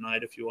Rally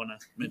tonight if you want to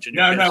mention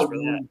your guest for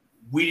that.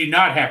 We do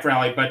not have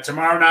Rally, but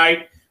tomorrow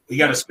night we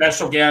got a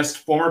special guest,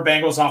 former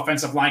Bengals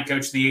offensive line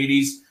coach in the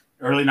 80s,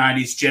 early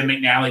 90s, Jim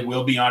McNally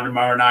will be on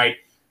tomorrow night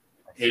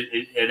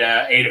at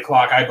 8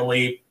 o'clock, I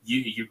believe.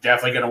 You're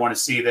definitely going to want to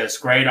see this.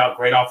 Great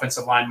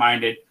offensive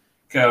line-minded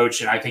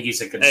coach, and I think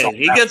he's a consultant.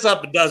 Hey, he gets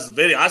up and does the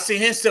video. I see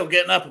him still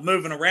getting up and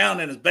moving around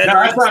in his bedroom.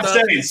 No, that's what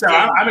I'm saying. So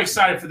I'm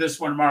excited for this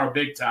one tomorrow,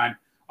 big time.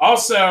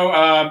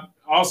 Also,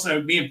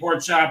 me and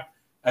Pork Chop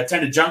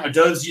attended Jungle.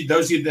 Those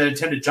of you that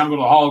attended Jungle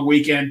the Hall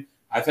weekend,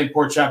 I think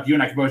Pork Chop, you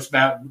and I can boast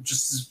about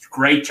just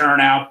great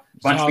turnout.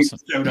 Bunch of people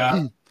showed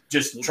up.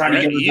 Just trying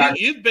to get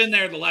you've been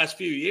there the last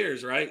few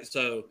years, right?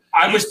 So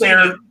I was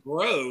there.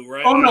 Grow,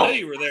 right? Oh no, I know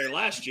you were there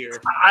last year.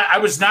 I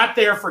was not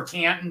there for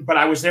Canton, but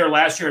I was there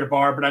last year at a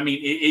bar. But I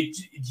mean,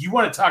 you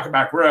want to talk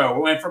about grow? It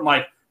went from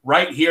like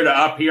right here to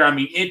up here. I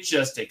mean, it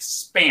just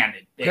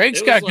expanded.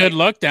 Greg's got good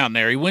luck down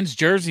there. He wins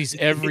jerseys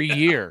every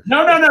year.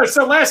 No.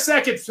 So last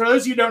second, for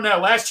those of you who don't know,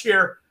 last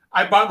year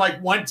I bought like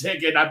one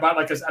ticket. I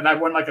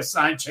won like a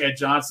signed Chad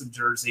Johnson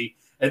jersey,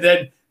 and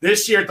then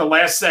this year at the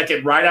last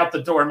second, right out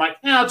the door, I'm like,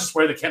 I'll just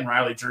wear the Ken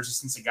Riley jersey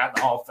since he got in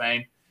the Hall of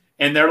Fame.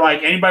 And they're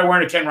like, anybody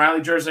wearing a Ken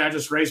Riley jersey? I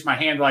just raised my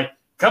hand like,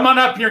 come on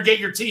up here, get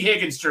your T.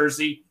 Higgins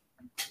jersey.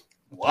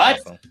 What?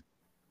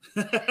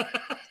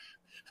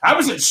 I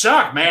was in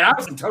shock, man. I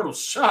was in total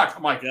shock.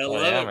 I'm like, I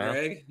love it, man.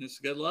 Greg. It's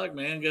good luck,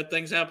 man. Good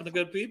things happen to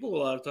good people a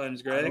lot of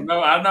times, Greg. I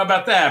don't know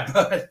about that,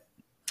 but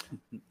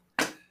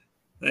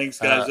thanks,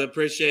 guys. I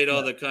appreciate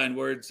all the kind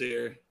words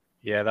here.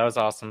 Yeah, that was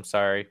awesome.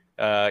 Sorry.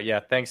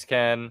 Thanks,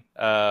 Ken.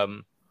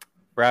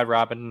 Brad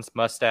Robbins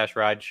mustache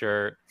ride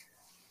shirt.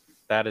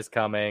 That is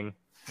coming.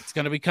 It's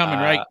going to be coming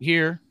right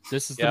here.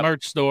 This is the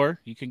merch store.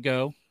 You can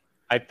go.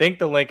 I think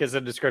the link is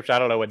in the description. I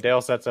don't know. When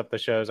Dale sets up the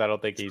shows, I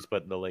don't think he's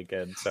putting the link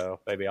in. So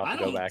maybe I'll have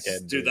to go back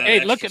and do that.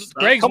 Hey, look at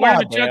Greg's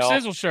wearing a Chuck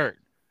Sizzle shirt.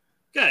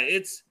 Yeah,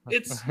 it's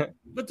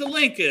but the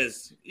link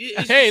is.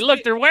 Hey,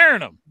 look, they're wearing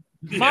them.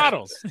 Yeah.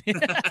 Models.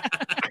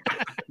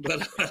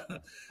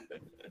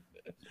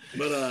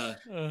 But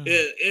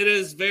it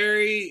is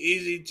very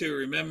easy to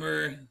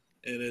remember.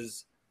 It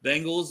is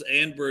Bengals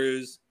and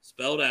Brews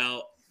spelled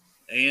out,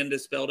 and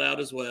is spelled out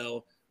as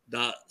well.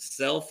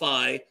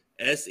 .sellfy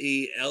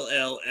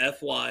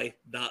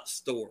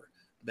SELLFY.store.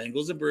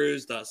 Bengals and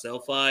Brews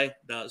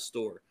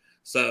 .sellfy.store.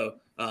 So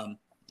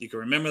you can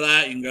remember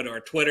that. You can go to our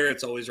Twitter.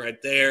 It's always right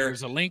there.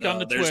 There's a link on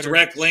the There's Twitter.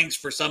 direct links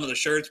for some of the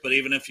shirts, but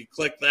even if you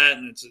click that,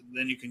 and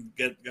then you can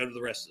go to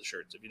the rest of the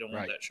shirts if you don't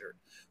want that shirt.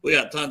 We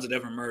got tons of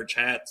different merch,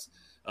 hats,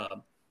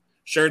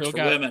 shirts for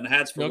women,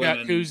 hats for women.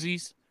 Got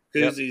koozies.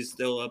 Koozies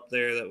still up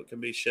there that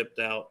can be shipped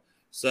out.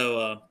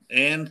 So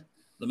and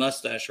the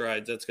mustache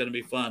rides, that's going to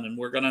be fun, and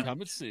we're gonna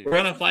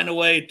find a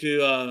way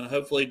to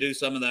hopefully do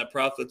some of that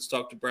profits.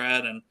 Talk to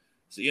Brad, and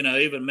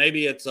even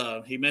maybe it's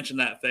he mentioned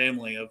that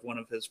family of one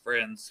of his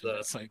friends.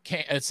 So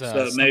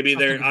maybe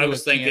there. I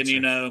was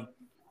thinking,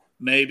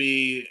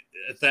 maybe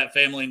if that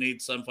family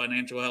needs some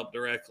financial help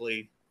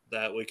directly,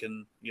 that we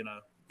can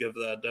give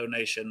the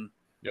donation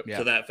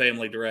to that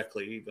family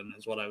directly. Even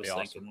is what I was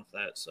thinking with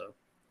that. So.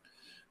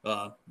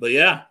 But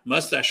yeah,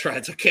 mustache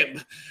rides.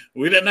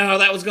 We didn't know how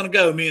that was going to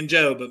go, me and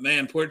Joe, but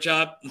man, Pork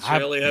Chop is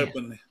really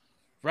hoping.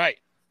 Right.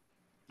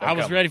 I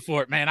was ready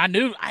for it, man. I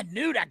knew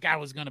that guy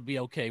was going to be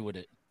okay with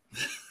it.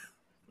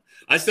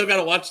 I still got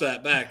to watch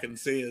that back and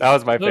see it. That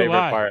was my favorite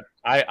part.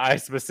 I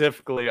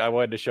specifically, I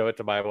wanted to show it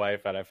to my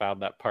wife, and I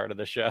found that part of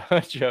the show. I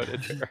showed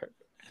it to her.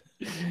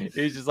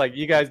 He's just like,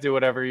 you guys do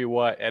whatever you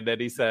want. And then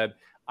he said,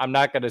 I'm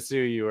not going to sue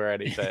you or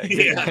anything.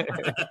 Yeah,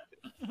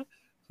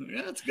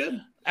 that's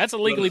good. That's a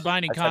legally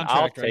binding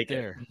contract right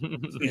there.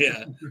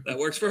 Yeah, that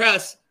works for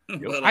us.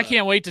 But, I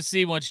can't wait to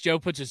see once Joe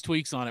puts his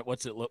tweaks on it.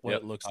 What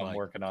it looks like. I'm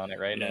working on it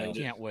right now.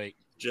 Can't wait.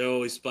 Joe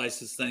always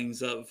spices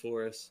things up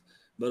for us.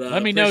 But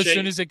let me know as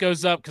soon as it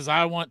goes up because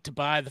I want to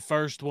buy the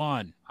first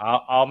one.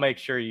 I'll make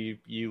sure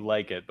you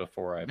like it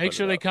before I make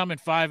sure they come in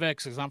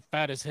 5X because I'm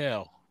fat as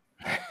hell.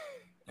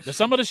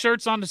 Some of the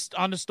shirts on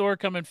the store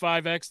come in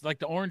 5X, like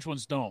the orange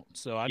ones don't.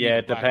 So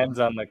it depends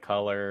on the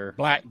color.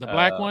 The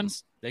black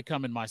ones, they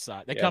come in my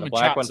size. They come in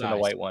black ones size. And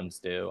the white ones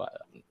do.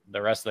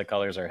 The rest of the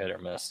colors are hit or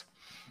miss.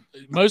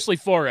 Mostly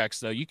 4X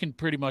though. You can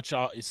pretty much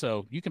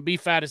so you can be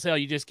fat as hell.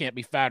 You just can't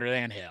be fatter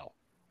than hell.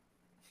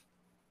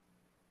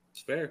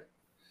 It's fair.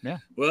 Yeah.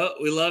 Well,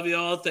 we love you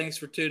all. Thanks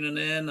for tuning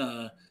in.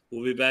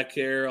 We'll be back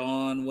here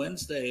on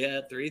Wednesday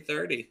at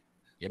 3:30.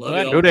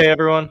 Good day,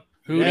 everyone.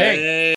 Good day.